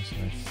their house.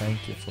 And I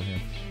thank you for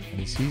him.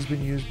 And as he's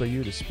been used by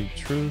you to speak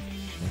truth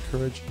and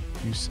encourage,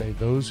 you say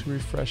those who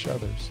refresh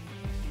others,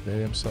 they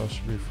themselves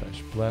should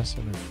refresh. Bless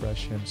and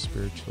refresh him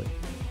spiritually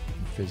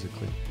and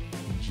physically.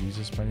 In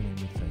Jesus' mighty name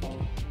we thank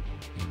you.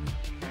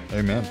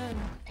 Amen. Amen.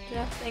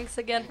 Jeff, thanks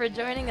again for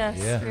joining us.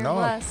 Yeah. You're No,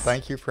 blessed.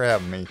 thank you for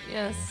having me.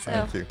 Yes.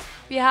 Thank you.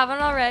 If you haven't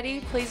already,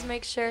 please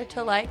make sure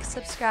to like,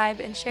 subscribe,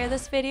 and share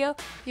this video.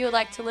 If you would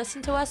like to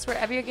listen to us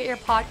wherever you get your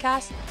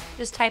podcast,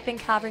 just type in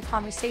Calvary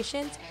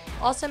Conversations.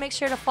 Also, make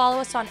sure to follow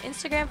us on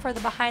Instagram for the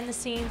behind the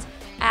scenes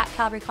at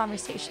Calvary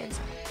Conversations.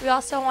 We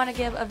also want to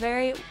give a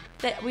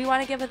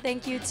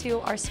thank you to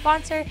our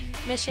sponsor,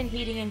 Mission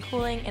Heating and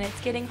Cooling, and it's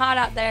getting hot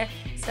out there.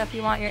 So if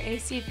you want your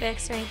AC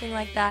fixed or anything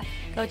like that,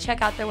 go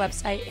check out their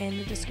website in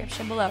the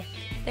description below.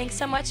 Thanks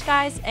so much,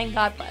 guys, and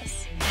God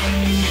bless.